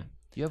 right? Yeah. Do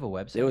you have a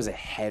website? It was a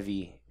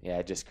heavy... Yeah,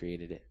 I just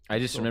created it. I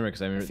just remember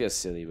because I It remember feels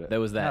silly, but that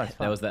was No, that it's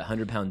that was that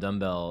 100-pound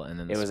dumbbell, and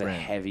then the it was sprint.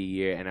 a heavy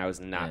year, and I was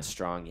not Yeah.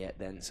 strong yet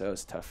then, so it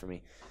was tough for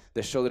me.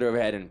 The shoulder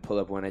overhead and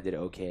pull-up one I did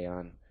okay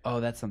on. Oh,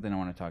 that's something I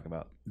want to talk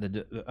about. Don't let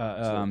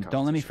me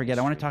competition forget.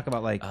 I want to history. talk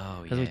about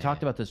Oh, because we yeah,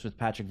 talked yeah. about this with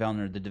Patrick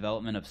Vellner, the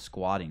development of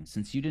squatting.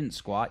 Since you didn't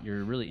squat, you're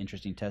a really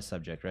interesting test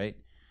subject, right?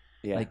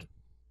 Yeah. Like,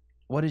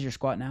 what is your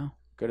squat now?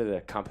 Go to the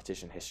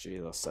competition history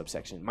little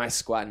subsection. My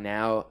squat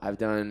now, I've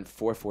done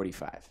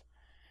 445.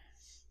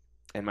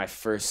 And my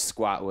first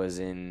squat was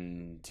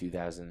in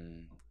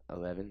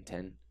 2011,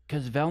 10.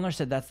 Because Vellner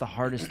said that's the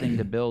hardest thing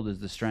to build is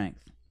the strength,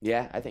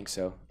 Yeah, I think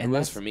so. And It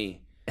was that's- for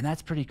me. and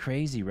that's pretty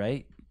crazy,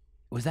 right?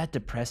 Was that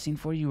depressing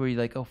for you? Were you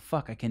like, oh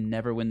fuck, I can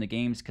never win the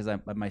games because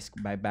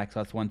my back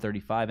squat's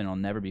 135 and I'll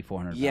never be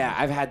 400? Yeah,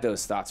 pounds? I've had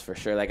those thoughts for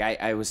sure. Like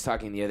I was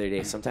talking the other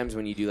day, sometimes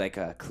when you do like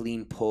a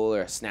clean pull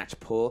or a snatch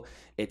pull,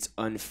 it's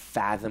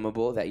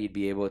unfathomable that you'd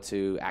be able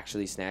to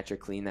actually snatch or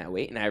clean that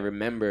weight. And I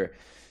remember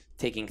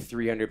taking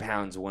 300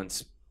 pounds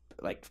once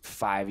like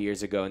 5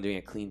 years ago and doing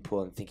a clean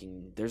pull and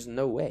thinking, there's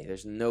no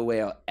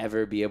way I'll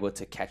ever be able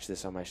to catch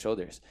this on my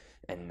shoulders.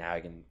 And now I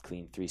can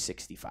clean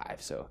 365.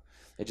 So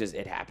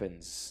it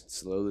happens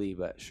slowly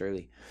but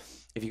surely.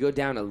 If you go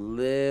down a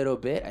little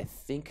bit, I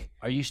think,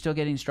 Are you still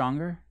getting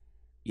stronger?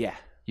 yeah,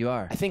 You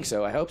are. I think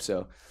so. I hope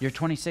so. You're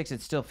 26.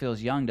 It still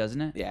feels young,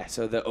 doesn't it? Yeah,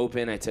 so the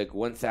Open, I took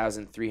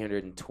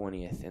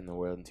 1,320th in the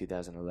world in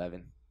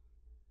 2011.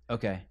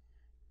 Okay.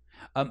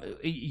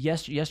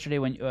 Yesterday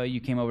when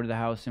you came over to the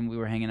house and we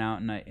were hanging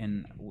out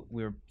and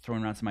we were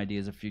throwing around some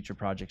ideas of future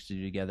projects to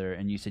do together,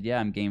 and you said,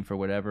 "Yeah, I'm game for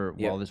whatever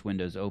Yep. while this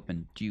window's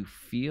open." Do you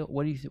feel?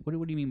 What do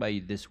you mean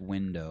by this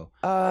window?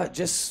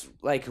 Just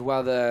like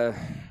while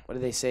what do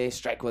they say?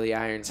 Strike while the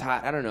iron's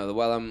hot. I don't know.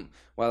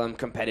 While I'm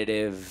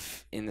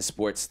competitive in the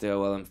sport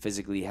still, while I'm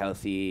physically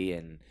healthy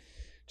and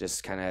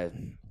just kind of.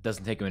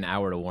 Doesn't take him an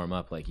hour to warm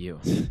up like you.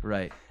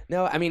 Right.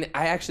 No, I mean,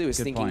 I actually was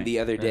Good thinking point. the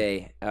other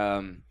day,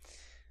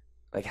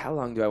 like, how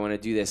long do I want to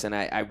do this? And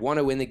I want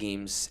to win the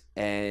games,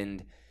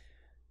 and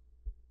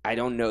I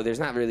don't know. There's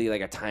not really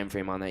like a time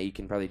frame on that. You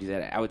can probably do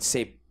that. I would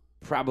say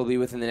probably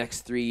within the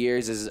next 3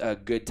 years is a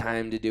good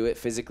time to do it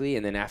physically,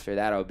 and then after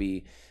that, I'll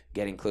be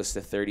getting close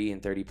to 30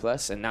 and 30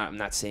 plus. And I'm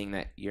not saying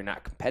that you're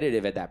not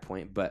competitive at that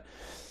point, but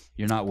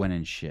You're not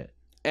winning shit.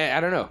 I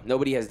don't know.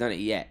 Nobody has done it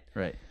yet.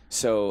 Right.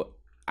 So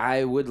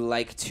I would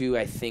like to,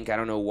 I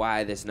don't know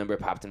why this number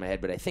popped in my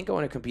head, but I think I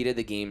want to compete at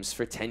the games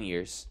for 10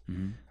 years.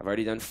 Mm-hmm. I've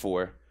already done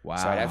 4. Wow.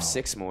 So I'd have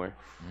 6 more.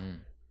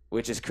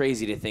 which is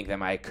crazy to think that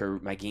my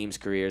games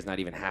career is not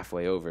even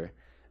halfway over.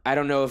 I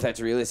don't know if that's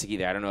realistic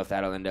either. I don't know if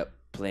that'll end up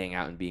playing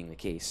out and being the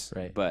case.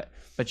 Right. But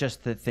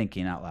just the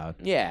thinking out loud.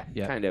 Yeah,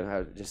 Yeah. kind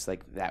of just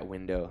like that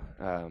window.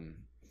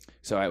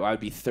 So I would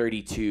be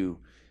 32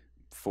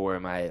 for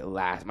my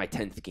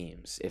 10th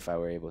games if I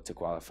were able to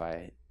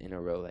qualify in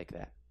a row like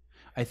that.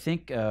 I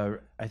think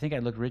I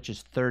look Rich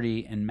is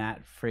 30 and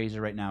Matt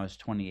Fraser right now is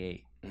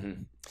 28.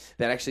 Mm-hmm.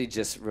 That actually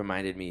just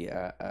reminded me,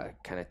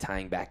 kind of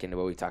tying back into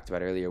what we talked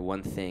about earlier,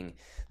 one thing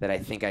that I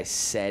think I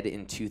said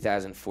in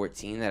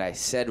 2014 that I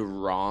said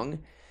wrong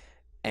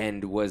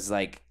and was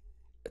like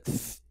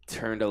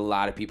turned a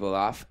lot of people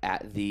off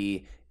at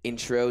the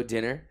intro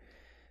dinner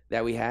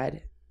that we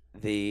had.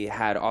 They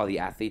had all the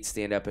athletes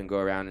stand up and go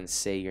around and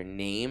say your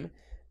name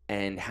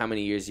and how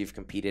many years you've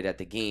competed at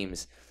the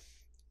games.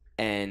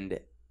 And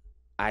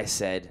I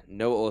said,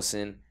 no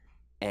Ohlsen,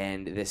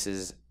 and this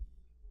is,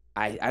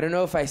 I don't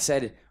know if I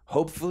said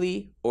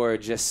hopefully or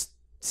just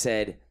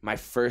said my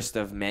first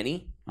of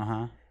many.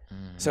 Uh-huh.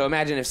 So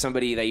imagine if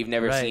somebody that you've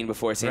never seen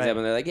before stands up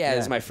and they're like, yeah,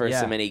 this is my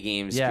first of many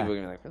games. Yeah. People are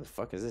going to be like, where the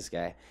fuck is this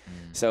guy?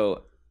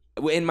 So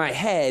in my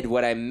head,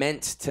 what I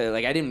meant to,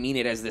 like, I didn't mean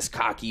it as this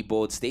cocky,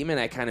 bold statement.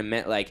 I kind of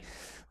meant like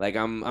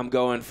I'm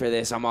going for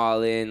this. I'm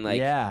all in.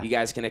 Like, you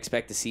guys can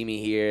expect to see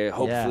me here.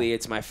 Hopefully,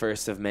 it's my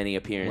first of many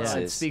appearances.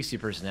 Well, it speaks to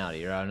your personality.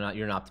 You're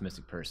an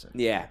optimistic person.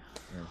 Yeah.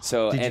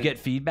 So did you get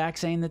feedback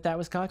saying that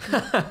was cocky?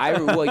 I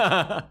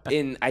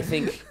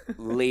think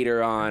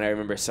later on, I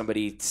remember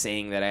somebody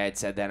saying that I had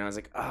said that, and I was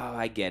like, oh,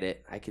 I get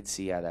it. I could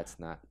see how that's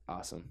not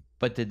awesome.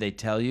 But did they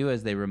tell you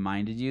as they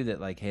reminded you that,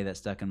 like, hey, that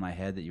stuck in my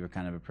head that you were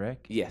kind of a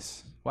prick?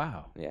 Yes.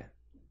 Wow. Yeah.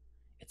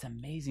 It's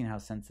amazing how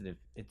sensitive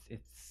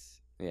it's.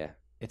 Yeah.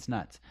 It's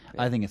nuts.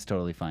 Yeah. I think it's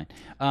totally fine.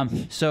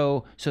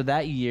 So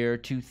that year,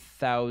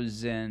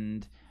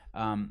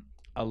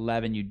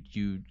 2011,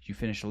 you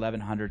finished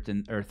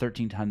 1100th or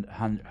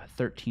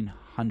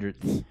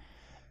 1300th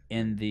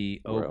in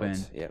the Open.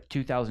 Yep.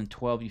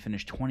 2012, you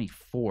finished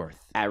 24th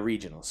at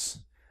regionals.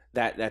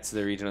 That's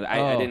the regional.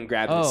 I didn't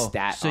grab the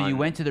stat. So you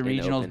went to the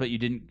regionals, but you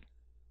didn't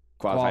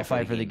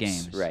qualify for the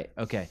games. Right.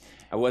 Okay.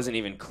 I wasn't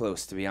even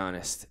close, to be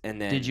honest.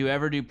 And then, did you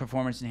ever do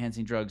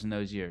performance-enhancing drugs in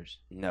those years?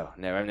 No,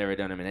 never. I've never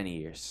done them in any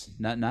years.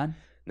 None?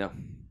 No.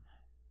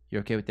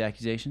 You're okay with the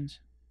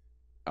accusations?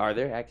 Are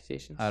there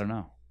accusations? I don't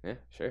know. Yeah,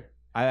 sure.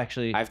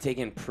 I've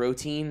taken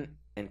protein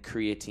and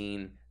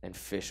creatine and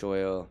fish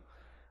oil,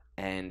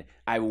 and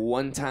I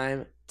one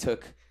time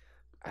took,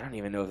 I don't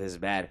even know if this is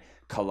bad,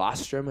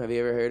 colostrum. Have you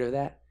ever heard of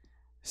that?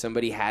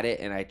 Somebody had it,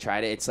 and I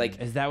tried it. It's like,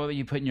 is that what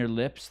you put in your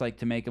lips, like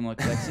to make them look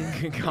sexy?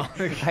 I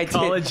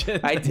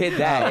did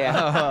that.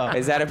 Yeah.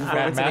 Is that a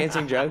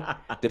performance-enhancing drug?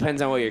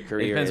 Depends on what your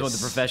career Depends is. what the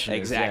profession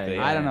exactly. is.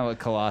 I don't know what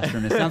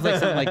colostrum is. It sounds like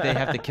something like they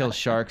have to kill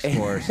sharks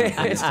for or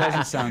something. It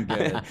doesn't sound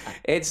good.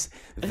 It's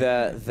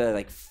the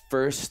like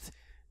first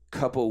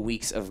couple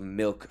weeks of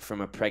milk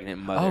from a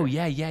pregnant mother. Oh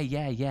yeah.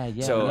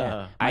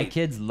 So my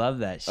kids love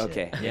that shit.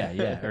 Okay.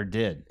 Yeah, or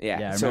did.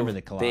 Yeah, I so remember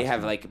the colostrum. they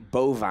have like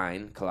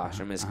bovine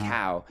colostrum is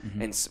cow,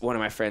 and one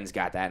of my friends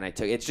got that, and I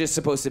took. It's just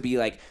supposed to be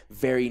like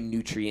very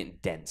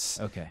nutrient dense.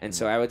 Okay. And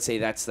so I would say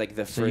that's like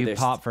the So furthest. you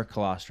pop for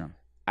colostrum.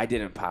 I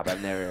didn't pop.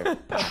 I've never.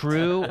 Popped.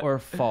 True or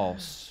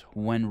false?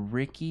 When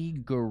Ricky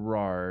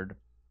Garrard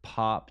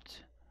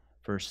popped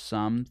for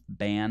some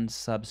banned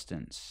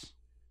substance,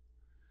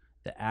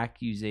 the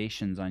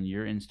accusations on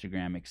your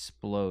Instagram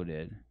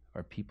exploded,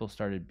 or people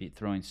started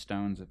throwing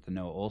stones at the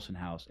Noah Ohlsen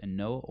house, and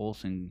Noah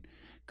Ohlsen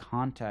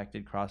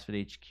contacted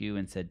CrossFit HQ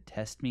and said,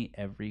 "Test me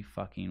every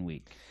fucking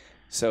week."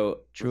 So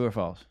true or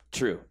false?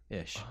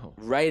 True-ish. Oh.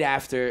 Right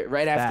after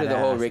the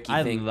whole Ricky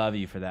thing. I love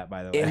you for that,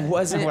 by the way. It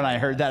wasn't when I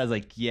heard that, I was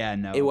like, yeah,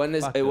 no. It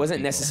wasn't people.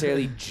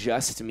 necessarily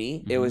just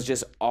me. It was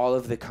just all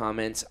of the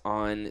comments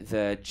on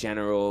the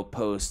general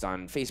post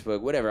on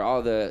Facebook, whatever,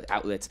 all the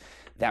outlets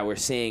that were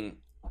saying,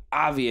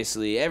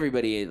 obviously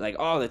everybody, like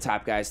all the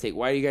top guys take,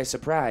 why are you guys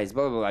surprised?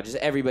 Blah, blah, blah. Just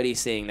everybody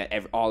saying that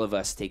all of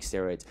us take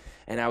steroids.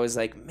 And I was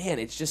like, man,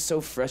 it's just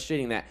so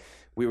frustrating that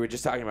we were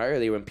just talking about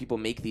earlier when people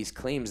make these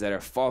claims that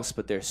are false,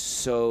 but they're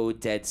so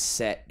dead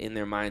set in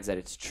their minds that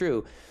it's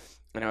true.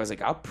 And I was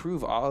like, I'll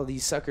prove all of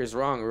these suckers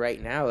wrong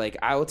right now. Like,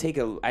 I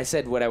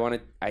said what I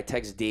wanted. I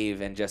text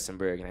Dave and Justin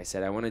Berg, and I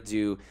said, I want to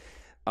do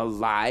a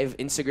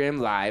Instagram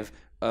live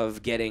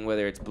of getting,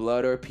 whether it's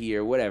blood or pee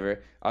or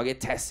whatever, I'll get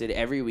tested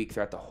every week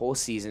throughout the whole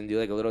season, do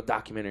like a little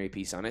documentary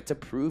piece on it to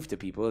prove to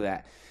people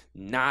that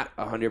not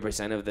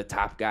 100% of the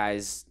top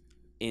guys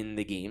in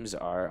the games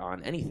are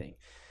on anything.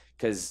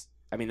 Because,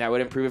 I mean, that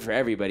would improve it for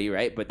everybody,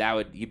 right? But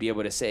you'd be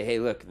able to say, hey,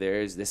 look,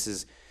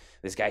 this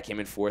guy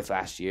came in 4th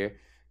last year.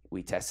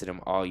 We tested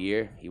him all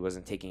year. He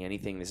wasn't taking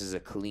anything. This is a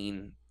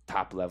clean,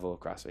 top-level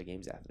CrossFit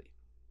Games athlete.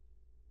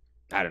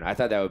 I don't know. I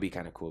thought that would be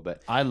kind of cool,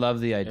 but I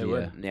love the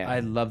idea. Yeah. I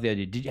love the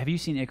idea. Have you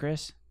seen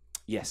Icarus?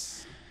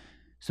 Yes.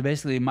 So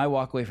basically, my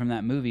walk away from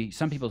that movie,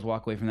 some people's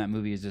walk away from that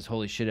movie is just,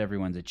 holy shit,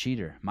 everyone's a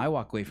cheater. My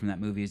walk away from that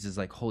movie is just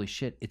like, holy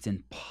shit, it's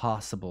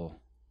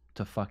impossible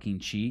to fucking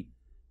cheat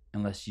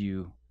unless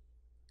you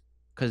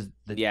because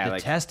the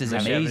like, test is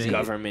unless you have amazing.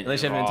 Government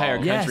Unless you have an entire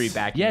involved. country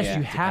backing you. Yes,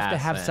 you have to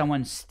pass have that.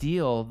 someone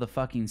steal the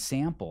fucking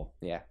sample.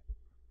 Yeah.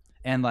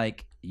 And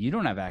like, you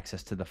don't have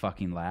access to the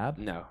fucking lab.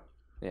 No.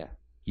 Yeah.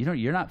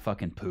 You're not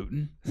fucking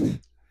Putin.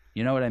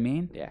 You know what I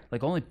mean? Yeah.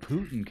 Like only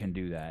Putin can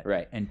do that.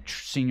 Right. And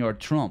Senor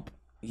Trump.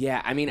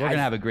 Yeah. I mean, We're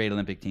gonna have a great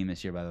Olympic team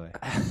this year, by the way.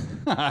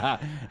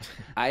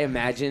 I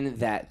imagine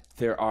that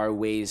there are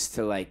ways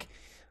to like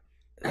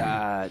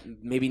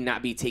maybe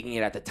not be taking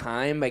it at the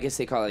time. I guess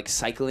they call it like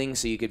cycling.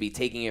 So you could be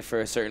taking it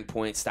for a certain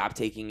point, stop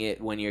taking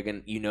it when you're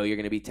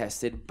gonna be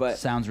tested. But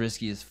Sounds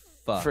risky as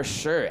fuck. for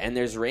sure, and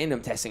there's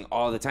random testing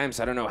all the time.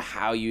 So I don't know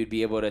how you'd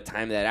be able to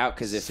time that out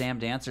because if Sam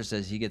Dancer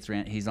says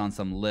he's on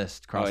some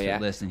list, CrossFit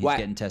list, and he's Well,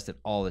 getting tested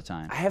all the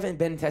time. I haven't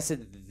been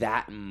tested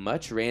that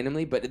much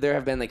randomly, but there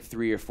have been like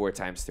 3 or 4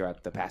 times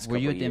throughout the past Were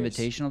couple you at the years.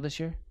 Invitational this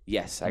year?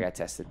 Yes, I got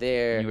tested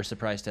there. And you were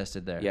surprise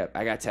tested there. Yep,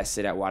 I got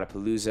tested at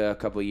Wadapalooza a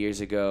couple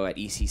years ago, at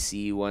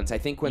ECC once. I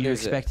think when You're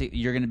there's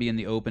you're going to be in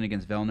the Open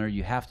against Vellner.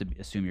 You have to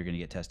assume you're going to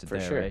get tested for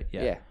there, sure. right?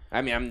 Yeah.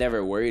 I mean, I'm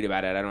never worried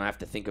about it. I don't have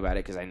to think about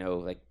it because I know,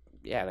 like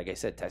I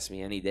said, test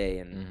me any day,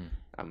 and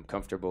I'm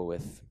comfortable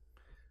with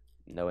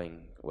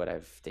knowing what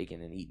I've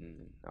taken and eaten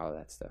and all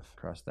that stuff.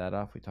 Cross that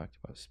off. We talked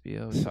about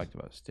Spealler. We talked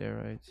about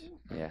steroids.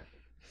 Yeah.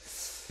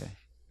 Okay.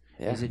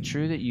 Yeah. Is it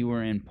true that you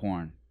were in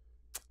porn?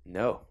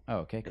 No. Oh,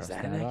 okay. Is Cross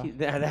that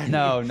that an off.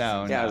 No.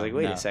 No. Yeah, I was like,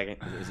 wait no. a second.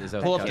 Is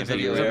that Pull up is the that-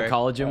 video, is that Eric. what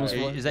college gym was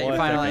for? Is that your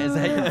final? Is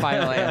that your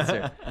final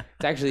answer?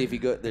 It's actually, if you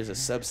go, there's a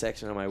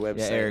subsection on my website.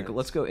 Yeah, Eric,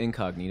 let's go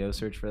incognito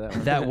search for that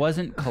one. That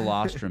wasn't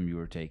colostrum you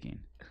were taking.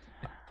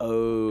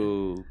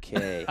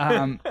 Okay.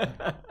 Um,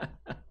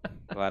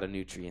 A lot of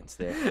nutrients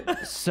there.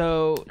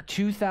 so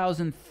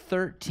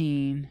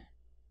 2013,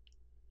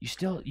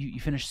 you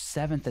finished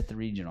 7th at the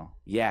regional.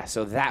 Yeah,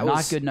 so that Not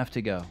was good enough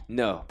to go.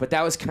 No, but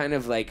that was kind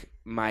of like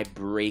my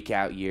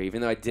breakout year.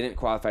 Even though I didn't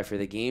qualify for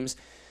the games,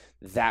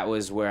 that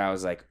was where I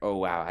was like, oh,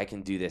 wow, I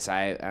can do this.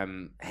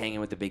 I'm hanging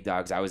with the big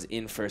dogs. I was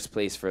in first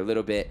place for a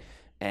little bit,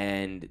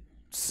 and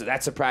so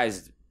that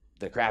surprised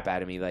the crap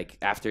out of me. Like,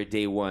 after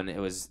day one, it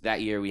was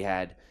that year we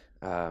had,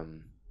 I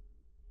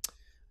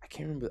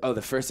can't remember. Oh,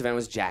 the first event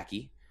was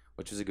Jackie,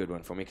 which was a good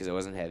one for me because it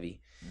wasn't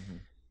heavy. Mm-hmm.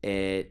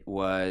 It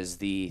was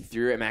the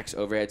 3 at max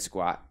overhead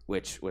squat,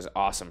 which was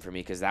awesome for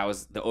me because that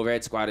was the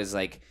overhead squat is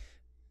like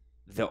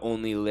the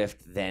only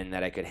lift then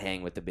that I could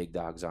hang with the big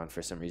dogs on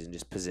for some reason.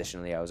 Just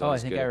positionally, I was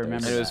always I think good I at those.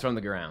 remember And it was that. from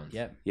the ground.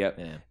 Yep. Yep.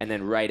 Yeah. And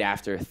then right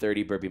after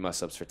 30 burpee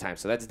muscle ups for time.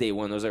 So that's day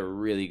one. Those are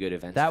really good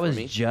events. That for was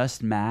me.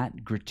 just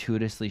Matt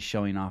gratuitously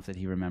showing off that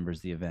he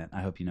remembers the event.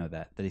 I hope you know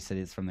that he said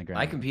it's from the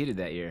ground. I competed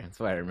that year. That's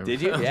why I remember.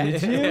 Did you? Yeah.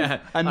 Did you? Yeah.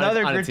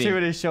 Another On a team.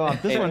 gratuitous show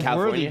off. This In one's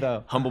California? worthy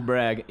though. Humble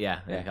brag.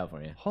 Yeah, in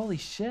California. Holy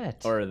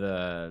shit. Or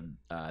the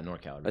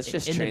NorCal. Let's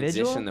just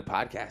Individual? transition the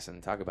podcast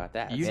and talk about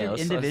that. You Yeah, did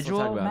let's individual,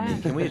 talk about me.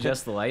 Matt? Can we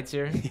adjust the lights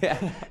here?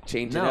 yeah.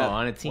 Change No, it up.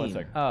 on a team.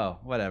 Oh,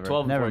 whatever.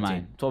 12 and Never 14.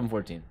 mind. 12 and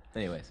 14.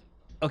 Anyways.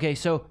 Okay,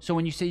 so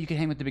when you say you could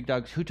hang with the big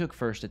dogs, who took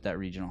first at that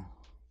regional?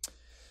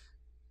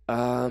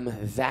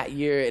 That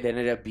year it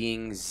ended up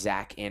being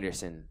Zach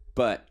Anderson,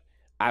 but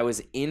I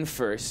was in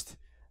first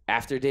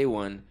after day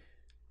one,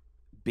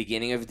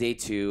 beginning of day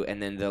two,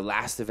 and then the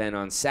last event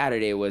on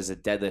Saturday was a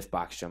deadlift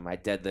box jump. My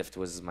deadlift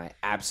was my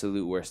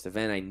absolute worst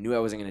event. I knew I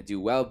wasn't going to do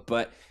well,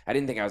 but I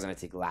didn't think I was going to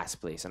take last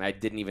place, and I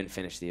didn't even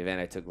finish the event.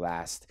 I took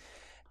last,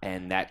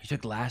 and that You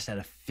took last out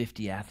of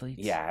 50 athletes?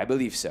 yeah, I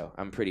believe so.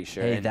 I'm pretty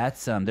sure. Hey, and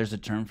that's there's a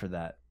term for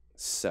that.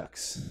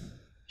 sucks.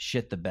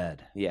 Shit the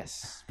bed.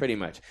 Yes, pretty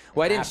much.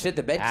 Well, I didn't shit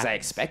the bed because I Happens.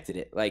 expected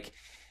it. Like,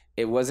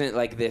 it wasn't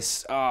like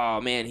this, oh,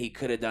 man, he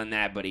could have done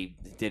that, but he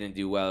didn't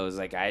do well. It was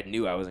like I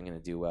knew I wasn't going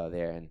to do well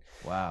there. And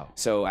Wow.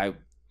 so I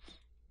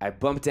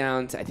bumped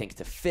down, to, I think,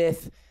 to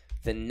 5th.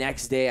 The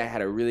next day, I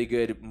had a really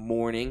good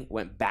morning,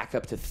 went back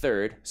up to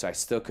 3rd, so I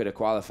still could have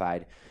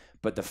qualified.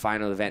 But the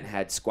final event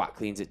had squat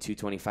cleans at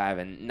 225,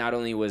 and not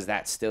only was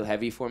that still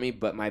heavy for me,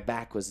 but my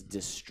back was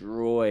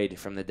destroyed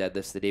from the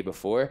deadlifts the day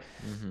before,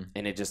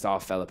 and it just all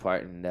fell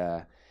apart. And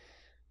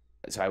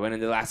so I went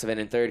into the last event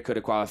in 3rd, could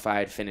have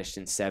qualified, finished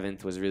in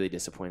 7th, was really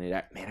disappointed.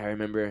 I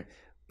remember,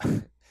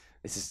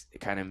 this is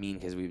kind of mean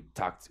because we've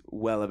talked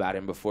well about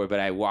him before, but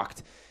I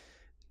walked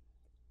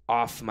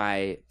off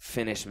my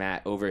finish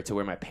mat over to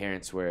where my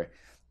parents were.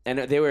 And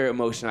they were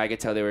emotional. I could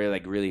tell they were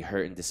like really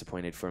hurt and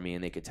disappointed for me,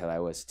 and they could tell I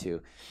was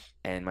too.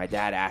 And my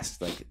dad asked,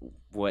 like,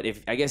 what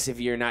if, I guess if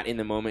you're not in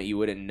the moment, you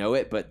wouldn't know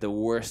it, but the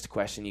worst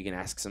question you can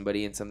ask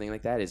somebody in something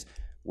like that is,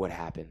 what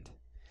happened?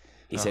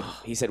 He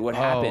said, what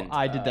happened?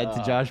 I did that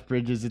to Josh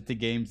Bridges at the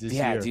games this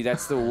Yeah, year. dude,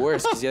 that's the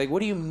worst. Because you're like, what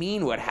do you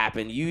mean what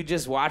happened? You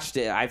just watched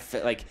it. I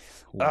felt like,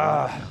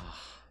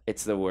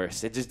 it's the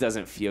worst. It just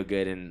doesn't feel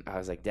good. And I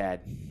was like,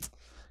 Dad,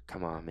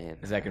 come on, man.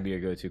 Is that going to be your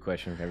go-to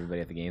question for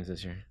everybody at the games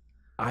this year?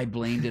 I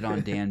blamed it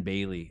on Dan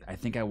Bailey. I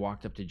think I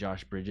walked up to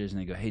Josh Bridges and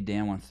they go, hey,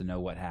 Dan wants to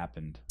know what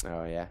happened.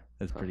 Oh, yeah.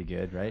 That's pretty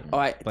good, right?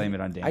 Oh, Blame it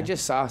on Dan. I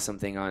just saw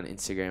something on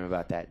Instagram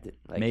about that.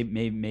 Like,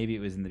 maybe it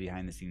was in the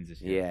behind the scenes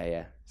this year.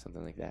 yeah,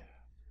 something like that.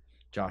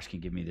 Josh can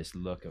give me this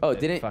look of Oh, that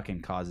didn't-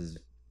 fucking causes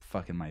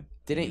fucking my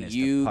Didn't penis to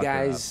you pucker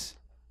guys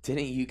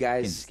Didn't you It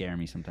can guys scare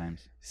me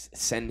sometimes.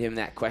 send him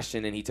that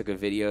question and he took a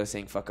video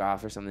saying "fuck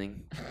off" or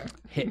something?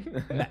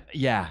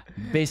 Yeah,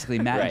 basically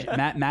Matt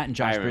and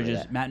Josh remember Bridges.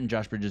 that. Matt and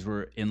Josh Bridges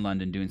were in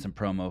London doing some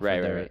promo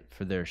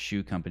for their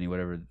shoe company,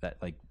 whatever that,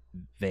 like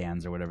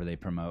Vans or whatever they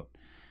promote,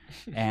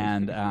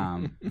 and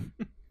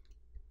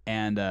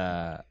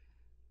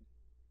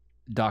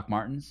Doc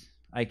Martens.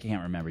 I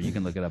can't remember. You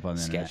can look it up on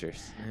the internet.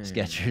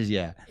 Skechers,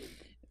 yeah.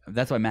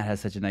 That's why Matt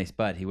has such a nice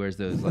butt. He wears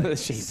those like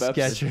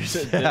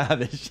Skechers,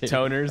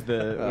 toners.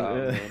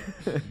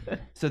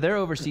 So they're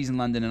overseas in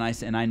London,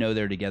 and I know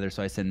they're together.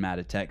 So I send Matt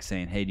a text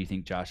saying, "Hey, do you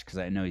think Josh? Because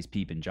I know he's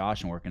peeping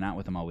Josh and working out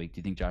with him all week. Do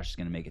you think Josh is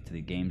going to make it to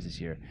the games this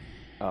year?"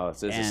 Oh,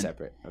 so this is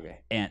separate. Okay.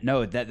 And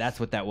no, that's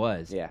what that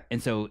was. Yeah.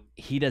 And so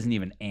he doesn't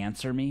even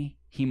answer me.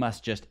 He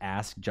must just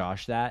ask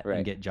Josh that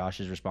and get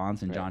Josh's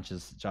response. And Josh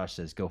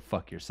says, "Go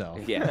fuck yourself."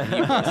 Yeah.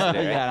 You posted it,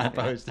 right? Yeah, I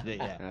posted it.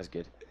 Yeah. That was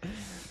good.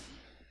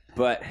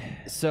 But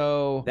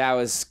so that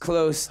was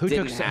close. Who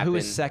Didn't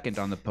was second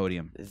on the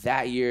podium?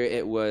 That year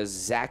it was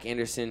Zach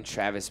Anderson,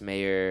 Travis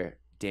Mayer,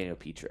 Daniel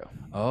Petro.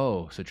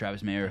 Oh, so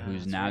Travis Mayer,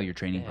 who's now your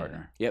training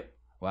partner. Yep.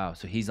 Wow.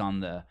 So he's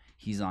on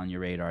your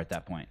radar at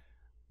that point.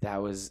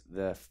 That was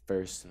the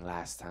first and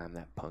last time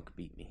that punk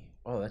beat me.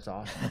 Oh, that's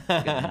awesome.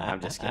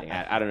 I'm just kidding.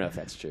 I don't know if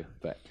that's true,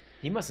 but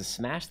he must have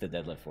smashed the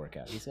deadlift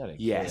workout. He's got a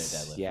yes,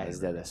 deadlift. yeah, his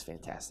deadlift's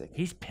fantastic.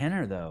 He's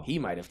pinner though. He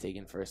might have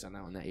taken first on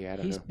that one that year. I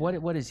don't know.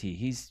 What is he?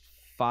 He's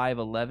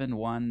 5'11",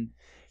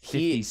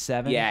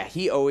 157. Yeah,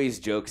 he always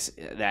jokes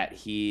that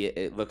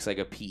it looks like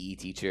a PE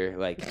teacher.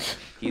 Like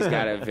he's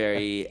got a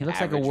very he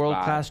looks like a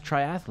world-class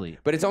triathlete.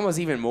 But it's almost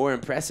even more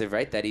impressive,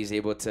 right? That he's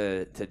able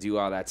to do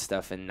all that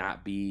stuff and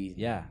not be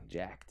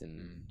jacked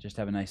and just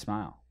have a nice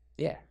smile.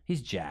 Yeah,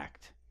 he's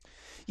jacked.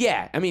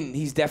 Yeah, I mean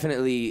he's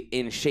definitely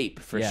in shape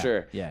for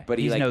sure. Yeah, but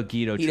he's no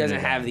Guido. He doesn't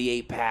have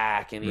the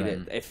 8-pack,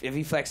 and if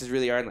he flexes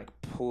really hard and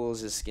like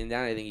pulls his skin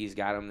down, I think he's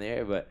got him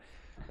there. But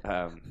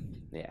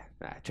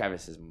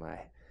Travis is my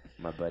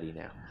buddy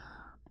now.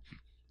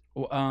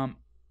 Well,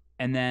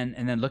 and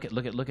then look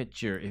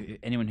at your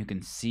anyone who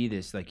can see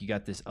this, like you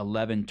got this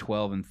 11,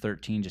 12, and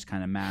 13 just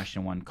kind of mashed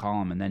in one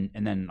column, and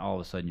then all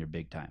of a sudden you're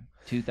big time.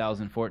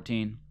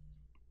 2014.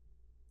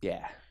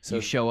 Yeah. So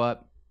you show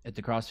up at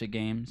the CrossFit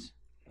Games.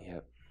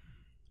 Yep.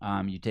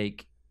 You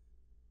take.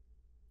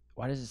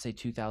 Why does it say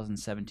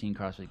 2017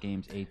 CrossFit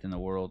Games 8th in the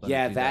world?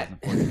 Yeah,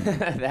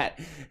 that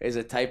is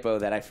a typo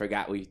that I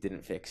forgot we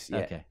didn't fix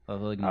yet. Okay,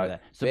 we'll ignore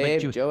that. So,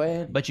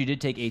 Joann. But you did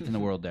take 8th in the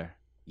world there.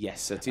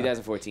 Yes, so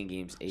 2014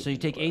 Games 8th. So you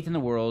take 8th in the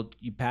world.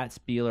 You pat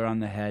Spealler on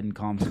the head and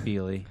call him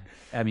Speely.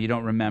 I mean, you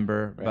don't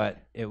remember, but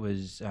it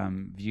was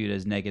viewed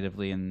as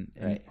negatively,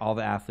 and all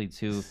the athletes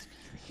who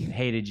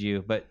hated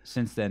you. But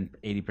since then,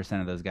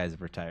 80% of those guys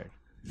have retired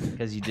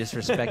because you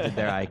disrespected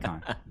their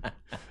icon.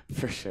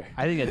 For sure.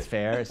 I think that's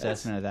fair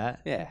assessment of that.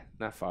 Yeah,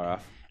 not far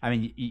off. I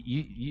mean,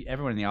 you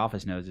everyone in the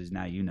office knows is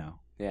now you know.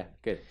 Yeah,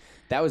 good.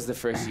 That was the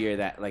first year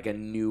that like a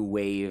new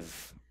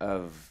wave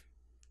of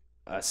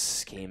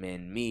us came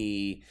in.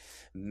 Me,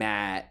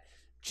 Matt,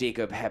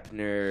 Jacob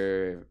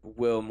Hepner,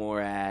 Will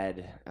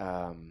Morad.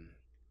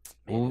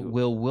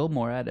 Will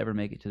Morad ever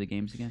make it to the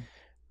games again?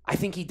 I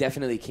think he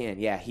definitely can.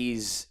 Yeah, he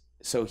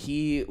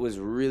was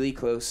really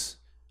close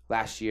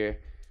last year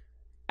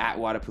at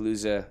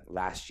Wadapalooza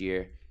last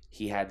year.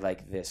 He had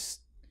like this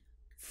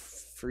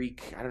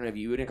freak, I don't know if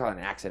you wouldn't call it an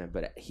accident,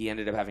 but he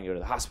ended up having to go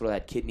to the hospital,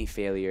 had kidney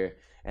failure,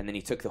 and then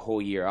he took the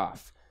whole year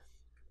off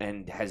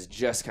and has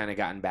just kind of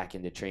gotten back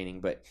into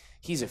training. But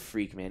he's a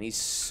freak, man. He's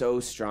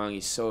so strong.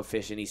 He's so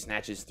efficient. He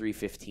snatches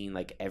 315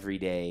 like every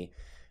day.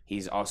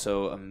 He's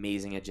also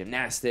amazing at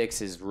gymnastics.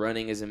 His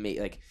running is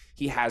amazing. Like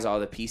he has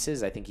all the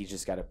pieces. I think he's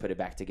just got to put it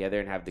back together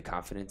and have the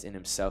confidence in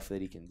himself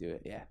that he can do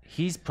it. Yeah.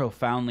 He's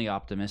profoundly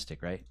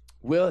optimistic, right?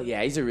 Will,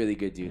 yeah, he's a really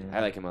good dude.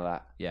 I like him a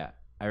lot. Yeah.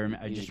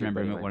 I just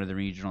remember him at one of the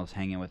regionals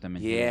hanging with him,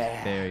 and he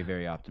was very,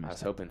 very optimistic. I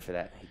was hoping for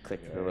that. He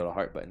clicked the little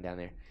heart button down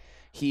there.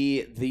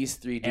 These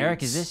three dudes.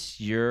 Eric, is this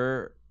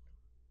your...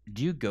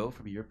 Do you go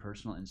from your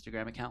personal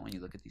Instagram account when you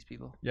look at these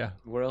people? Yeah.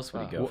 Where else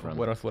would he go from?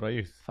 What else would I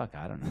use? Fuck,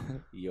 I don't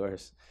know.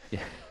 Yours.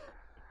 Yeah.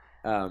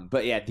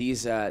 But yeah,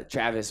 these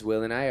Travis,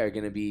 Will, and I are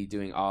going to be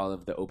doing all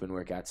of the open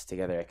workouts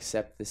together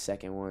except the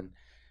second one.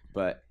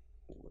 But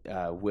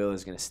Will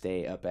is going to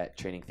stay up at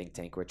Training Think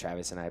Tank where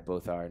Travis and I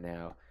both are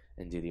now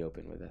and do the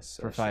open with us.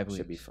 So for 5 weeks.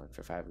 Should be fun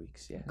for 5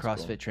 weeks. Yeah.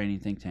 CrossFit cool. Training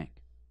Think Tank.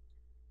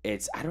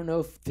 I don't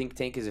know if Think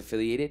Tank is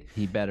affiliated.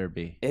 He better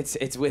be. It's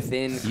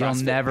within CrossFit You'll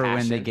never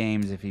Passion. win the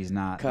games if he's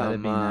not.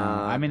 Come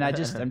on. I mean, I'm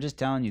just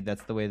telling you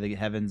that's the way the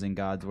heavens and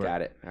gods work.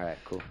 Got it. All right,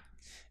 cool.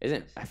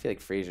 I feel like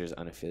Fraser's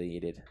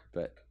unaffiliated,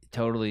 but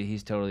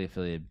he's totally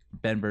affiliated.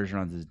 Ben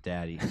Bergeron's his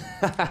daddy.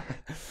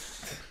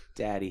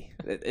 Daddy.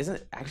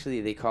 Isn't actually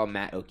they call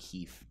Matt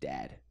O'Keefe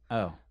Dad.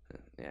 Oh.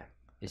 Yeah.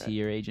 Is he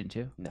your agent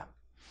too? No.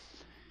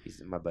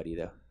 He's my buddy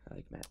though. I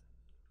like Matt.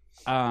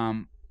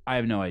 I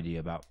have no idea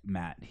about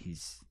Matt.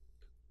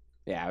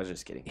 Yeah, I was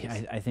just kidding.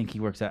 I think he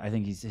works out. I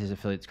think his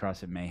affiliate's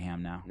CrossFit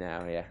Mayhem now.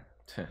 Now, yeah.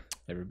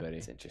 Everybody.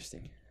 It's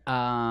interesting.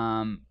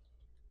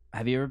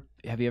 Have you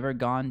ever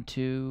gone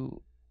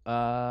to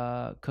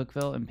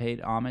Cookeville and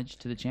paid homage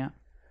to the champ?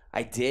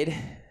 I did,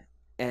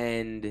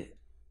 and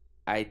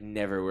I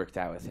never worked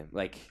out with him.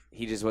 Like,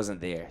 he just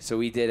wasn't there. So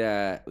we did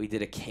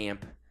a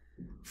camp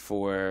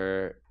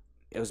for,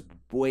 it was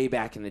way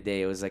back in the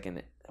day. It was like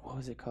what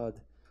was it called?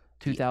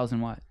 2000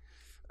 what?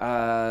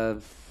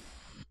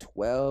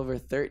 12 or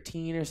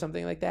 13 or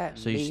something like that.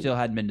 So you still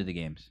hadn't been to the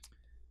games?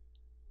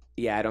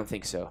 Yeah, I don't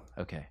think so.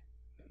 Okay.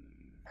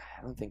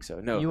 I don't think so.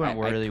 No, You weren't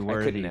really I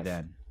worthy couldn't have.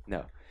 then.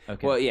 No.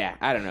 Okay. Well, yeah,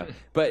 I don't know.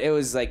 But it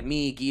was like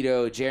me,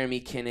 Guido,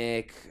 Jeremy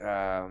Kinnick.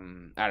 I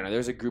don't know. There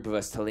was a group of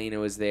us. Talena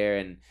was there,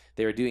 and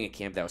they were doing a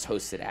camp that was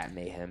hosted at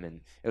Mayhem,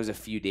 and it was a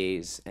few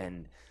days.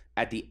 And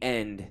at the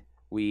end,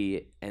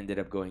 we ended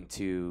up going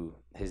to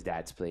his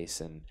dad's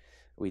place, and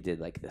we did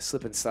like the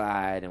slip and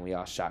slide, and we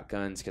all shot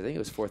guns because I think it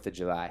was 4th of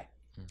July.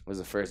 It was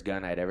the first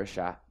gun I'd ever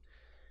shot.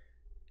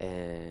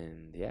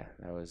 And yeah,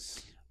 that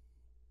was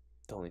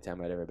the only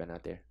time I'd ever been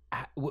out there.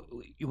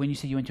 When you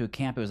said you went to a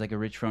camp, it was like a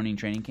Rich Froning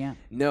training camp?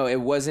 No,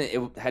 it wasn't.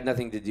 It had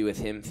nothing to do with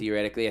him,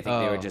 theoretically. I think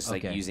they were Oh, just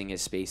like okay. using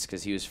his space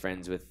because he was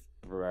friends with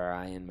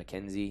Brian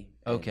McKenzie.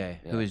 and, Okay.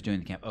 yeah. Who was doing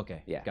the camp?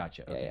 Okay. Yeah.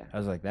 Gotcha. Yeah, Okay. yeah. I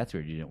was like, that's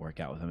weird you didn't work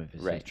out with him if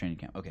it's Right. his training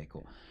camp. Okay,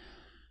 cool.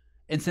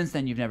 And since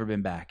then, you've never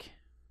been back?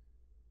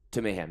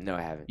 To Mayhem? No,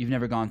 I haven't. You've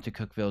never gone to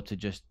Cookeville to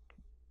just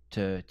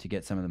to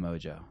get some of the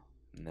mojo?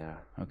 No,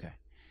 Okay.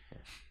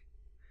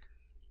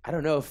 I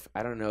don't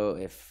know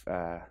if.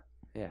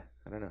 Yeah,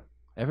 I don't know.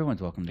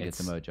 Everyone's welcome to get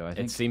the mojo. I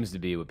think. It seems to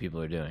be what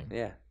people are doing.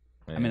 Yeah,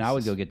 I mean, I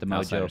would go get the mojo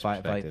outsider's if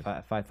I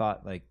perspective.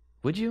 thought like,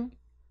 would you?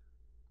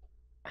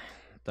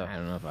 The I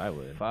don't know if I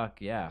would.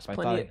 fuck yeah! If I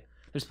Plenty thought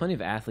there's plenty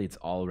of athletes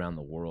all around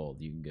the world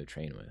you can go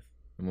train with.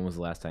 And when was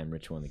the last time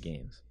Rich won the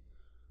games?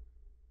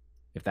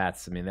 If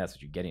that's, I mean, that's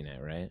what you're getting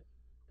at, right?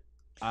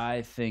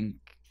 I think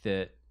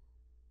that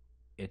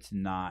it's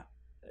not.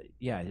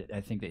 Yeah, I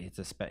think that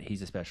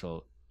he's a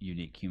special,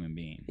 unique human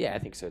being, yeah, I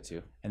think so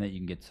too. and that you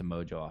can get some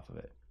mojo off of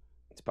it.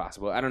 It's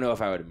possible. I don't know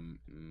if I would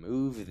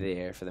move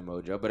there for the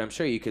mojo, but I'm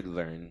sure you could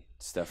learn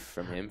stuff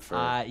from him for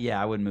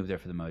Yeah, I wouldn't move there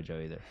for the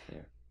mojo either.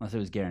 Yeah. Unless it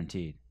was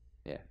guaranteed.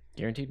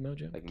 Guaranteed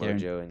mojo? like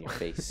Guaran- mojo in your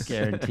face.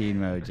 Guaranteed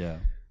mojo.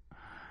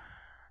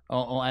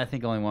 I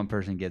think only one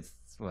person gets.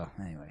 Well,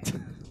 anyway,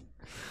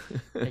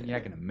 you're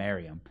not gonna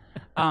marry him.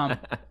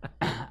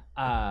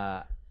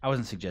 I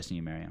wasn't suggesting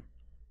you marry him.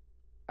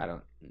 I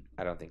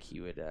don't think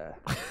he would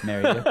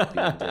Marry you. be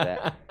into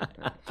that.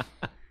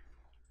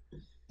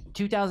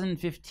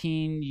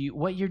 2015.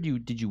 What year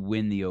did you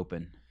win the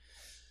Open?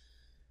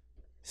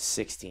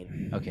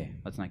 16. Okay,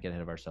 let's not get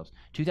ahead of ourselves.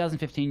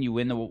 2015, you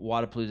win the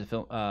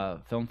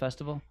Wadapalooza Film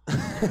Festival.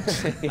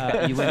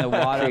 You win the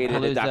Created a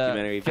Wadapalooza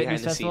documentary behind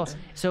Fitness the Festival. scenes.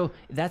 So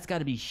that's got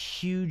to be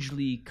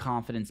hugely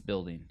confidence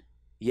building.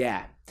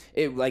 Yeah,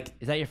 it like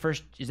Is that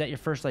your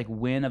first like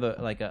win of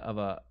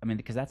a? I mean,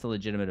 because that's a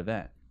legitimate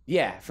event.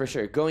 yeah, for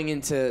sure. Going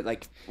into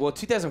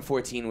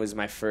 2014 was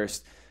my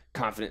first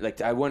confident. Like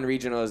I won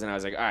regionals and I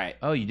was like, all right,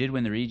 Oh, you did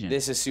win the region.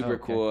 this is super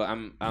Okay. cool.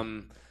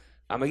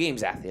 I'm a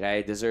games athlete.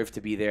 I deserve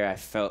to be there. I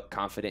felt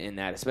confident in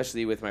that,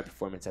 especially with my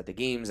performance at the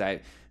games.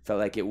 I felt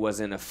like it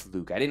wasn't a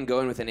fluke. I didn't go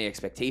in with any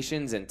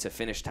expectations, and to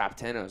finish top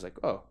 10, I was like,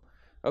 oh,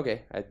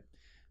 okay. I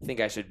think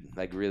I should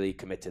like really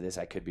commit to this.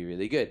 I could be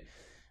really good.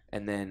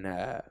 And then,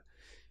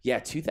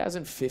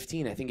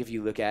 2015. I think if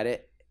you look at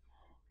it,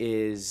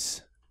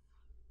 is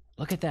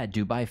Look at that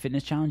Dubai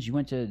Fitness Challenge. You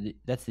went to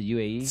that's the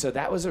UAE. so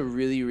that was a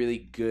really really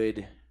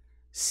good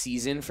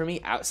season for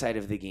me outside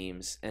of the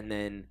games. And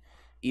then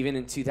even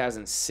in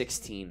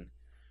 2016,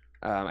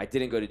 I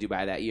didn't go to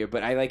Dubai that year,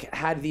 but I like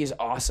had these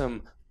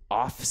awesome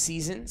off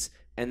seasons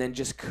and then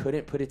just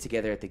couldn't put it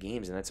together at the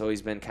games, and that's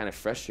always been kind of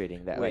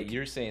frustrating. That Wait, like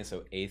you're saying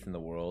so 8th in the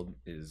world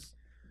is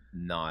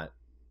not,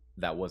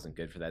 that wasn't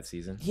good for that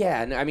season?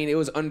 yeah, no, I mean it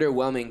was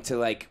underwhelming to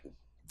like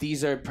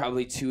these are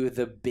probably two of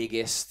the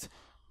biggest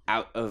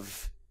out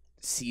of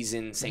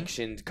season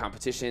sanctioned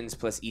competitions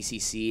plus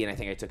ECC, and I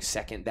think I took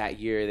second that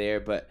year there,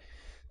 but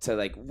to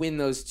like win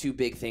those two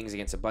big things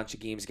against a bunch of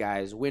games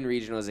guys, win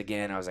regionals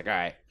again, I was like, all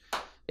right,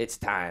 it's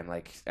time.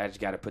 Like I just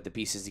got to put the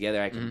pieces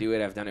together. I can do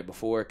it. I've done it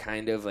before,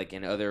 kind of like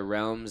in other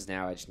realms.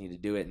 Now I just need to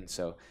do it, and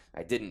so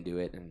I didn't do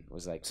it, and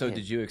was like, So man.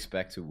 did you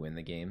expect to win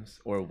the games,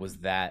 or was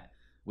that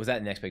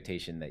an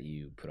expectation that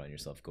you put on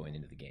yourself going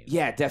into the games?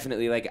 Yeah,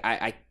 definitely. Like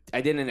I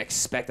didn't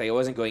expect. Like I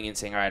wasn't going in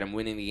saying, all right, I'm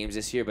winning the games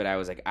this year, but I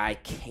was like, I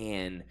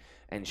can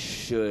and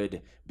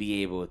should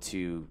be able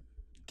to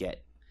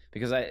get.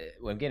 Because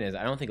what I'm getting is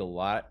I don't think a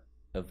lot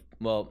of,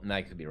 well, no,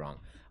 I could be wrong.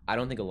 I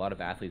don't think a lot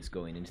of athletes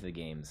going into the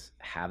games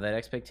have that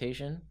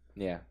expectation,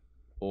 Yeah.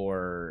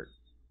 or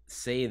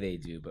say they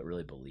do but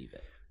really believe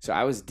it. So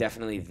I was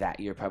definitely that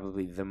year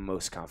probably the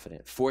most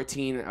confident.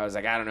 14, I was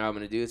like, I don't know how I'm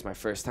going to do. It's my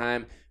first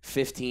time.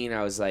 15,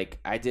 I was like,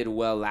 I did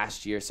well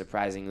last year,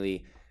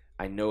 surprisingly.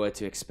 I know what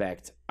to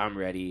expect. I'm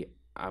ready.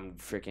 I'm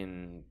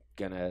freaking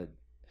going to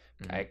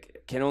I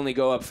can only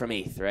go up from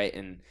 8th, right?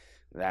 And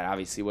that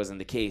obviously wasn't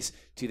the case.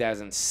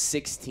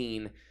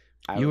 2016,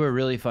 you were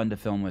really fun to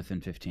film with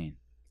in 15.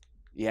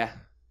 yeah,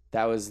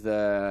 that was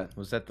the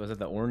Was that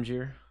the orange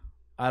year?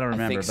 I don't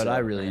remember, think but so. I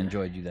really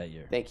enjoyed you that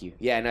year. Thank you.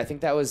 Yeah, and I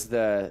think that was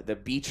the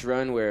beach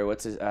run where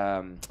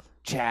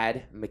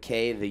Chad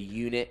McKay, the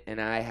unit,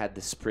 and I had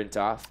the sprint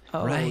off.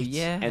 Oh, Right.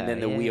 yeah. And then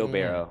the yeah,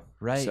 wheelbarrow.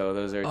 Right. So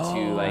those are two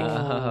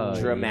Oh,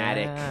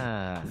 dramatic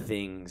yeah.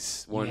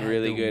 things. One Yeah,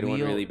 really the good, one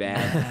wheel- really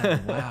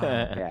bad. Wow.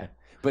 Yeah.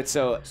 But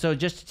so So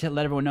just to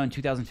let everyone know, in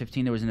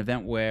 2015 there was an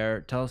event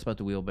where tell us about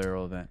the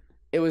wheelbarrow event.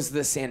 it was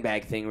the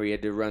sandbag thing where you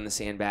had to run the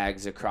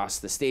sandbags across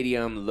the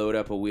stadium, load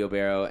up a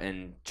wheelbarrow,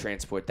 and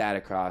transport that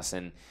across.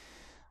 And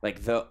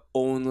like the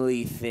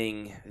only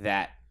thing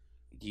that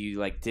you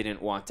like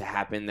didn't want to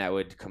happen that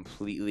would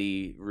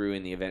completely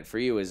ruin the event for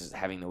you was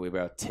having the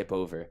wheelbarrow tip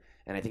over.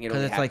 And I think it Because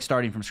only it's like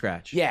starting from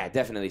scratch. yeah,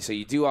 definitely. So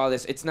you do all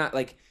this. It's not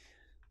like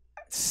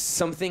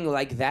something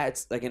like that.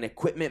 It's like an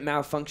equipment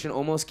malfunction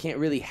almost can't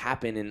really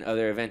happen in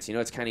other events. You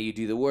know, it's kind of you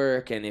do the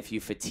work, and if you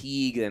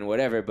fatigue, then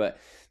whatever. But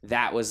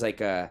that was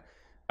like I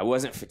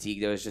wasn't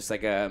fatigued. It was just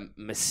like a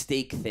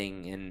mistake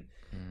thing.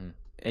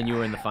 And you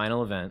were in the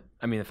final event.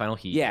 I mean, the final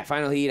heat. Yeah,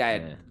 final heat. I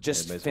had Yeah,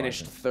 just everybody's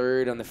finished watching.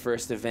 third on the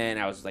first event.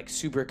 I was like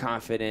super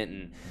confident,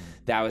 and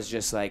that was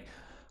just like,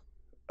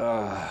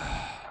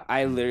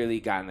 I literally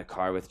got in the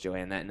car with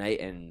Joann that night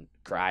and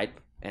cried.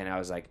 And I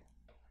was like,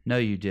 No,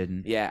 you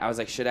didn't. yeah, I was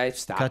like, should I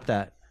stop? Cut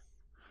that.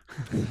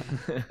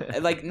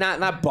 Like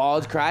not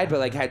bald cried, but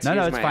like had tears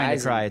No, in it's my fine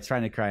eyes. to cry. It's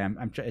fine to cry.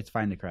 It's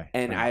fine to cry.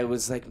 And Fine. I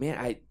was like, man,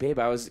 I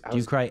was. Do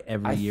you cry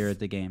every I year th- at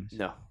the games?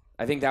 No,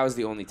 I think that was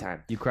the only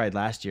time. You cried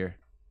last year.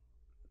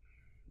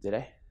 Did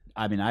I?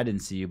 I mean, I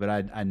didn't see you, but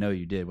I know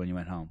you did when you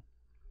went home.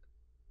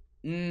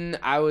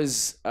 I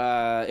was.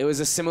 It was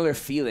a similar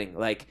feeling.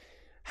 Like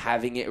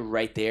having it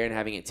right there and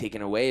having it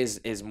taken away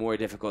is more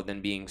difficult than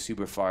being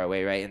super far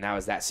away, right? And that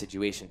was that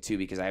situation too,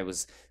 because I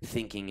was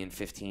thinking in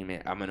 15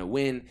 minutes, I'm gonna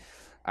win.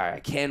 I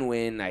can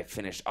win. I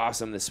finished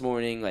awesome this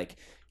morning. Like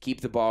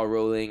keep the ball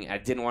rolling. I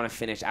didn't want to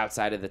finish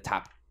outside of the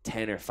top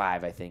 10 or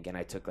 5, I think, and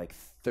I took like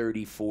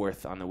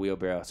 34th on the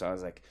wheelbarrow. So I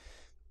was like,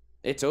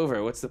 it's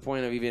over. What's the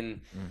point of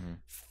even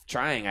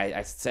trying?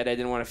 I said I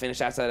didn't want to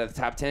finish outside of the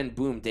top 10.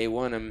 Boom, day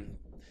one, I'm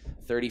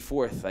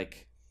 34th.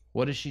 Like,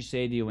 What does she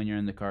say to you when you're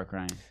in the car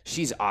crying?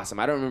 she's awesome.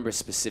 I don't remember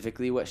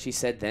specifically what she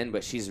said then,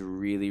 but she's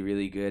really,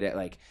 really good at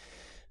like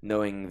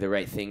knowing the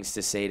right things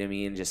to say to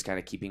me and just kind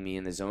of keeping me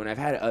in the zone. I've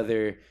had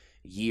other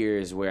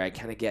years where I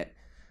kind of get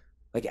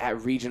like at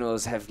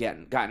regionals have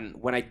gotten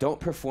when I don't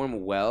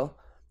perform well,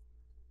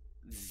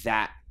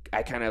 that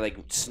I kind of like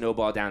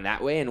snowball down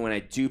that way, and when I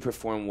do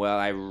perform well,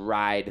 I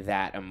ride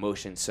that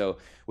emotion. So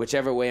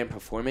whichever way I'm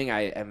performing,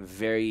 I am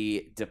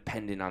very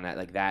dependent on that.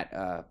 Like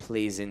that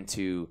plays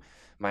into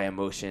my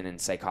emotion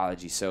and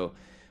psychology. So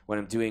when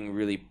I'm doing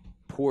really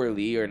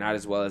poorly or not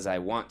as well as I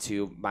want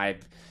to, my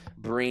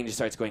brain just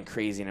starts going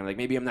crazy, and I'm like,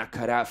 maybe I'm not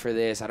cut out for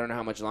this. I don't know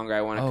how much longer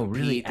I want to Oh,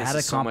 compete. really? This At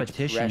is a so much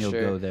competition, you'll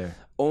pressure. go there.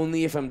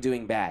 Only if I'm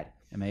doing bad.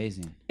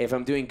 Amazing. If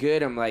I'm doing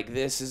good, I'm like,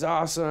 this is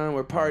awesome.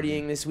 We're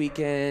partying this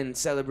weekend,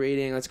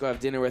 celebrating. Let's go have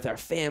dinner with our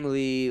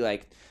family.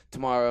 Like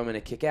tomorrow I'm going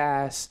to kick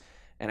ass.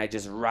 And I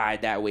just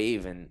ride that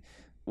wave. And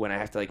when I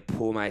have to like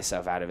pull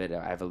myself out of it,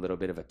 I have a little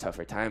bit of a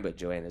tougher time. But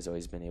Joann has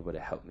always been able to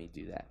help me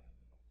do that.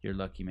 You're a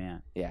lucky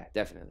man. Yeah,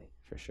 definitely.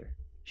 For sure.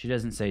 She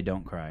doesn't say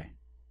don't cry.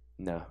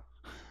 No.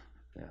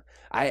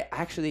 I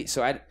actually,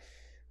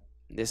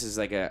 this is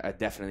like a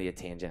definitely a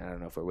tangent. I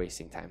don't know if we're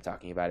wasting time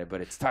talking about it,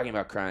 but it's talking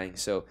about crying.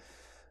 So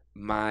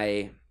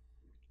my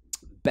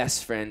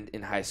best friend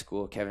in high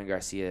school, Kevin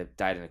Garcia,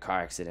 died in a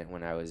car accident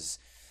when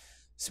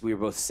we were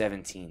both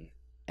 17.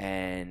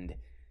 And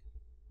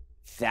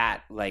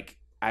that, like,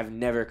 I've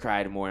never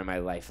cried more in my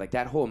life. Like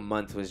that whole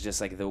month was just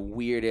like the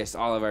weirdest.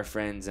 All of our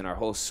friends and our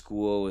whole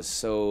school was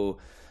so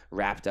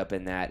wrapped up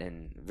in that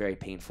and very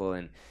painful.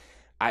 And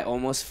I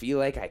almost feel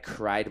like I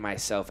cried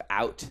myself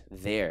out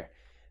there.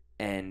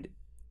 And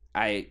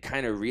I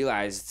kind of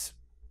realized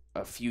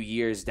a few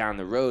years down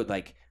the road,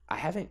 like I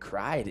haven't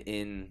cried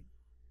in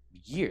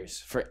years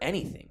for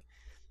anything.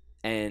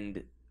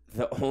 And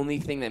the only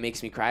thing that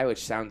makes me cry,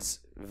 which sounds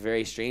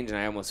very strange and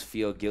I almost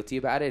feel guilty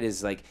about it,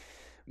 is like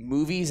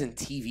movies and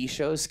TV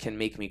shows can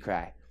make me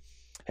cry.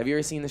 Have you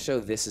ever seen the show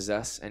This Is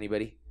Us?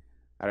 Anybody?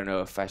 I don't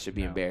know if I should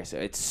be embarrassed.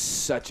 It's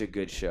such a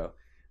good show.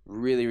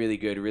 Really, really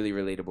good, really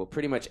relatable.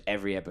 Pretty much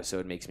every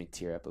episode makes me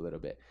tear up a little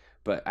bit.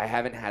 But I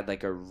haven't had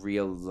like a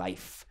real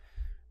life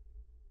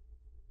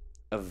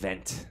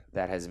event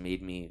that has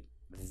made me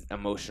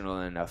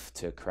emotional enough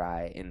to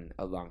cry in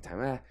a long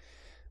time.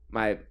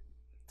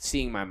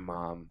 Seeing my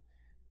mom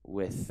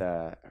with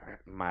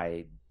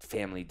my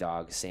family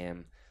dog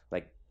Sam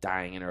like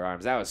dying in her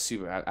arms, that was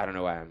super. I don't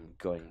know why I'm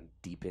going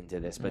deep into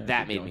this, but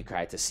that made me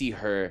cry. To see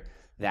her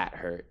that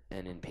hurt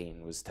and in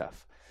pain was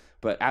tough.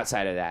 But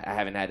outside of that, I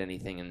haven't had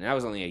anything, and that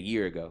was only a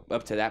year ago.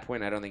 Up to that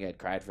point, I don't think I'd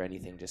cried for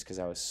anything just because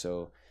I was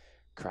so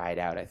cried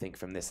out. I think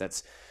from this,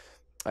 that's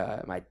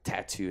my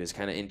tattoo is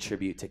kind of in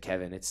tribute to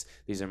Kevin.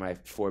 These are my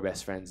 4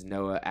 best friends: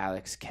 Noah,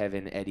 Alex,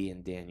 Kevin, Eddie,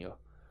 and Daniel.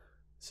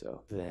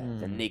 So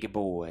the naked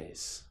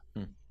boys.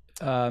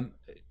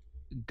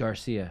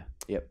 Garcia.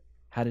 Yep.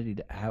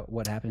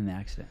 What happened in the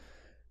accident?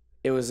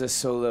 It was a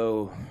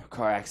solo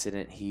car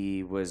accident.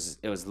 It was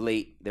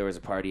late. There was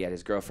a party at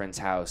his girlfriend's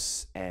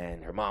house,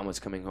 and her mom was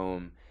coming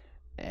home,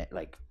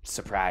 like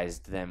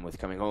surprised them with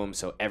coming home.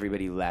 So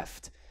everybody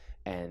left,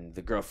 and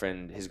his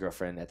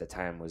girlfriend at the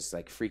time, was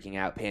like freaking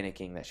out,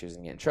 panicking that she was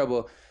gonna get in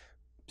trouble.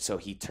 So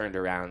he turned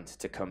around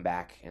to come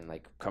back and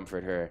like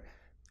comfort her,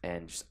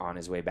 and just on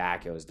his way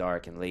back, it was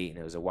dark and late, and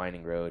it was a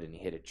winding road, and he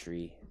hit a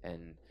tree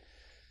and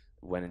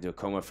went into a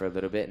coma for a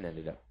little bit, and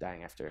ended up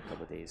dying after a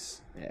couple of days.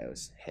 Yeah, it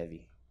was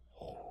heavy.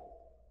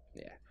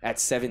 Yeah, at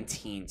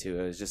 17 too.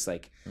 It was just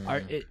like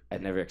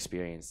I'd never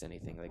experienced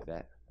anything like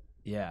that.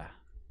 Yeah,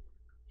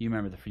 you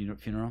remember the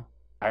funeral?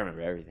 I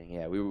remember everything.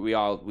 Yeah,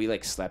 we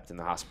like slept in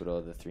the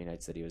hospital the 3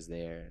 nights that he was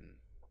there, and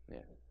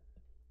yeah.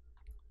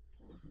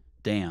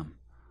 Damn.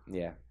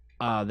 Yeah.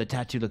 The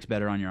tattoo looks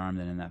better on your arm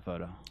than in that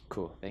photo.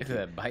 Cool. Thank Look you.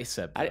 at that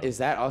bicep. Is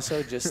that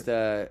also just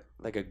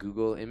like a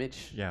Google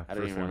image? Yeah, I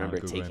don't first even one on remember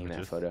Google taking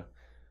Images. that photo.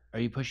 Are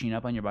you pushing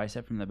up on your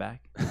bicep from the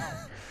back?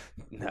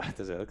 No,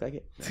 does it look like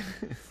it?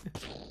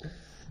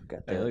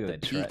 Got Hey, look at the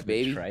that peak, the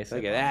baby. tricep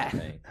Look on at the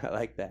that. thing. I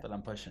like that. But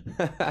I'm pushing.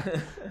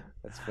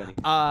 That's funny.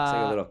 It's like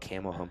a little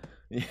camel hump.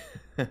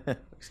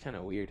 Looks kind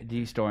of weird. Do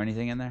you store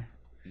anything in there?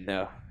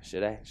 No,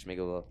 should I? Just make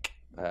a little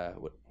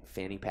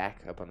fanny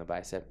pack up on the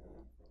bicep.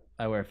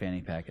 I wear a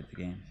fanny pack at the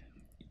games.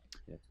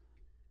 Yeah.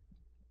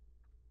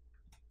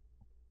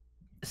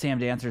 Sam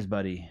Dancer's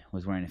buddy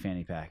was wearing a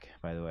fanny pack,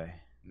 by the way.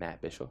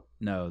 Matt Bischel.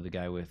 No, the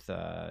guy with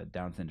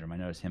Down syndrome. I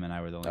noticed him and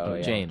I were the only Oh,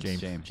 people. yeah.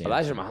 James.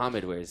 Elijah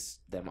Muhammad wears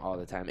them all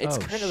the time. It's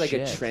Oh, kind of like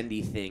shit. a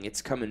trendy thing.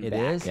 It's coming It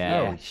back. is?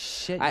 Yeah. Oh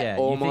shit! I Yeah.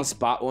 You almost think-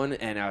 bought one,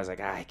 and I was like,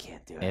 I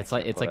can't do it. It's I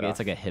like can't pull it off.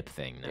 a hip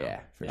thing now.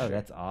 Yeah, for Oh, sure.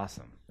 that's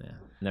awesome. Yeah.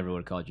 Never would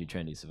have called you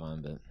trendy,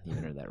 Sevan, but you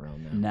entered that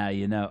realm now. Now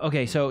you know.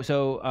 Okay, so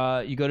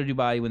you go to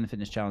Dubai, you win the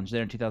fitness challenge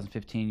there in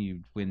 2015. You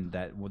win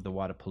the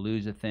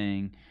Wadapalooza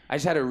thing. I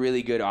just had a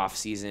really good off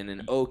season,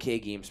 an okay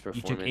games You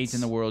performance. took 8th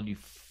in the world. You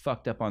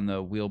fucked up on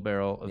the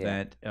wheelbarrow Yeah.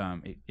 event.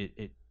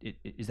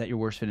 Is that your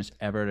worst finish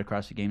ever at a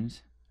CrossFit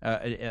Games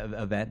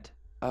event?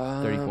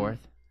 34th.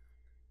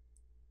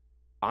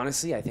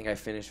 Honestly, I think I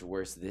finished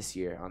worse this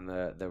year on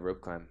the rope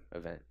climb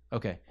event,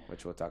 Okay.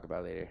 which we'll talk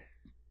about later.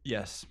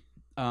 Yes.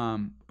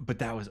 But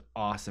that was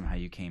awesome how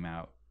you came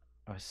out.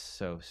 I was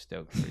so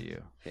stoked for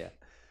you. Yeah.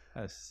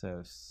 I was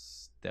so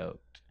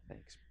stoked.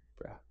 Thanks,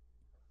 bro.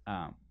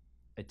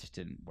 It just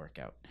didn't work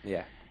out.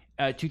 Yeah.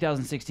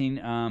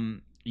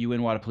 2016, you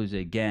win Wadapalooza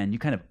again. You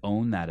kind of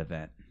own that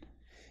event.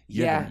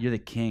 You're the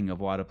king of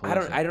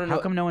Wadapalooza. I don't know.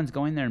 How come no one's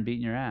going there and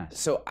beating your ass?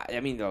 So I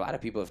mean, a lot of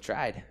people have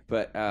tried,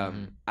 but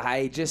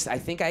I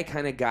think I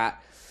kind of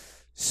got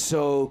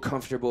so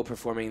comfortable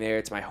performing there.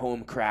 It's my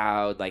home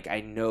crowd. Like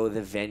I know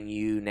the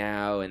venue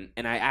now, and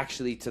I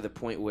actually to the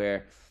point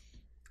where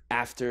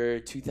after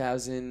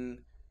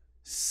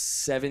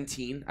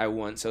 2017 I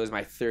won. So it was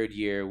my 3rd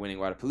year winning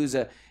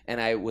Wadapalooza,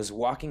 and I was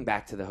walking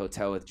back to the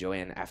hotel with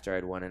Joann after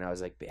I'd won, and I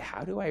was like,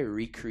 how do I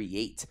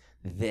recreate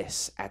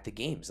this at the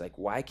games? Like,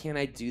 why can't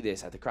I do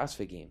this at the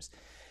CrossFit Games?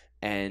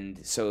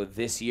 And so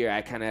this year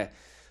I kind of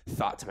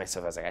thought to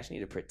myself, I was like, I just need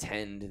to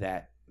pretend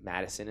that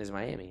Madison is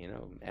Miami,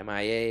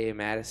 MIA,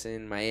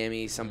 Madison,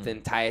 Miami,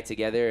 something, tie it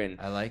together, and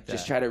I like that.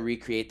 just try to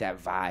recreate that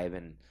vibe.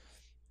 And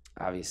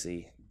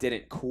obviously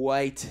didn't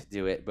quite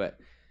do it, but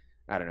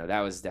I don't know. That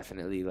was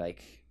definitely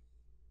like,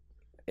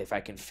 if I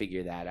can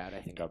figure that out,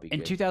 I think I'll be In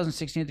good.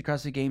 2016 at the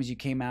CrossFit Games, you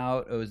came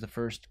out. It was the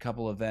first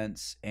couple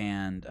events,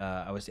 and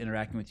I was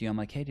interacting with you. I'm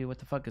like, hey, dude, what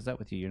the fuck is up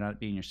with you? You're not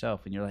being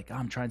yourself. And you're like, oh,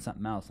 I'm trying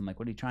something else. I'm like,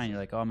 what are you trying? You're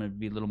like, oh, I'm going to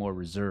be a little more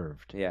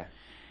reserved. Yeah.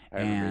 I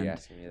remember you And,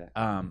 asking me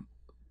that.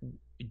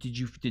 Did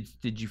you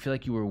feel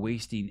like you were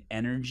wasting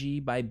energy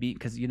by being,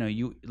 because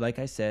you, like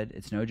I said,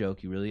 it's no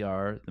joke, you really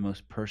are the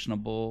most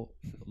personable,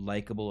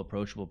 likable,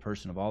 approachable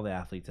person of all the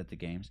athletes at the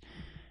games,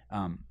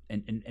 and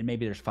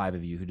maybe there's 5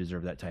 of you who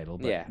deserve that title,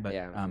 but Yeah, but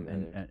yeah,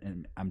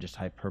 and I'm just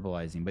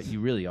hyperbolizing, but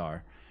you really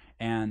are.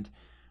 And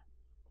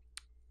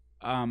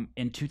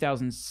in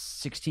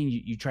 2016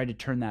 you tried to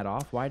turn that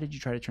off. Why did you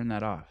try to turn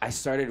that off? I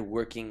started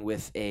working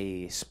with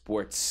a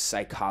sports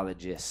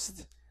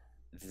psychologist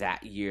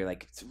that year,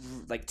 like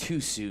too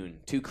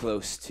soon, too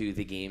close to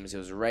the games. It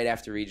was right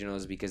after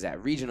regionals, because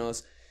at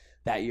regionals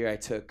that year I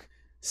took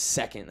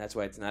 2nd. That's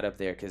why it's not up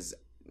there, because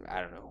I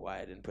don't know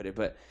why I didn't put it,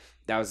 but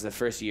that was the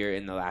first year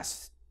in the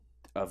last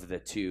of the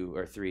 2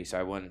 or 3. So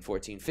I won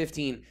 14,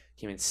 15,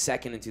 came in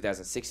 2nd in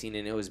 2016,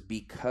 and it was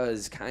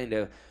because kind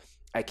of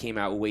I came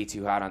out way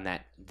too hot on the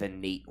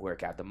Nate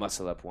workout, the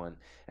muscle up one,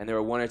 and there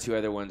were 1 or 2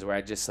 other ones where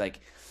I just like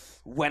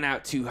went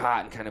out too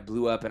hot and kind of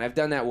blew up, and I've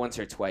done that once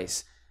or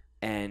twice.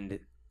 And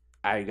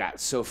I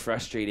got so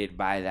frustrated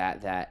by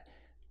that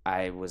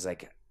I was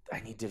like, I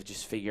need to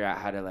just figure out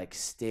how to like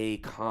stay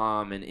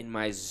calm and in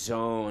my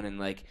zone. And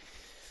like,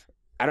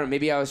 I don't know,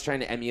 maybe I was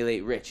trying to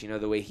emulate Rich,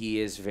 the way he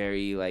is,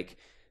 very like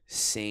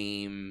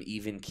same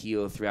even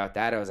keel throughout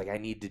that. I was like, I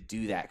need to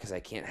do that because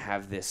I can't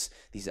have these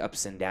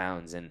ups and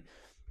downs. And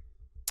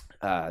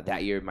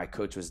that year my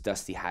coach was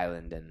Dusty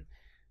Highland, and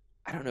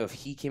I don't know if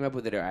he came up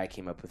with it or I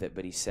came up with it,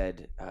 but he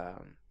said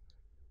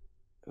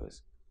it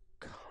was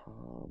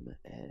calm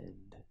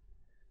and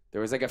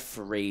there was like a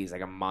phrase,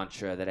 like a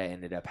mantra that I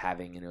ended up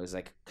having, and it was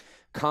like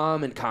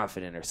calm and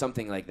confident or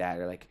something like that,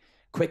 or like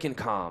quick and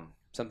calm,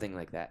 something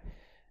like that.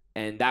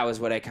 And that was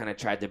what I kind of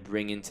tried to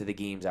bring into the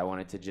games. I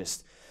wanted to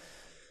just.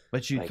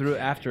 But you like, threw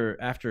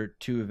after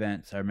 2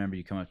 events. I remember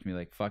you come up to me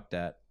like, "Fuck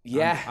that."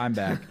 Yeah, I'm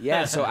back.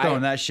 Yeah, so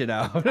throwing that shit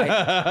out.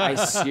 I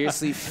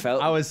seriously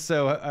felt. I was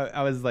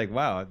like,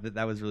 wow,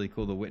 that was really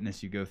cool to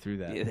witness you go through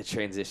that. Yeah, the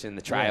transition,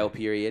 the trial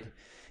period.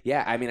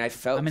 Yeah, I mean, I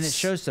felt. I mean, it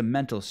shows some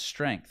mental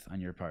strength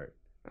on your part.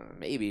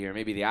 Maybe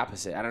the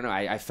opposite. I don't know.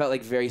 I felt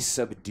like very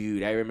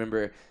subdued. I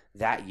remember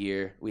that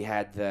year we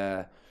had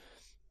the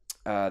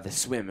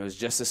swim. It was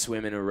just a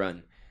swim and a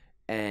run,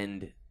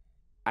 and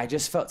I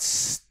just felt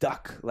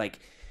stuck. Like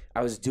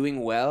I was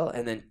doing well,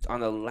 and then on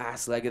the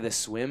last leg of the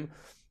swim,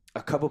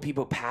 a couple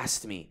people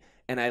passed me,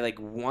 and I like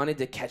wanted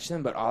to catch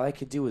them, but all I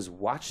could do was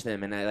watch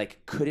them, and I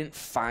like couldn't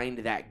find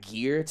that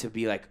gear to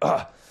be like,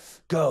 oh,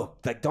 go,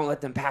 like don't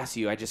let them pass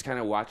you. I just kind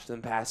of watched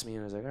them pass me,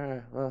 and I was like, all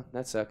right, well,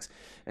 that sucks,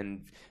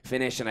 and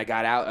finished, and I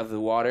got out of the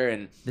water.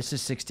 And this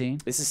is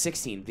 16. This is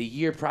 16. The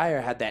year prior,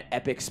 I had that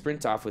epic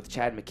sprint off with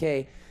Chad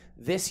McKay.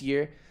 This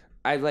year,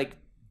 I like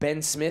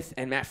Ben Smith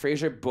and Matt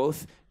Fraser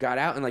both got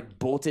out and like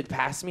bolted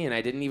past me, and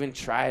I didn't even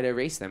try to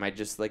race them. I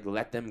just like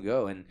let them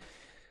go, and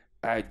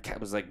I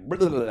was like, what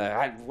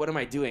am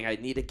I doing? I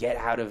need to get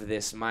out of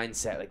this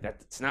mindset. Like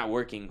that's not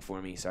working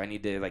for me. So I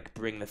need to like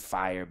bring the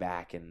fire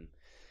back. And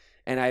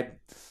I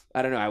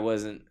don't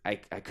know.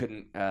 I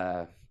couldn't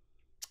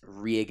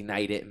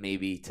reignite it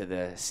maybe to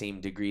the same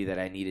degree that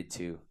I needed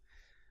to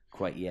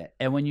quite yet.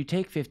 And when you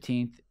take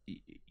 15th,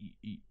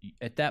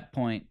 at that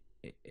point,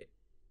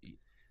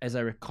 as I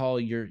recall,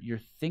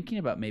 you're thinking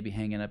about maybe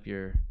hanging up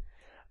your.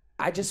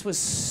 I just was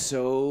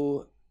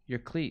so. Your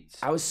cleats.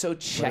 I was so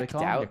checked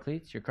out. Your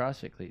cleats? Your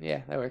CrossFit cleats.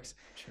 Yeah, that works.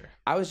 Sure.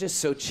 I was just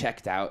so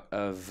checked out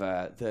of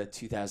the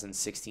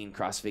 2016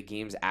 CrossFit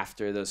Games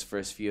after those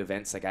first few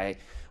events. Like I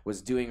was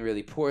doing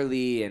really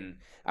poorly, and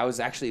I was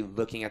actually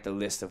looking at the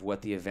list of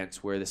what the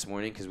events were this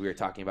morning because we were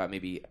talking about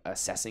maybe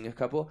assessing a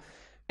couple.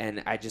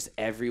 And I just,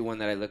 everyone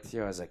that I looked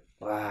through, I was like,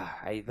 wow,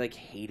 I like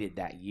hated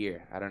that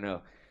year. I don't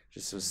know.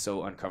 Just was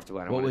so uncomfortable.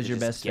 And what was your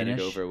best get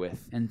finish it over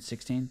with in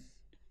 16?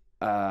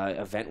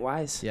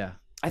 Event-wise? Yeah.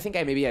 I think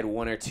I maybe had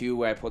 1 or 2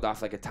 where I pulled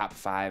off like a top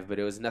 5, but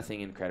it was nothing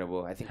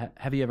incredible. I think.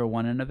 Have you ever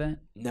won an event?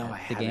 No, I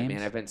haven't,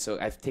 man.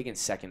 I've taken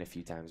second a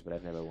few times, but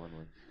I've never won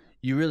one.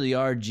 You really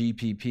are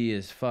GPP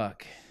as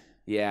fuck.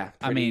 Yeah,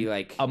 I mean,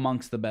 like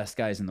amongst the best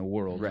guys in the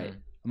world, right?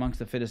 Amongst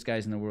the fittest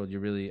guys in the world,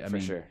 you're really. For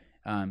sure.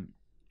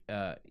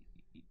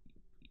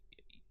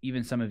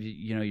 Even some of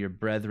your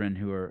brethren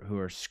who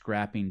are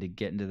scrapping to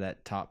get into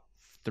that top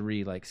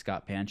 3, like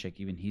Scott Panchik,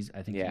 even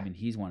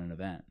he's won an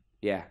event.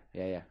 Yeah.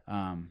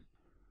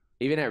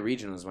 Even at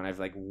regionals, when I've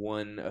like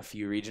won a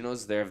few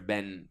regionals, there have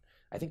been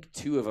I think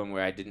 2 of them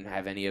where I didn't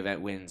have any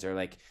event wins, or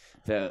like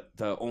the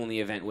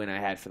only event win I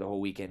had for the whole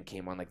weekend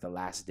came on like the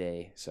last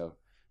day, so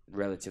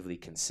relatively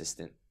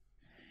consistent.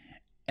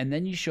 And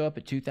then you show up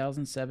at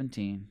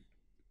 2017.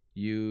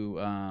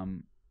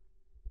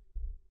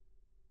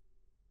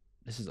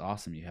 This is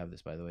awesome. You have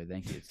this, by the way.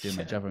 Thank you. It's doing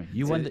my job for me.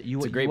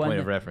 It's a great point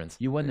of reference.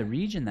 You won the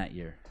region that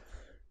year.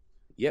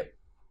 Yep.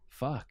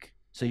 Fuck.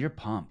 So you're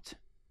pumped.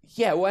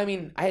 Yeah, well, I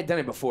mean, I had done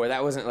it before.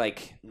 That wasn't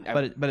like...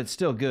 But it's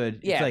still good.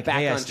 Yeah, it's like, back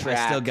hey, on track.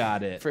 I still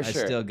got it. For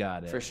sure. I still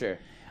got it. For sure.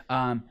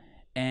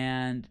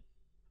 And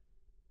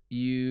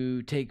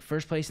you take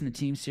first place in the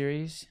team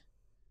series.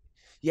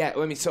 Yeah,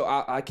 well, I mean, so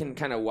I can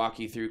kind of walk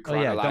you through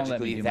chronologically. Don't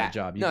let me do my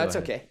job. No, it's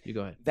okay. You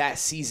go ahead. That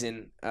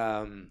season,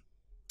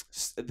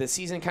 the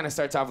season kind of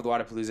starts off with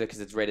Wodapalooza because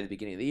it's right at the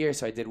beginning of the year,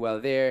 so I did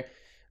well there.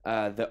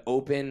 The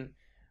Open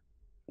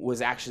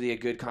was actually a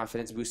good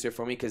confidence booster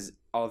for me because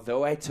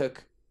although I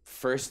took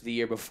first the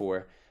year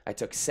before, I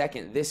took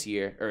second this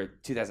year, or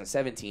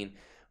 2017,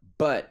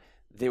 but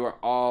they were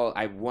all,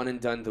 I one and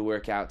done the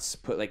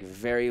workouts, put like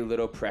very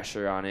little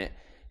pressure on it,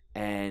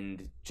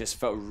 and just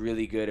felt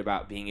really good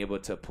about being able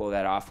to pull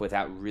that off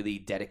without really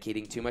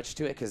dedicating too much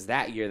to it. Because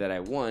that year that I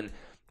won,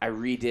 I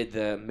redid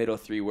the middle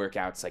 3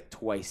 workouts like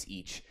twice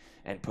each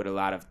and put a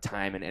lot of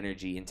time and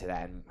energy into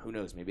that. And who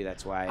knows, maybe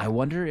that's why. I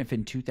wonder if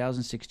in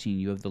 2016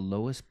 you have the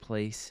lowest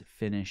place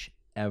finish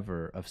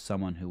ever of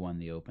someone who won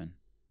the Open.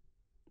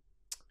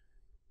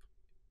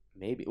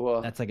 Maybe.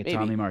 Well, that's like a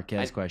Tommy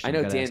Marquez question. I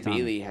know Dan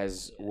Bailey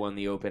has won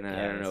the Open, and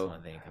I don't know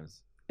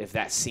if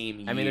that same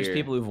year. I mean, there's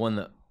people who've won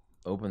the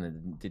Open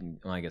that didn't.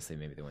 Well, I guess they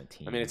went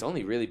team. I mean, it's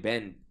only really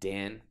been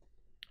Dan,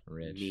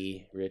 Rich,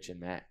 me, Rich, and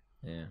Matt.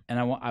 Yeah. And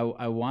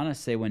I want to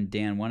say when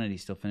Dan won it, he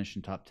still finished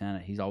in top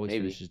 10. He's always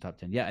finishes top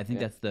 10. Yeah, I think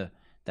that's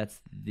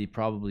the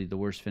probably the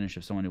worst finish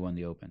of someone who won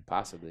the Open.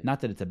 Possibly. Not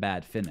that it's a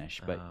bad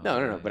finish, but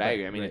no. But I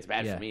agree. I mean, it's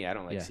bad for me. I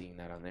don't like seeing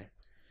that on there.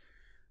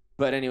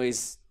 But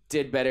anyways,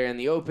 did better in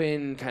the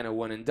Open. Kind of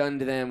one and done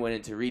to them. Went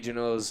into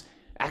regionals.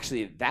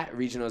 Actually, that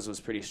regionals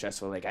was pretty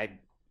stressful. Like I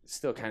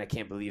still kind of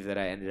can't believe that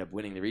I ended up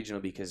winning the regional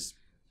because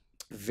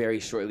very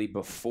shortly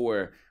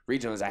before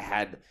regionals, I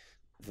had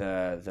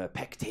the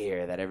pec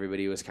tear that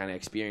everybody was kind of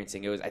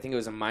experiencing. I think it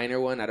was a minor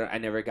one. I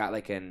never got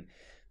like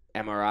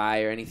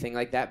MRI or anything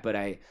like that, but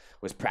I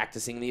was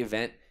practicing the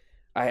event.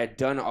 I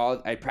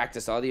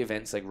practiced all the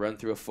events, like run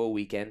through a full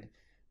weekend,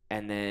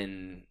 and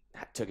then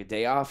took a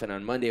day off. And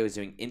on Monday, I was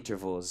doing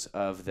intervals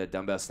of the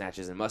dumbbell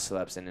snatches and muscle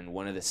ups. And in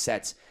one of the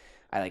sets,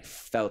 I like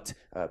felt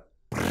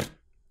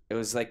it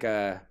was like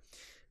it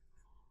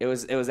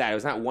was that. It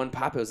was not one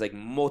pop. It was like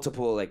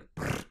multiple, like,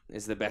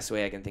 is the best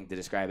way I can think to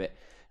describe it.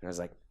 And I was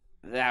like,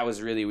 that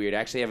was really weird.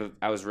 Actually,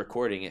 I was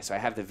recording it, so I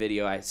have the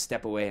video. I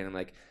step away, and I'm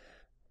like,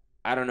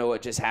 I don't know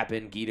what just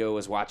happened. Guido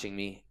was watching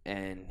me,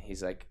 and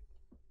he's like,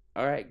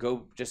 all right,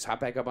 go just hop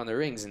back up on the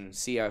rings and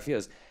see how it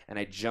feels. And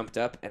I jumped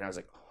up, and I was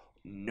like,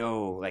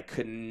 no, like,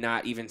 could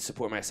not even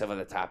support myself at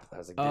the top. I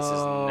was like, this is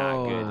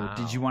not good. Wow.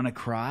 Did you want to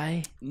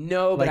cry?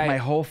 No, but my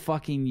whole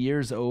fucking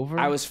year's over?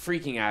 I was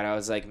freaking out. I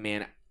was like,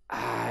 man,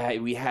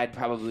 we had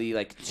probably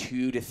like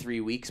 2 to 3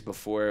 weeks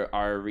before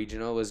our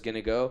regional was going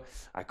to go.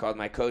 I called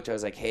my coach. I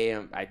was like, hey,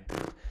 I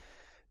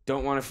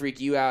don't want to freak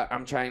you out.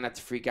 I'm trying not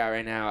to freak out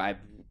right now. I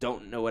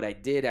don't know what I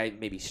did. I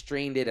maybe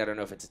strained it. I don't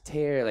know if it's a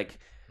tear. Like,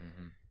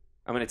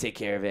 I'm going to take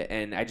care of it.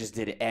 And I just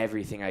did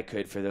everything I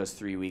could for those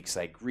 3 weeks,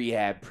 like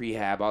rehab,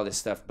 prehab, all this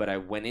stuff. But I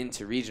went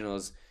into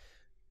regionals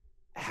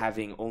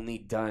having only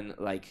done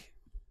like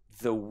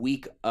the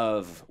week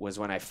of was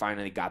when I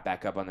finally got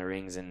back up on the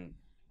rings and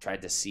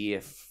tried to see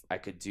if I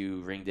could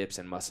do ring dips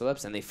and muscle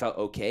ups, and they felt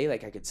okay.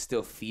 Like, I could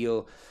still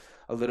feel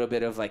a little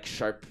bit of like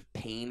sharp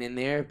pain in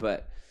there,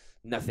 but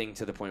nothing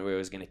to the point where it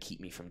was going to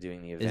keep me from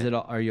doing the event.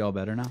 Are you all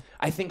better now?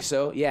 I think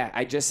so. Yeah.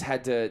 I just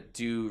had to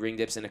do ring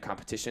dips in a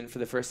competition for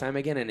the first time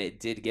again, and it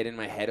did get in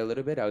my head a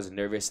little bit. I was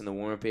nervous in the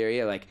warm up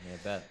area. Like, Yeah, I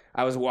bet.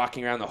 I was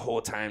walking around the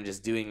whole time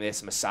just doing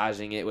this,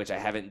 massaging it, which I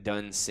haven't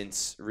done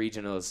since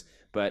regionals,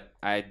 but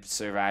I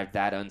survived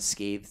that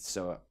unscathed.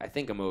 So I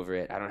think I'm over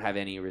it. I don't have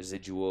any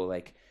residual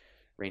like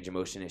range of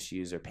motion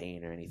issues or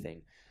pain or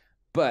anything,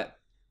 but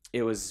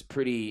it was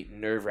pretty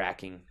nerve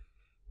wracking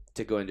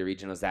to go into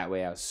regionals that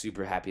way. I was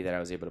super happy that I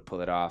was able to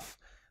pull it off.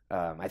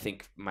 I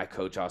think my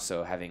coach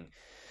also, having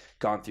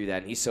gone through that,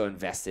 and he's so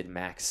invested,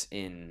 Max,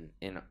 in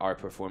our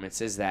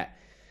performances, that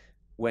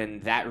when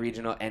that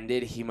regional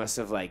ended, he must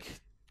have like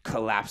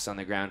collapsed on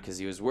the ground because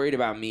he was worried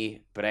about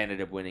me, but I ended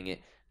up winning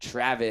it.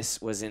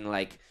 Travis was in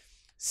like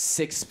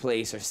 6th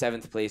place or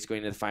 7th place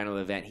going to the final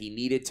event. He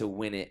needed to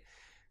win it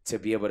to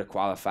be able to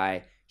qualify.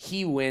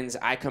 He wins.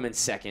 I come in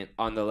 2nd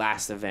on the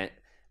last event,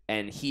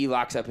 and he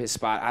locks up his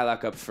spot. I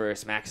lock up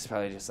first. Max is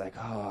probably just like,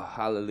 oh,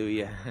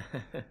 hallelujah.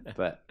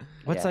 But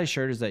What yeah, size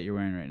shirt is that you're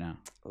wearing right now?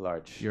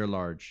 large. You're a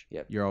large.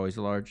 Yep. You're always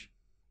a large?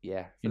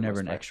 Yeah. for You're the never most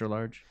an part. extra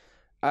large?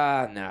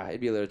 No, it'd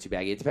be a little too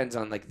baggy. It depends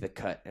on like the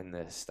cut and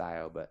the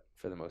style, but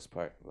for the most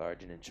part,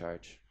 large and in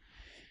charge.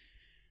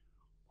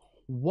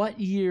 What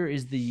year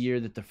is the year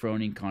that the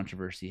Froning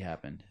controversy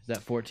happened? Is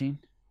that 14?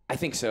 I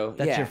think so.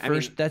 That's yeah, your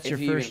first- I mean, that's if your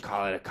you first- even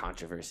call it a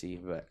controversy,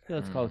 but Yeah,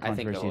 let's call it I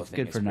think the controversy. whole It's thing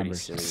good is for pretty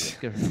numbers. silly. It's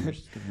good for numbers.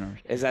 It's good for numbers.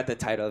 Is that the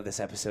title of this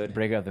episode?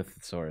 Break out the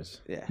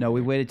thesaurus. Yeah. No,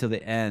 we waited till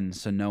the end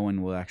so no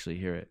one will actually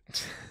hear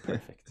it.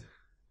 Perfect.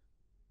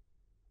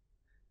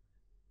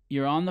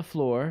 You're on the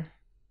floor.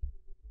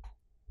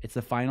 It's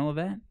the final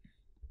event?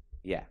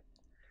 Yeah.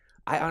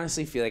 I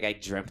honestly feel like I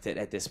dreamt it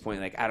at this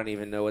point. Like, I don't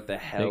even know what the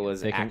hell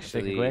was Thick and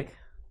actually. quick,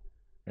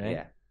 right?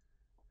 Yeah.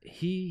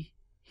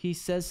 He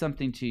says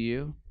something to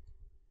you.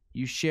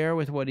 You share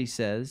with what he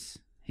says.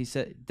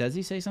 Does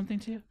he say something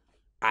to you?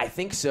 I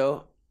think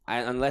so.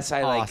 Unless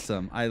I like.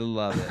 Awesome. I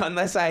love it.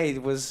 Unless I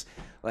was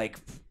like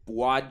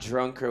wad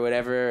drunk or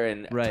whatever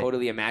and Right.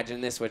 totally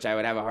imagined this, which I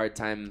would have a hard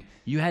time.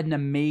 You had an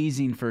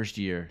amazing first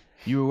year.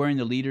 You were wearing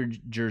the leader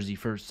jersey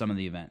for some of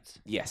the events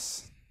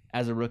Yes.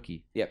 as a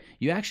rookie. Yep.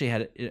 You actually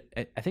had,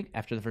 I think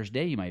after the first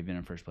day, you might have been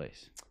in first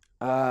place.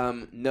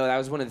 No, that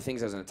was one of the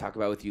things I was going to talk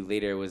about with you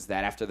later, was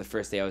that after the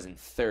first day I was in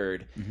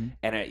 3rd,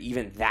 and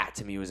even that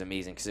to me was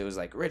amazing because it was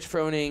like Rich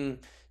Froning,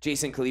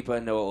 Jason Kalipa,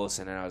 and Noah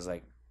Ohlsen, and I was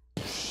like,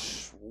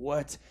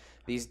 what?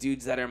 These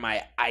dudes that are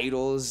my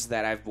idols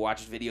that I've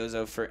watched videos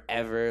of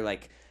forever,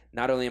 like,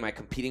 not only am I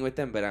competing with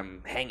them, but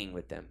I'm hanging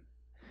with them.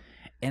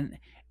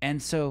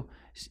 And so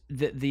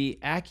the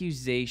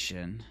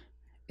accusation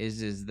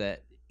is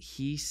that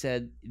he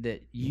said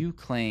that you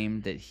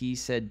claimed that he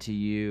said to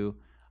you,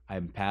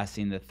 I'm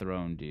passing the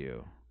throne to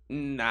you.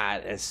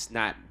 It's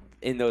not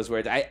in those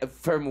words.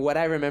 From what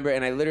I remember,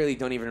 and I literally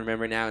don't even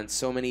remember now, and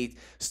so many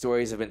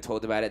stories have been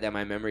told about it that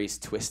my memory's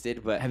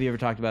twisted. But Have you ever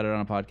talked about it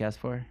on a podcast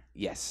before?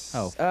 yes.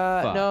 Oh,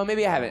 fuck. No,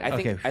 maybe I haven't.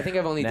 Okay. I think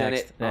I've only done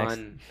Next, it next.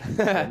 on.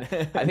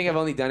 I think I've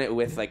only done it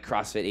with like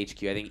CrossFit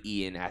HQ. I think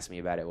Ian asked me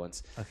about it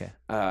once. Okay.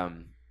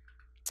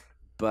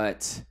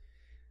 But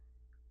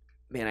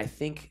man, I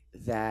think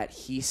that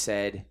he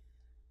said,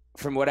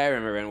 from what I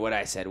remember and what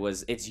I said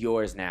was, it's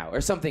yours now, or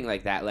something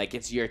like that. Like,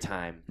 it's your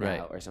time now,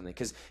 Right. or something.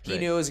 Because he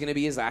Right. knew it was going to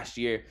be his last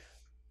year.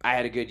 I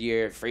had a good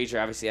year. Fraser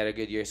obviously had a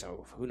good year.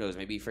 So who knows?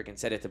 Maybe he freaking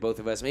said it to both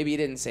of us. Maybe he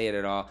didn't say it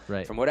at all.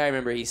 Right. From what I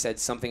remember, he said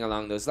something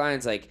along those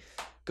lines, like,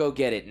 go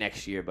get it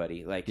next year,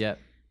 buddy. Like, Yep.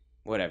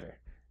 whatever.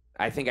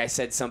 I think I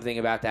said something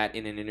about that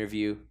in an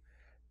interview,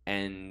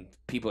 and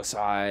people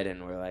saw it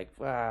and were like,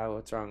 wow,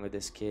 what's wrong with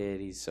this kid?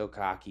 He's so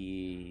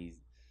cocky.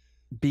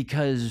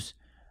 because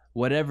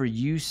whatever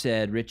you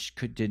said, Rich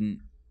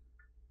didn't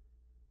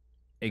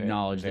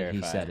acknowledge that he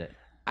Verify. said it.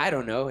 I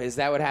don't know. Is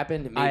that what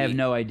happened? Maybe. I have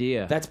no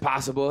idea. That's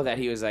possible that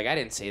he was like, I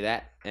didn't say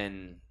that,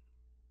 and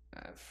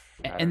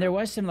And there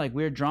was some like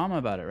weird drama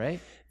about it, right?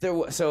 there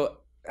was. So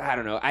I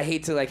don't know. I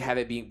hate to like have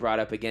it being brought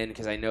up again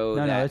because I know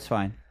No, that. no, it's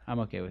fine. I'm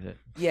okay with it.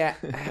 Yeah,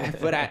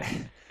 but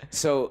I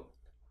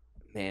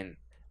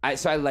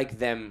like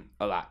them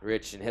a lot,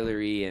 Rich and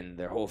Hillary and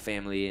their whole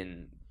family,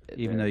 and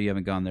Even though you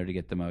haven't gone there to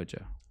get the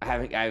mojo. I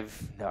haven't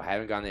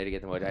gone there to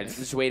get the mojo. I'm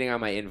just waiting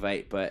on my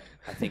invite, but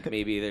I think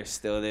maybe there's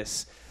still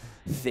this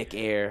thick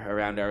air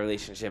around our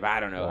relationship. I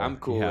don't know. I'm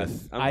cool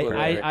with. I'm cool with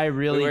it. I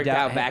really we worked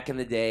doubt out back in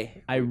the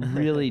day. I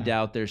really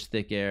doubt there's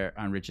thick air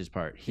on Rich's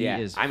part. He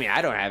is. I mean,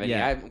 I don't have any.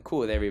 Yeah. I'm cool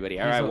with everybody,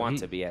 or I want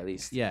to be at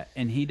least. Yeah,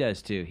 and he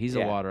does too. He's a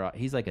Yeah. water.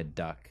 He's like a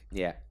duck.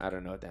 Yeah, I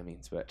don't know what that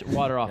means, but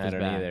Water off I his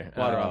don't back. either.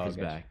 Water Oh, off his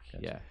gotcha, back.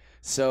 gotcha. Yeah.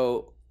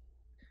 so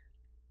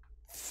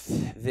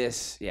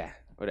this,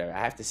 whatever. I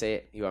have to say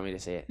it. You want me to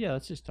say it? Yeah.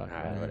 Let's just talk All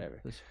about right, it.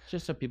 whatever.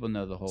 Just so people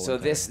know the whole. So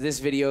entire- this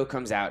video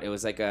comes out. It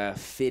was like a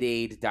Fit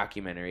Aid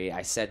documentary.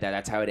 I said that.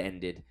 That's how it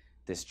ended.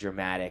 This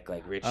dramatic,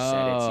 like Rich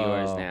said, it's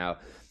yours Oh. now.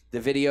 The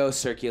video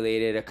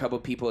circulated. A couple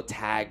people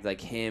tagged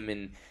like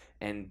him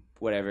and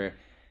whatever.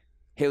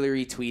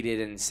 Hillary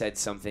tweeted and said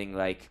something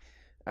like,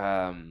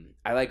 "I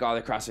like all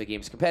the CrossFit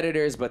Games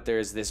competitors, but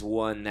there's this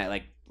one that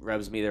like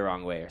rubs me the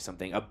wrong way or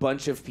something." A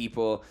bunch of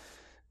people.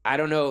 I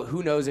don't know.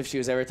 Who knows if she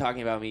was ever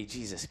talking about me?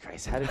 Jesus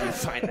Christ! How did you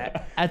find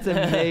that? That's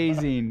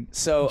amazing.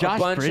 So Josh a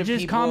bunch Bridges of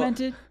people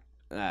commented.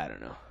 I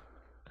don't know.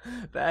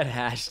 That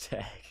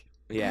hashtag.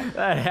 Yeah.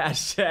 That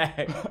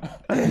hashtag.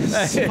 That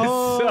is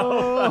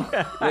Oh.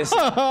 Listen,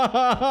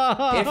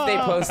 if they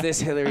post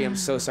this, Hillary, I'm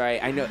so sorry.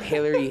 I know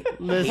Hillary.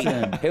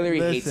 Hillary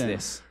hates listen.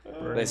 this.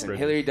 Listen,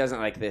 Hillary doesn't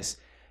like this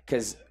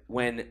because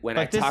when I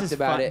But this talked is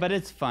about fun, it, but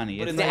it's funny.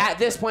 It's at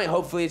this point,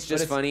 hopefully, it's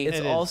just funny. It's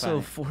It is also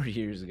funny. 4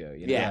 years ago.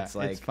 You know? Yeah, it's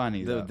like it's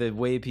funny, though. The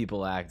way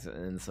people act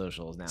in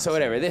socials now. So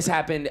whatever, this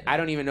happened. I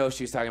don't even know if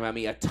she was talking about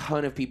me. A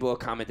ton of people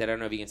commented. I don't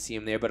know if you can see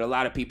him there, but a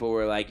lot of people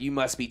were like, "You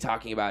must be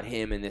talking about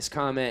him in this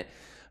comment."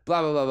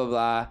 Blah blah blah blah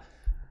blah.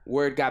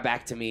 Word got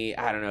back to me.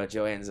 I don't know.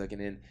 Joann's looking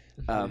in.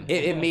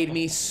 It made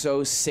me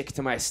so sick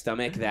to my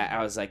stomach that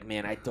I was like,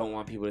 man, I don't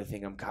want people to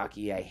think I'm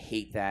cocky. I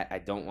hate that. I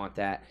don't want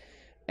that.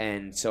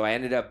 And so I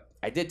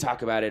did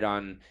talk about it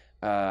on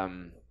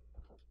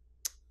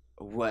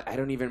what I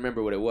don't even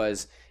remember what it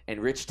was. And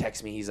Rich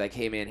texted me. He's like,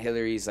 hey man,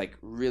 Hillary's like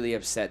really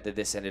upset that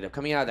this ended up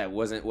coming out. That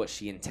wasn't what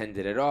she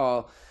intended at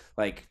all.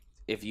 Like,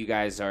 if you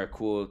guys are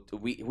cool,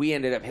 we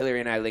ended up, Hillary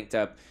and I linked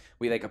up.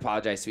 We like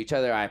apologized to each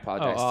other. I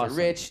apologized awesome.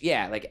 to Rich.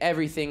 Yeah, like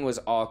everything was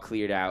all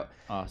cleared out.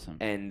 Awesome.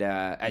 And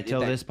Until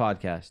this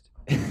podcast.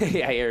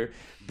 yeah, you're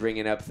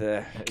bringing up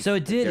the. So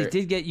it did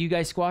get you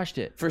guys squashed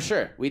it. For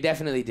sure, we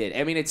definitely did.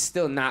 I mean, it's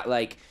still not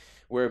like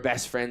we're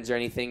best friends or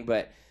anything,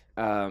 but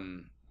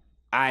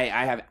I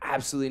have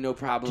absolutely no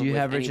problem. Do you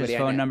with have Rich's anybody I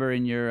phone know. number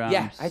in your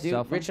Yeah, I do.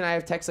 cell phone? Rich and I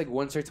have texted like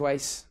once or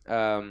twice.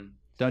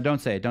 Don't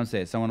say it. Don't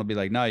say it. Someone will be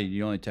like, no,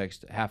 you only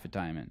text half the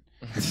time, and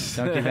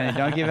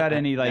don't give out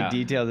any like Yeah.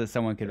 details that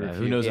someone could refute.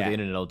 Who knows Yeah. if the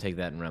internet will take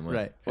that and run with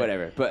Right. it.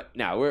 Whatever, but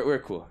no, we're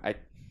cool.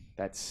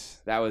 That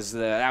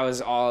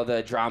was all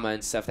the drama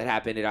and stuff that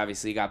happened. It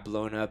obviously got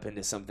blown up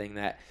into something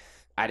that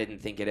I didn't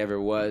think it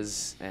ever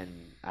was, and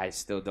I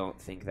still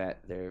don't think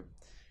that they're.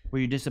 Were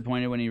you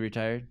disappointed when he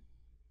retired?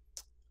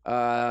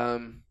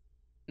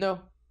 No,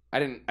 I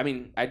didn't. I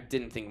mean, I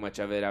didn't think much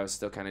of it. I was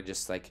still kind of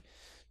just like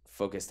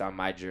focused on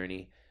my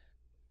journey.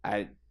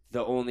 I've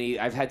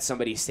had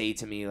somebody say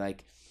to me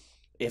like,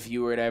 if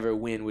you were to ever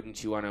win,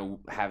 wouldn't you want to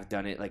have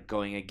done it like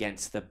going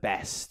against the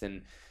best?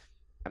 And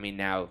I mean,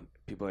 now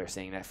people are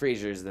saying that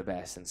Fraser is the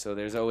best, and so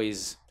there's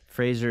always.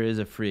 Fraser is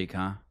a freak,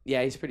 huh?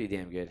 Yeah, he's pretty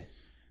damn good,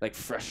 like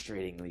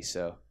frustratingly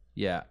so.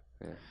 Yeah.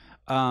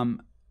 Yeah.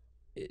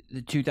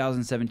 The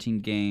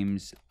 2017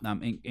 games.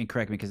 And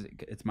correct me because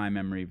it's my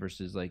memory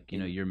versus like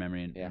your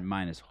memory, and, Yeah. and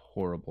mine is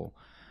horrible.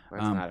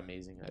 Mine's not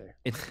amazing either.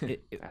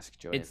 Ask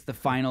Joann. It's the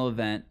final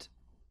event.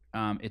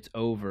 It's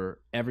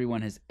over.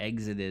 Everyone has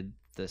exited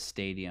the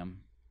stadium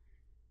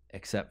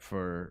except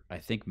for I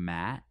think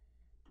Matt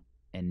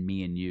and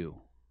me and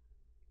you.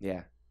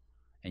 Yeah.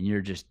 And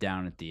you're just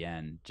down at the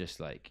end, just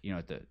like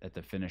at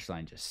the finish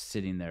line, just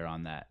sitting there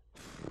on that.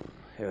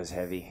 It was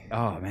heavy.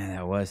 Oh man,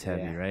 that was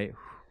heavy, Yeah. right?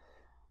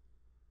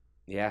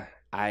 Yeah,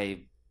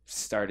 I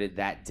started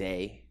that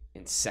day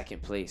in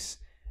second place,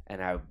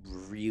 and I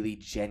really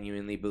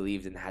genuinely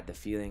believed and had the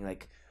feeling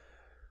like,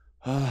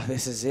 oh,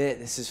 this is it.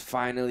 This is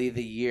finally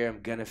the year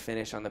I'm going to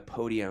finish on the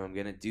podium. I'm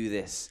going to do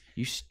this.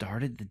 You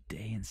started the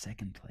day in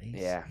second place.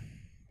 Yeah.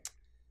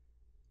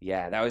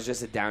 Yeah, that was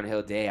just a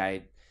downhill day.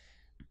 I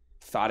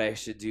thought I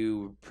should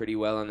do pretty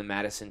well on the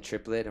Madison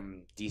triplet.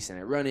 I'm decent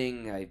at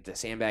running. The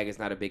sandbag is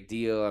not a big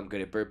deal. I'm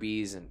good at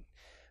burpees,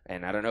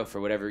 and I don't know,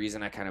 for whatever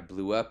reason, I kind of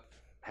blew up.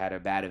 Had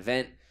a bad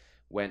event,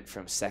 went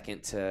from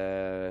second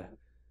to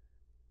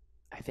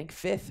I think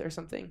fifth or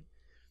something.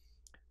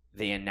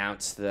 they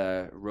announced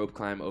the rope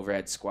climb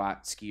overhead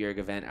squat ski erg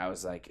event. I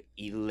was like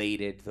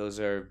elated. Those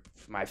are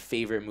my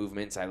favorite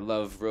movements. I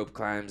love rope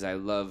climbs. I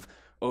love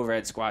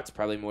overhead squats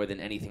probably more than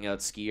anything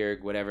else. Ski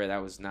erg, whatever,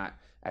 that was not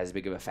as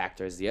big of a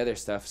factor as the other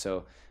stuff.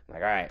 So I'm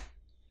like, all right,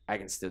 I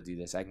can still do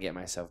this. I can get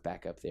myself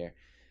back up there.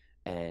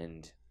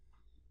 And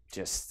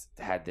just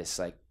had this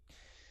like,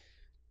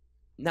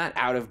 not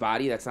out of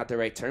body, that's not the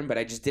right term, but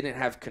I just didn't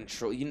have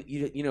control.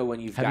 You know when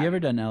you've Have you ever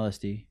done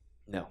LSD?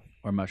 No.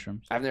 Or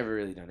mushrooms? I've never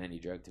really done any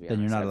drug, to be Then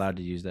honest. you're not allowed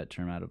to use that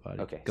term out of body.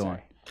 Okay, Go sorry.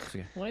 on. It's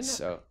okay. Why not?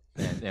 So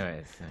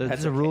Anyways,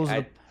 That's the rules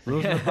of the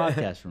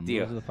podcast room.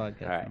 Deal. Rules of the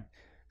podcast All right. room.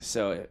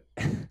 So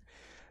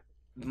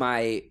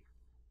my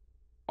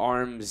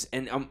arms,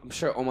 and I'm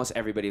sure almost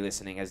everybody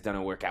listening has done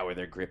a workout where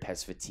their grip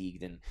has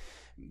fatigued and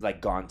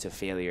like gone to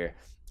failure.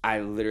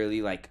 I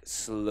literally like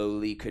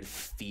slowly could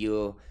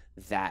feel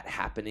that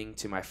happening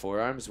to my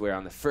forearms, where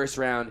on the first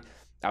round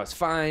I was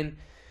fine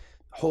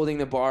holding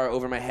the bar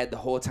over my head the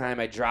whole time.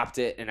 I dropped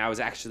it, and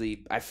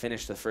I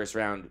finished the first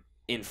round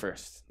in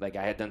first. Like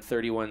I had done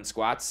 31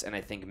 squats, and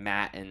I think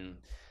Matt and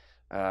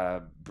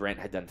Brent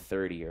had done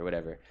 30 or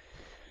whatever.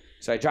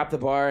 So I dropped the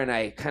bar and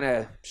I kind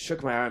of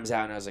shook my arms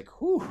out, and I was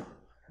like, whew,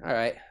 all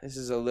right, this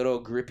is a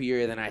little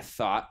grippier than I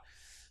thought.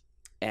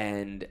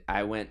 And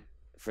I went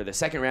for the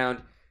second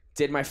round,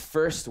 did my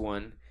first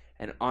one,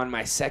 and on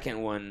my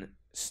second one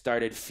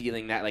started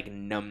feeling that like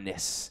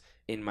numbness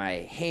in my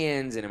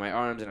hands and in my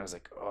arms, and I was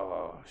like,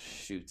 oh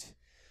shoot,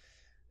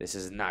 this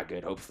is not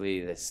good.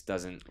 Hopefully this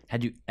doesn't.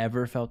 Had you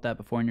ever felt that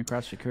before in your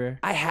CrossFit career?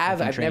 I have.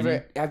 Like in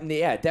training?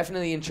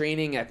 Definitely in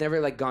training. I've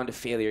never like gone to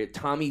failure.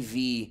 Tommy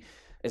V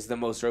is the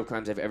most rope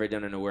climbs I've ever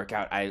done in a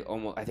workout. I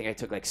think I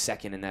took like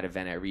second in that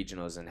event at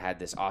regionals and had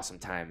this awesome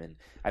time, and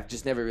I've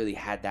just never really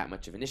had that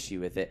much of an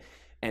issue with it.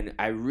 And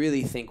I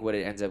really think what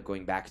it ends up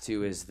going back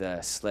to is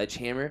the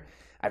sledgehammer.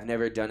 I've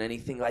never done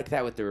anything like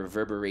that with the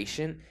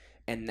reverberation.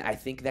 And I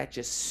think that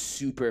just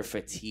super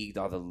fatigued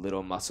all the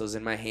little muscles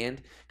in my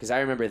hand. Because I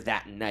remember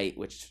that night,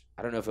 which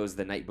I don't know if it was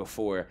the night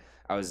before,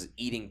 I was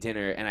eating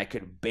dinner and I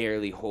could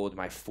barely hold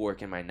my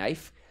fork and my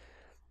knife.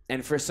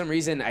 And for some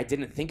reason, I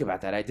didn't think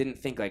about that. I didn't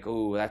think like,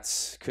 oh,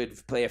 that's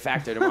could play a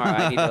factor tomorrow.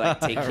 I need to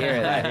like take care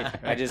of that.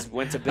 I just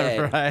went to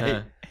bed.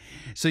 Right.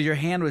 So your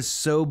hand was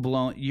so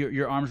blown.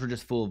 Your arms were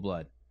just full of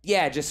blood.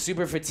 Yeah, just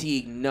super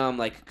fatigued, numb,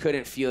 like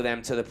couldn't feel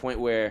them, to the point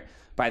where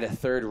by the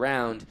third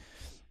round,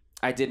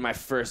 I did my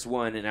first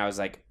one and I was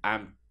like,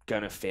 I'm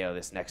going to fail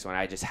this next one.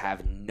 I just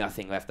have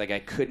nothing left. Like I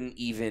couldn't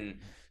even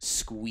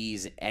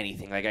squeeze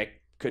anything. Like I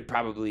could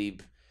probably,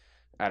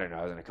 I don't know,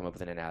 I was going to come up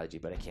with an analogy,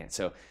 but I can't.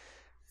 So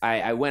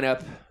I went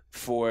up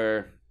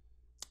for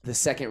the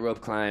second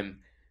rope climb.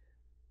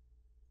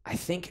 I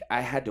think I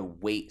had to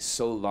wait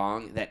so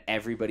long that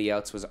everybody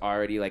else was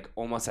already like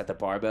almost at the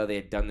barbell. They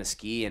had done the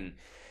ski, and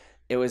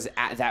it was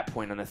at that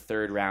point on the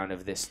third round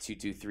of this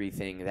 2-2-3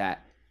 thing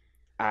that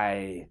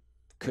I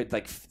could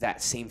like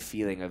that same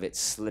feeling of it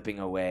slipping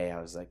away.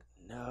 I was like,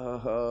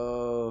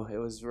 no, it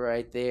was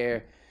right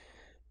there.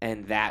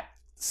 And that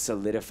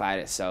solidified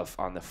itself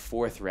on the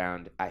fourth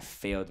round. I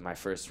failed my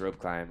first rope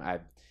climb.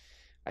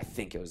 I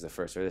think it was the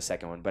first or the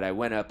second one, but I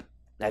went up.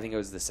 I think it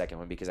was the second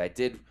one because I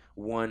did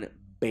one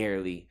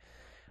barely.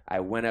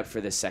 I went up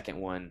for the second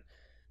one,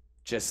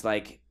 just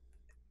like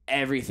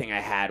everything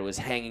I had was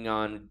hanging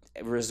on,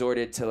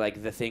 resorted to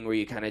like the thing where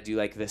you kind of do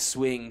like the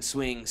swing,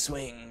 swing,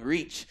 swing,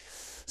 reach,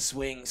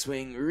 swing,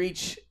 swing,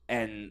 reach,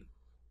 and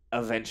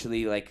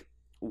eventually like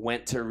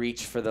went to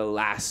reach for the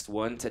last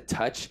one to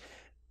touch,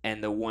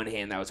 and the one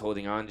hand that was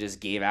holding on just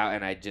gave out,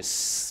 and I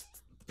just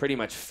pretty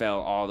much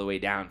fell all the way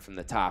down from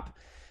the top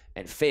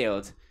and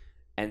failed.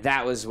 And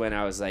that was when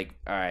I was like,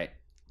 all right,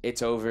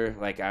 it's over.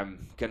 Like,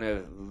 I'm going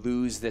to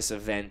lose this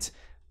event.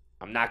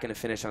 I'm not going to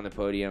finish on the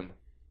podium.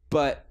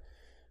 But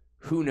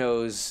who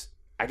knows?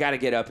 I got to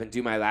get up and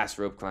do my last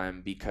rope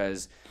climb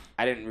because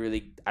I don't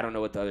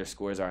know what the other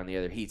scores are on the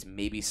other heats.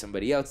 Maybe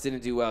somebody else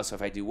didn't do well. So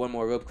if I do one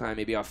more rope climb,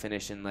 maybe I'll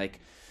finish in like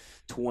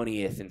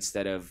 20th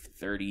instead of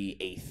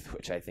 38th,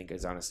 which I think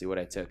is honestly what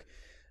I took.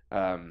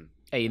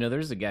 Hey,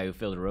 there's a guy who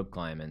failed a rope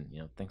climb, and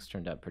things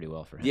turned out pretty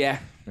well for him.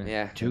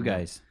 Yeah. Two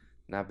guys.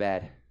 Not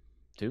bad.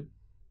 Two?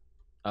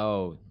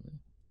 Oh.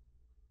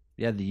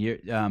 Yeah, the year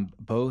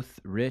both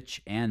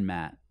Rich and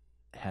Matt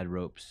had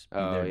ropes in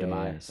their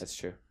demise. That's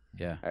true.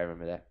 Yeah. I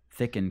remember that.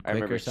 Thick and quick I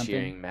remember or something.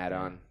 cheering Matt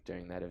on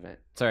during that event.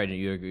 Sorry,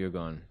 you're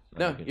going.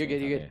 No, you're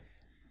good. You're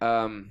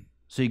good.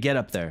 So you get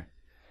up there.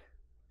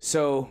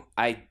 So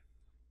I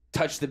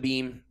touched the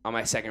beam on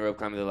my second rope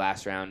climb of the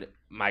last round.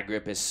 My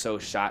grip is so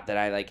shot that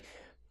I like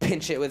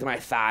pinch it with my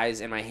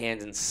thighs and my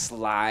hands and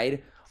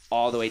slide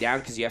all the way down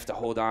because you have to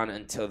hold on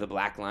until the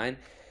black line.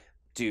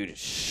 Dude,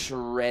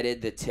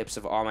 shredded the tips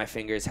of all my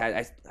fingers.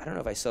 I don't know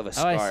if I still have a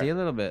scar. Oh, I see a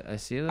little bit.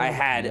 I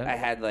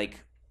had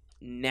like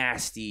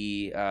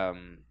nasty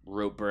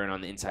rope burn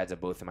on the insides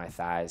of both of my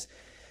thighs.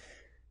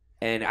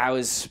 And I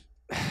was,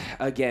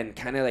 again,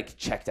 kind of like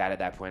checked out at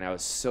that point. I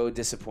was so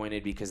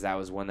disappointed because that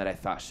was one that I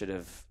thought should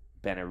have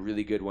been a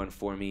really good one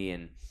for me.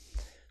 And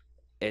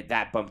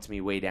that bumped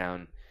me way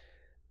down.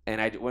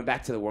 And I went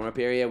back to the warm-up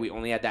area. We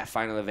only had that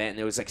final event, and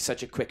it was like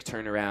such a quick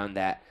turnaround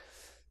that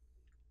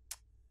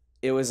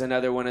it was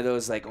another one of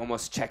those like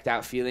almost checked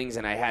out feelings.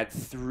 And I had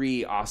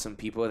 3 awesome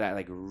people that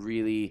like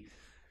really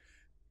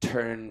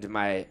turned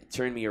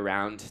me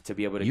around to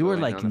be able to. You go were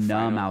in like on the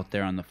numb final. out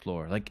there on the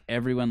floor. Like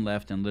everyone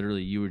left, and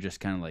literally you were just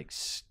kind of like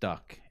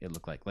stuck. It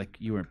looked like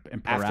you were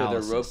in paralysis.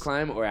 After the rope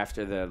climb or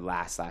after the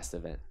last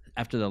event?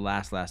 After the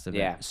last event.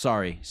 Yeah.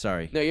 Sorry.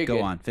 No, you're Go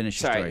good. on.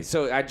 Finish your story.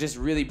 So I just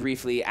really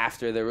briefly,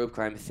 after the rope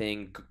climb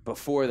thing,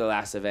 before the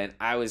last event,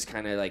 I was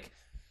kind of like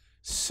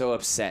so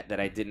upset that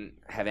I didn't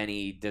have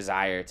any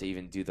desire to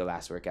even do the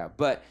last workout.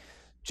 But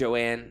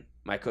Joann,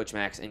 my coach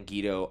Max, and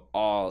Guido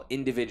all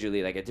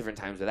individually, like at different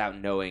times without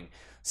knowing,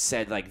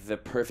 said like the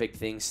perfect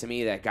things to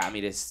me that got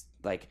me to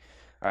like,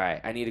 all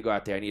right, I need to go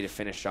out there. I need to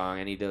finish strong.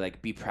 I need to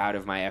like be proud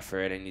of my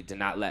effort. I need to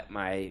not let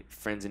my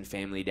friends and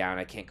family down.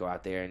 I can't go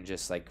out there and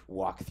just like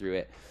walk through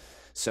it.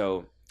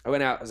 So I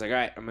went out. I was like, all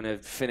right, I'm going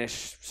to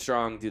finish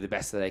strong, do the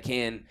best that I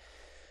can.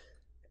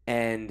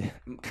 And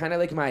kind of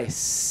like my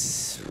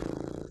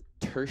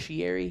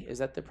tertiary, is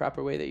that the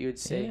proper way that you would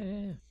say?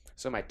 Yeah.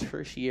 So my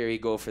tertiary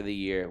goal for the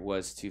year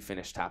was to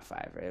finish top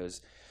 5. Right? It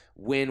was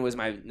win was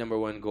my number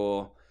 1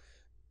 goal.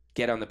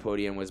 Get on the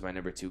podium was my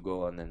number 2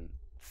 goal. And then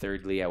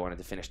thirdly, I wanted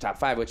to finish top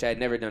 5, which I had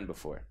never done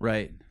before.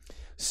 Right.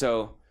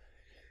 So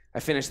I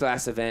finished the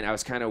last event. I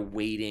was kind of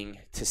waiting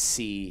to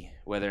see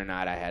whether or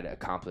not I had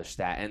accomplished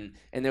that. And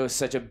there was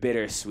such a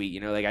bittersweet, you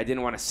know, like I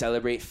didn't want to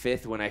celebrate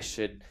 5th when I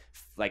should,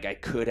 like I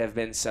could have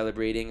been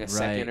celebrating a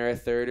 2nd or a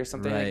 3rd or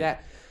something like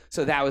that.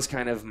 So that was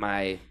kind of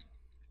my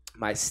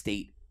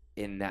state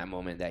in that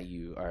moment that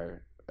you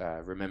are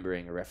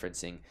remembering or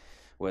referencing,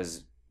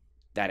 was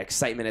that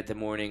excitement at the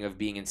morning of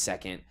being in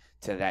 2nd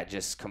to that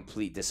just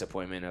complete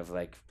disappointment of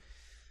like,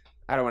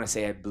 I don't want to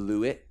say I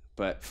blew it,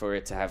 but for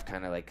it to have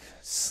kind of like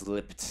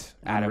slipped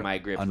out of my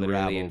grip, literally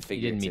and unraveled. figuratively.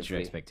 You didn't meet your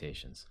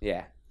expectations.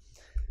 Yeah.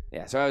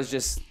 So I was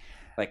just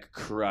like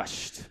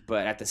crushed,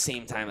 but at the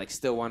same time, like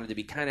still wanted to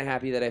be kind of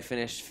happy that I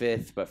finished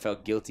 5th, but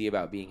felt guilty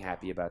about being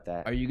happy about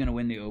that. Are you going to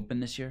win the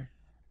Open this year?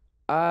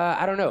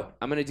 I don't know.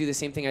 I'm going to do the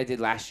same thing I did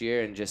last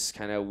year and just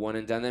kind of one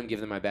and done them, give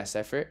them my best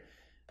effort.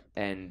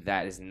 And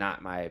that is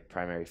not my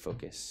primary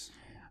focus.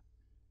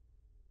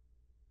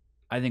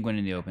 I think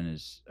winning the Open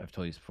is, I've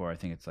told you this before, I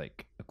think it's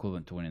like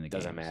equivalent to winning the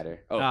Doesn't games.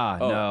 matter. No, in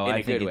I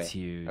a think good it's way.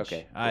 huge.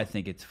 Okay. I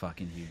think it's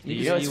fucking huge.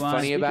 You know what's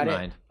funny about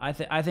it?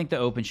 I think the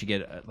Open should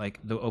get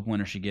the Open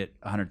winner should get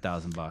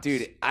 $100,000.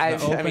 Dude,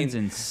 the Open's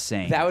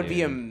insane. That would be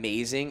dude.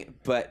 amazing,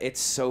 but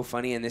it's so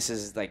funny, and this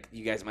is like,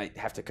 you guys might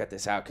have to cut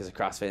this out because of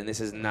CrossFit, and this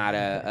is not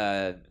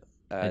a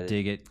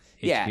dig it.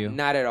 Yeah, HQ.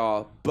 not at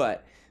all.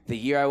 But the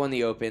year I won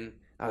the Open,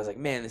 I was like,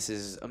 man, this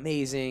is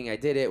amazing. I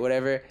did it,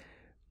 whatever.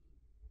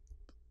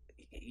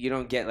 You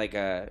don't get like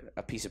a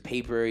piece of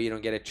paper. You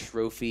don't get a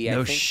trophy.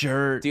 No I think,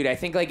 shirt. Dude, I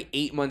think like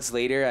 8 months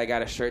later, I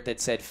got a shirt that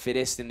said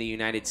 "Fittest in the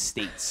United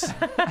States,"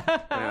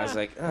 and I was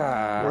like,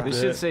 We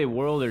should say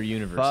world or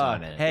universe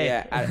on it. Hey,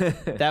 yeah,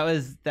 that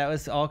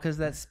was all because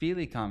that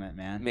Spealler comment,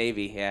 man.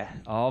 maybe, yeah.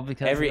 All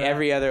because of that.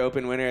 Every other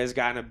Open winner has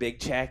gotten a big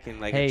check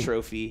and like a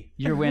trophy.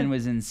 Your win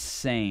was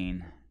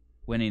insane,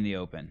 winning the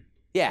Open.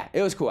 Yeah,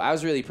 it was cool. I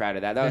was really proud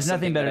of that. There's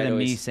nothing better than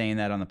me me. saying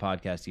that on the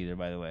podcast either,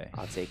 by the way.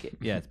 I'll take it.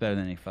 Yeah, it's better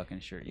than any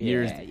fucking shirt.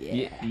 Years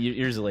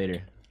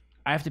later.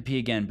 I have to pee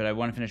again, but I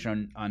want to finish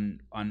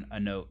on a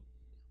note,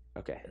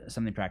 Okay.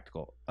 something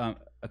practical. A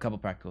couple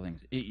practical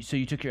things. So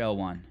you took your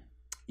L1.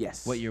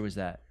 Yes. What year was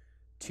that?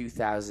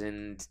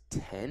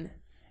 2010.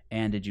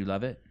 And did you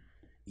love it?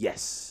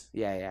 Yes.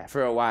 Yeah.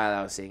 For a while,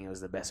 I was saying it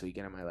was the best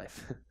weekend of my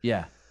life.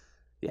 Yeah.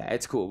 Yeah,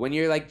 it's cool. When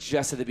you're like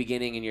just at the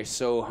beginning and you're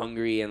so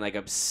hungry and like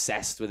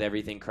obsessed with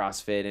everything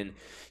CrossFit and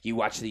you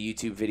watch the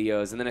YouTube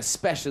videos, and then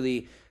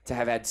especially to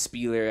have had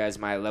Spealler as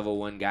my level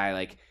 1 guy,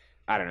 like,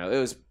 I don't know, it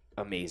was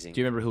amazing.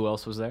 Do you remember who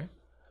else was there?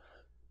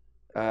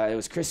 It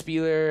was Chris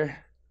Spealler,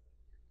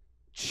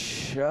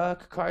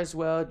 Chuck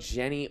Carswell,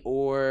 Jenny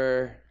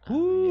Orr,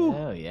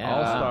 Oh, yeah.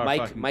 All-star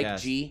Mike fucking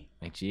cast. G.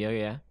 Mike G, oh,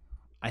 yeah.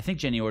 I think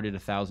Jenny ordered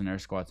 1,000 air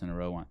squats in a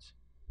row once.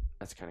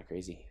 That's kind of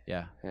crazy.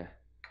 Yeah.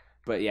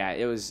 But yeah,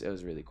 it was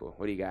really cool.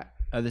 What do you got?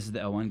 This is the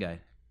L1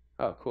 guide.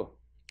 Oh, cool.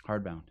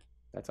 Hardbound.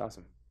 That's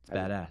awesome. It's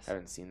badass. I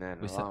haven't seen that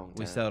in We a long time.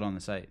 we sell it on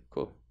the site.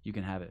 Cool. You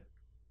can have it.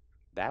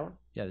 That one?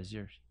 Yeah, this is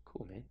yours.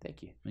 Cool, man.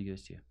 Thank you. Let me give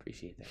this to you.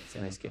 Appreciate that. It's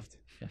a nice gift.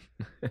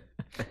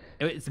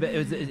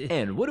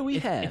 And what do we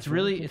have? It's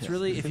really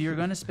if you're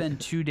going to spend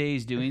 2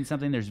 days doing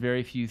something, there's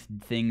very few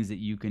things that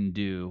you can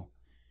do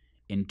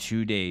in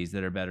 2 days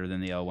that are better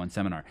than the L1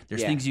 seminar.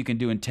 There's things you can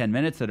do in 10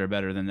 minutes that are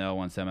better than the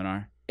L1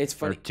 seminar. It's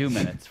funny. Or 2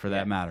 minutes for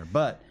that matter.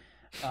 But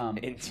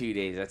in 2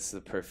 days, that's the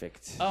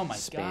perfect oh my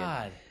span.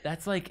 god,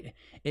 that's like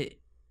it.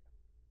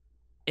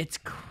 It's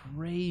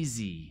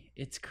crazy.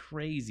 It's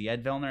crazy. I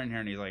had Vellner in here,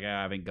 and he's like,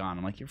 "I haven't gone."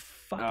 I'm like, "You're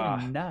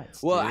fucking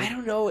nuts." Well, dude. I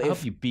don't know I if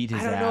hope you beat his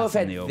I don't ass know if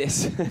in at the Open.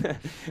 this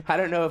I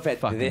don't know if at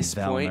Fucking this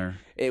point Vellner.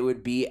 it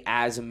would be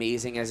as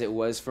amazing as it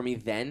was for me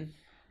then.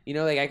 You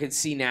know, like I could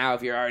see now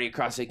if you're already a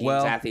CrossFit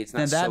Games athlete, it's not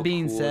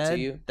then so cool to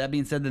you. That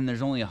being said, then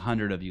there's only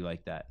 100 of you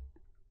like that.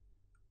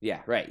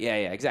 Yeah, right. Yeah,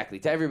 exactly.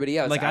 To everybody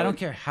else. Like, I don't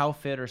care how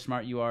fit or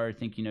smart you are or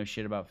think you know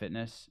shit about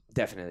fitness.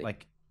 Definitely.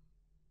 Like,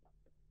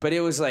 but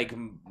it was like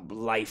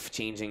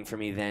life-changing for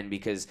me then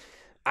because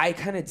I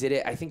kind of did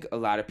it. I think a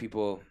lot of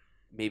people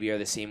maybe are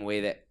the same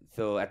way that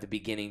they'll at the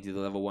beginning do the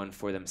level 1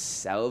 for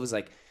themselves.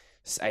 Like,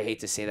 I hate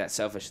to say that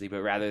selfishly,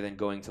 but rather than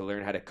going to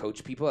learn how to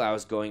coach people, I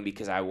was going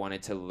because I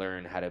wanted to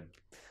learn how to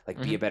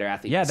be a better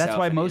athlete. Yeah, that's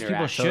why and most people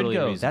interact. should Totally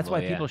go. reasonable, That's why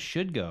yeah. people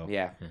should go.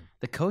 Yeah.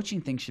 The coaching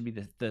thing should be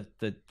the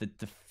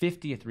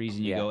 50th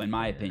reason you Yeah. go, in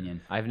my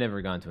opinion. I've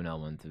never gone to an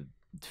L1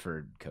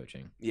 for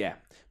coaching. Yeah.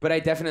 But I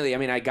definitely,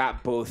 I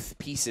got both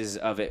pieces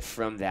of it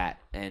from that,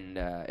 and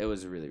it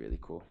was really, really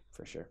cool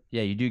for sure.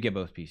 Yeah, you do get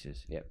both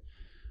pieces. Yep.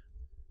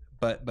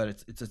 But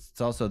it's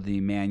also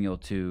the manual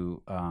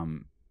to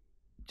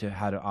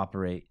how to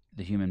operate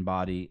the human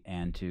body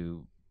and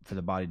for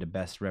the body to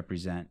best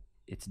represent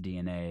its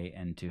DNA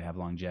and to have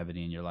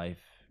longevity in your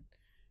life,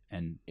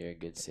 and You're a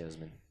good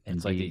salesman.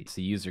 It's like it's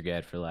a user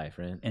guide for life,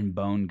 right? and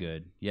bone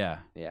good. Yeah.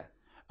 Yeah.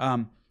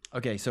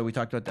 Okay, so we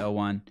talked about the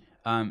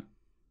L1.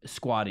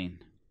 Squatting.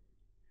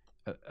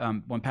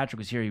 When Patrick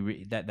was here,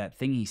 that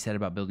thing he said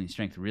about building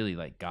strength really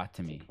like got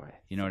to me.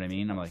 You know what I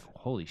mean? I'm like,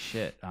 holy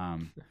shit.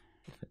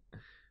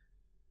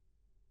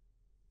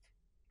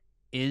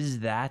 Is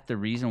that the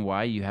reason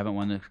why you haven't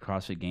won the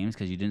CrossFit Games?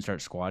 Because you didn't start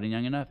squatting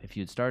young enough? If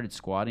you had started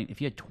squatting, if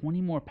you had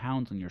 20 more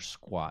pounds on your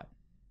squat,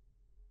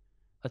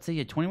 let's say you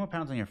had 20 more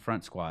pounds on your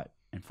front squat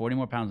and 40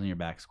 more pounds on your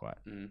back squat,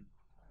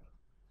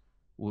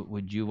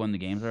 would you have won the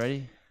games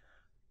already?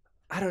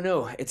 I don't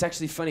know. It's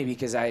actually funny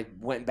because I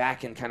went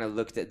back and kind of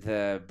looked at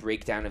the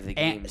breakdown of the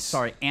games.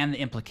 And the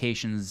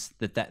implications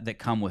that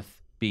come with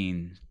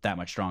being that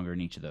much stronger in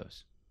each of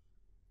those.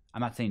 I'm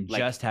not saying Like-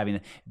 just having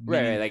the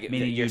Right, like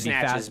meaning your you'd be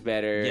snatch fast. is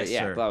better. Yes, yeah,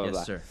 sir. blah, blah, Yes,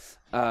 blah.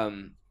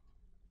 sir.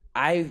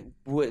 I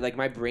would like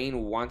my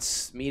brain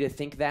wants me to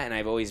think that, and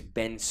I've always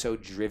been so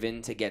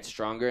driven to get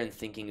stronger and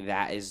thinking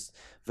that is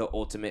the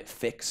ultimate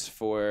fix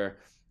for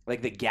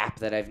like the gap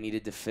that I've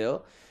needed to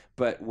fill.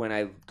 But when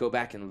I go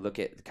back and look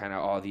at kind of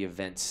all the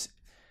events,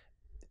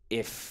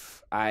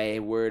 if I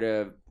were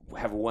to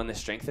have won the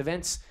strength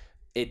events,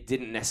 it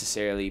didn't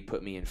necessarily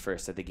put me in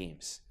first at the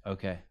games.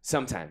 Okay.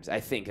 Sometimes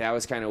I think that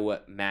was kind of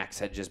what Max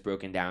had just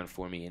broken down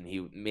for me, and he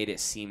made it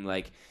seem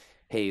like,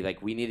 hey,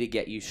 like we need to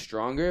get you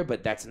stronger,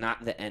 but that's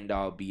not the end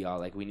all be all.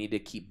 Like we need to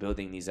keep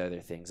building these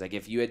other things. Like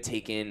if you had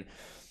taken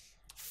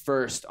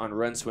first on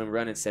run, swim,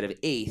 run instead of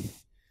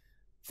 8th,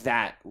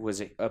 that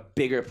was a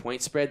bigger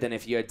point spread than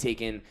if you had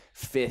taken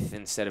 5th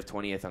instead of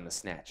 20th on the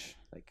snatch.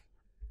 Like,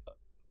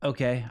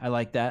 Okay, I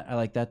like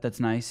that. That's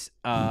nice.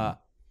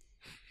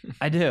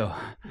 I do.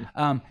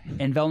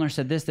 And Vellner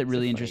said this that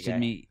really funny interested guy.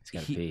 me. It's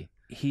got to pee.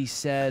 He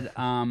said,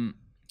 and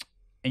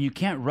you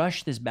can't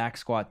rush this back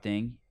squat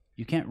thing.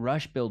 You can't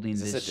rush building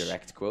is this a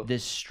direct quote?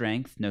 this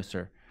strength. No,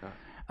 sir.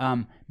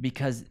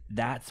 Because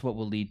that's what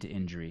will lead to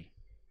injury.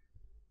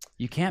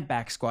 You can't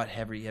back squat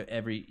heavy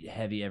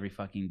every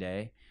fucking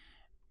day.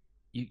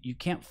 You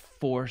can't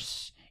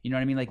force. You know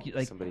what I mean? Like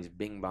Somebody's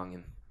bing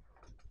bonging.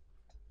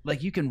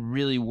 like you can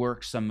really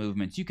work some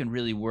movements. You can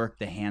really work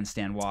the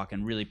handstand walk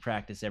and really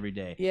practice every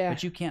day. Yeah.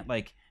 But you can't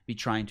like be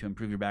trying to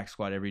improve your back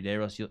squat every day,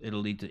 or else it'll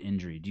lead to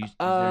injury. Do you?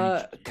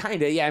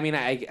 Kind of. Yeah. I mean,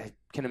 I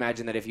can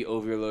imagine that if you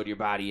overload your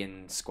body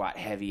and squat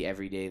heavy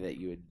every day, that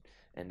you would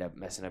end up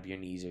messing up your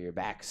knees or your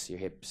backs, your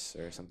hips,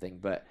 or something.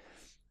 But,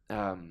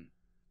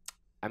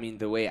 I mean,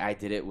 the way I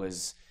did it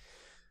was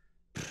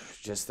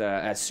just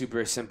a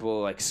super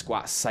simple like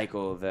squat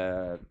cycle.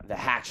 The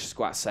hatch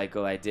squat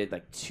cycle I did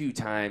like 2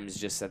 times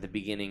just at the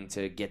beginning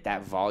to get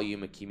that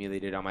volume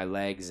accumulated on my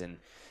legs, and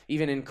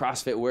even in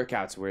CrossFit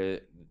workouts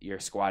where you're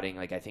squatting,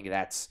 like I think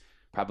that's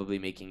probably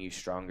making you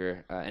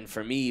stronger. And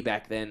for me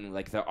back then,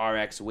 like the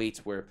RX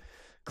weights were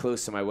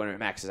close to my 1 rep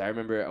maxes. I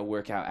remember a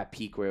workout at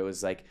peak where it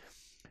was like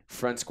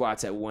front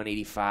squats at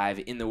 185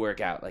 in the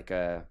workout, like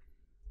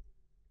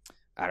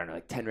I don't know,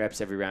 like 10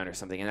 reps every round or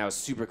something. And that was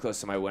super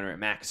close to my 1 rep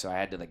max. So I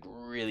had to like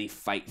really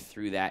fight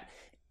through that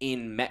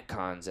in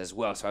Metcons as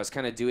well. So I was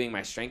kind of doing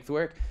my strength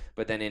work,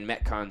 but then in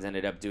Metcons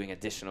ended up doing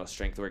additional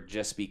strength work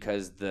just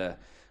because the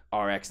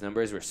RX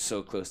numbers were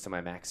so close to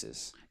my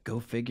maxes. Go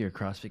figure.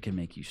 CrossFit can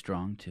make you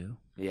strong too.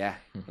 Yeah,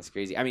 that's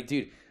crazy. I mean,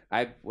 dude,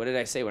 what did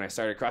I say when I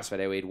started CrossFit?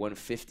 I weighed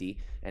 150,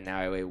 and now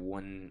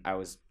I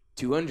was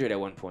 200 at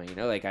one point. You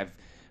know, like I've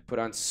put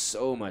on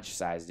so much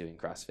size doing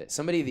CrossFit.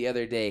 Somebody the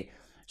other day.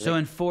 So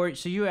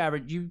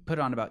you put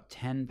on about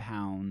 10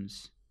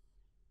 pounds.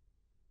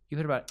 You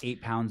put about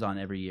 8 pounds on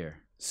every year.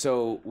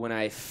 So when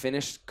I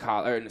finished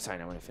college,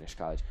 not when I finished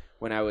college.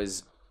 When I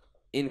was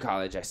in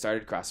college, I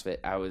started CrossFit.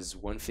 I was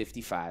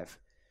 155.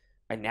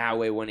 I now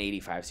weigh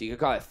 185. So you could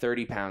call it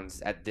 30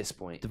 pounds at this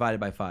point. Divided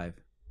by 5.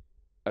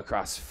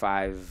 Across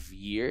 5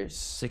 years.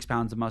 6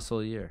 pounds of muscle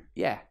a year.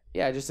 Yeah,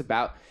 just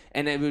about.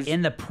 And it was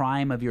In the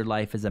prime of your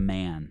life as a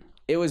man.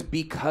 It was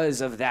because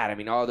of that. I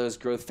mean, all those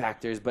growth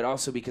factors, but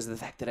also because of the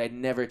fact that I'd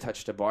never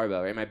touched a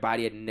barbell, right? My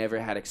body had never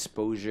had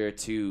exposure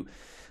to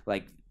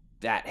like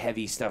that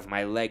heavy stuff.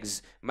 My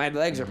legs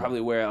are probably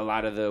where a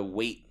lot of the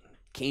weight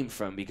came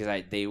from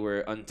because they were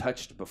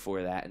untouched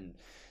before that. And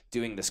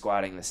doing the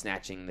squatting, the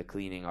snatching, the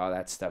cleaning, all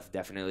that stuff,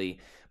 definitely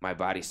my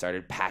body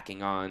started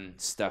packing on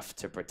stuff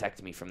to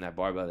protect me from that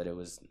barbell that it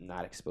was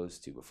not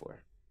exposed to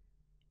before.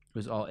 It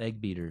was all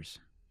egg beaters.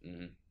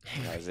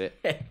 That was it.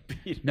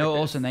 No,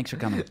 Ohlsen, thanks for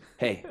coming.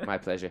 Hey, my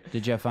pleasure.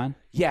 Did you have fun?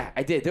 Yeah,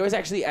 I did. There was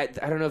actually, I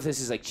don't know if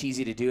this is like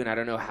cheesy to do, and I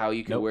don't know how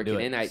you can work it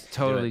in.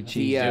 Totally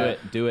cheesy.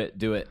 Do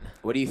it.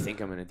 What do you think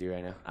I'm going to do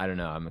right now? I don't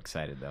know. I'm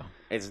excited, though.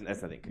 That's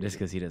nothing crazy. Just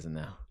because he doesn't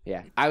know.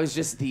 Yeah. I was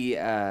just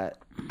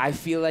I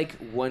feel like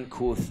one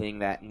cool thing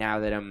that now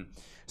that I'm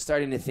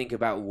starting to think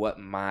about what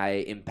my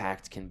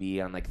impact can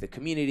be on like the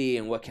community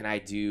and what can I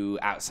do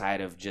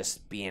outside of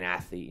just being an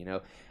athlete, you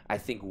know, I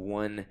think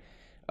one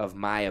of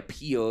my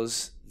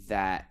appeals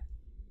that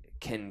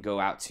can go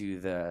out to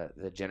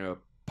the general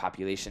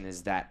population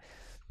is that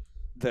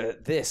to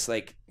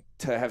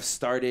have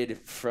started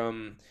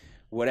from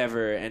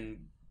whatever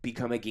and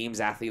become a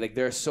games athlete. Like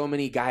there are so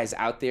many guys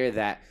out there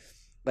that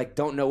like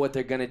don't know what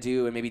they're gonna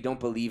do and maybe don't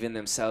believe in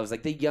themselves.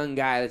 Like the young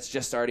guy that's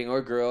just starting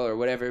or girl or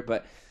whatever,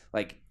 but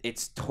like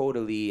it's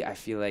totally, I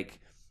feel like,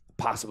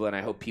 possible, and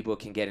I hope people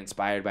can get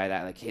inspired by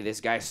that. Like, hey,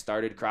 this guy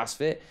started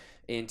CrossFit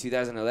in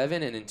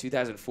 2011 and in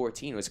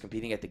 2014 was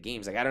competing at the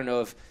games. Like I don't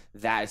know if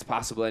that is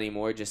possible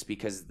anymore just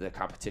because the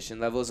competition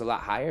level is a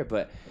lot higher,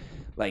 but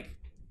like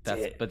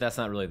that's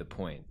not really the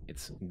point.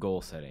 It's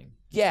goal setting.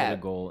 Yeah, set a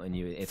goal and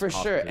it's for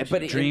sure.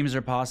 But dreams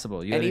are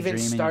possible. You and even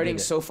starting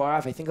so far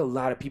off, I think a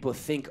lot of people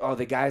think, oh,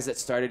 the guys that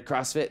started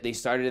CrossFit, they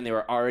started and they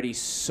were already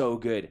so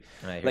good.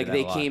 Like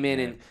they came in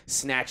and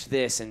snatched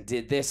this and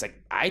did this. Like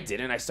I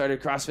didn't. I started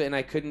CrossFit and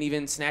I couldn't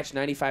even snatch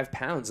 95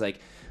 pounds.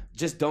 Like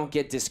just don't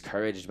get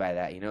discouraged by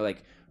that. You know,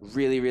 like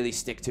really, really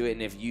stick to it.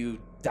 And if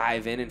you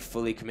dive in and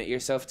fully commit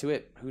yourself to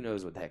it, who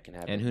knows what the heck can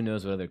happen. And who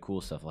knows what other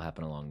cool stuff will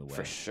happen along the way.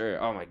 For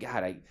sure. Oh my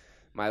God.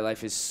 My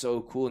life is so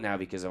cool now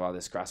because of all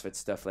this CrossFit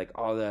stuff, like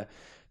all the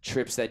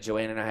trips that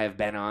Joann and I have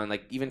been on,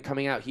 like even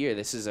coming out here,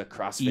 this is a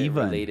CrossFit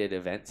related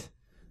event.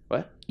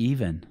 What?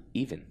 Even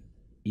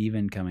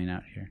coming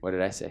out here. What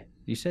did I say?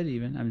 You said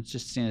even. I'm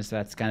just saying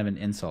that's kind of an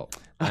insult.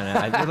 I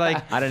don't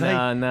know. I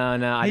don't know.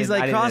 No. He's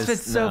like,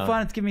 CrossFit's so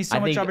fun. It's giving me so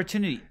much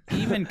opportunity.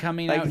 Even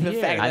coming out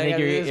here. I think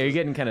you're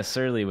getting kind of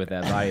surly with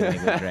that body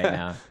language right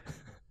now.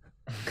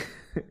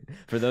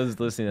 For those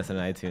listening to us on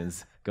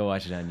iTunes, go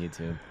watch it on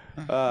YouTube.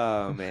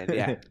 Oh man,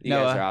 yeah, you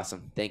guys are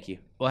awesome. Thank you.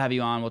 We'll have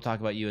you on. We'll talk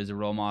about you as a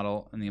role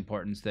model and the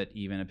importance that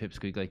even a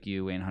pipsqueak like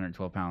you weighing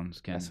 112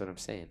 pounds can. That's what I'm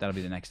saying. That'll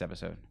be the next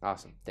episode.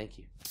 Awesome. Thank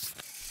you.